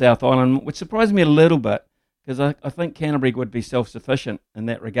from the South Island, which surprised me a little bit, because I think Canterbury would be self-sufficient in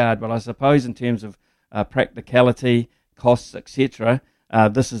that regard. But I suppose in terms of practicality, costs, etc.,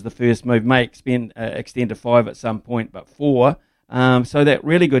 this is the first move. May extend to 5 at some point, but 4. So that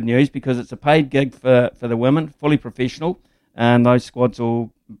really good news, because it's a paid gig for the women, fully professional, and those squads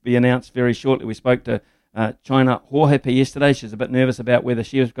will be announced very shortly. We spoke to China Hohepi yesterday. She's a bit nervous about whether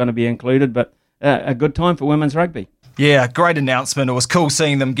she was going to be included, but a good time for women's rugby. Yeah, great announcement. It was cool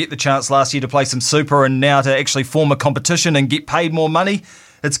seeing them get the chance last year to play some Super and now to actually form a competition and get paid more money.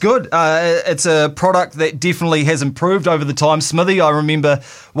 It's good. It's a product that definitely has improved over the time, Smithy. I remember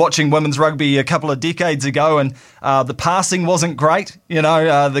watching women's rugby a couple of decades ago, and the passing wasn't great.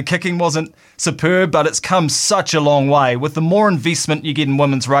 The kicking wasn't superb, but it's come such a long way. With the more investment you get in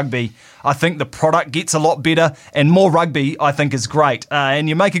women's rugby, I think the product gets a lot better, and more rugby, I think, is great. And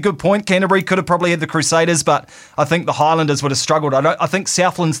you make a good point. Canterbury could have probably had the Crusaders, but I think the Highlanders would have struggled. I think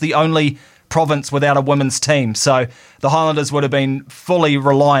Southland's the only province without a women's team, so the Highlanders would have been fully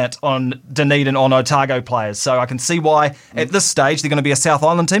reliant on Dunedin, on Otago players. So I can see why at this stage they're going to be a South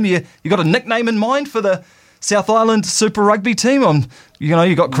Island team. You got a nickname in mind for the South Island Super Rugby team?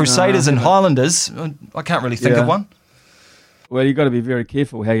 You got Crusaders and Highlanders. I can't really think of one. Well, you've got to be very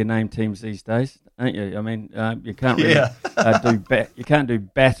careful how you name teams these days, don't you? I mean, you can't really you can't do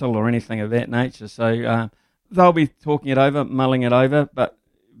battle or anything of that nature. So they'll be talking it over, mulling it over, but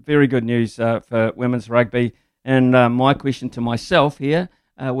very good news for women's rugby. And my question to myself here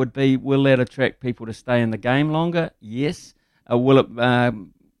would be, will that attract people to stay in the game longer? Yes. Will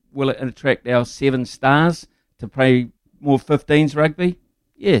it attract our 7 stars to play more 15s rugby?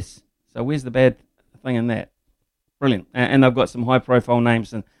 Yes. So where's the bad thing in that? Brilliant. And they've got some high-profile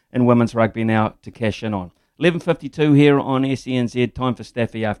names in women's rugby now to cash in on. 11:52 here on SENZ. Time for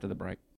Staffy after the break.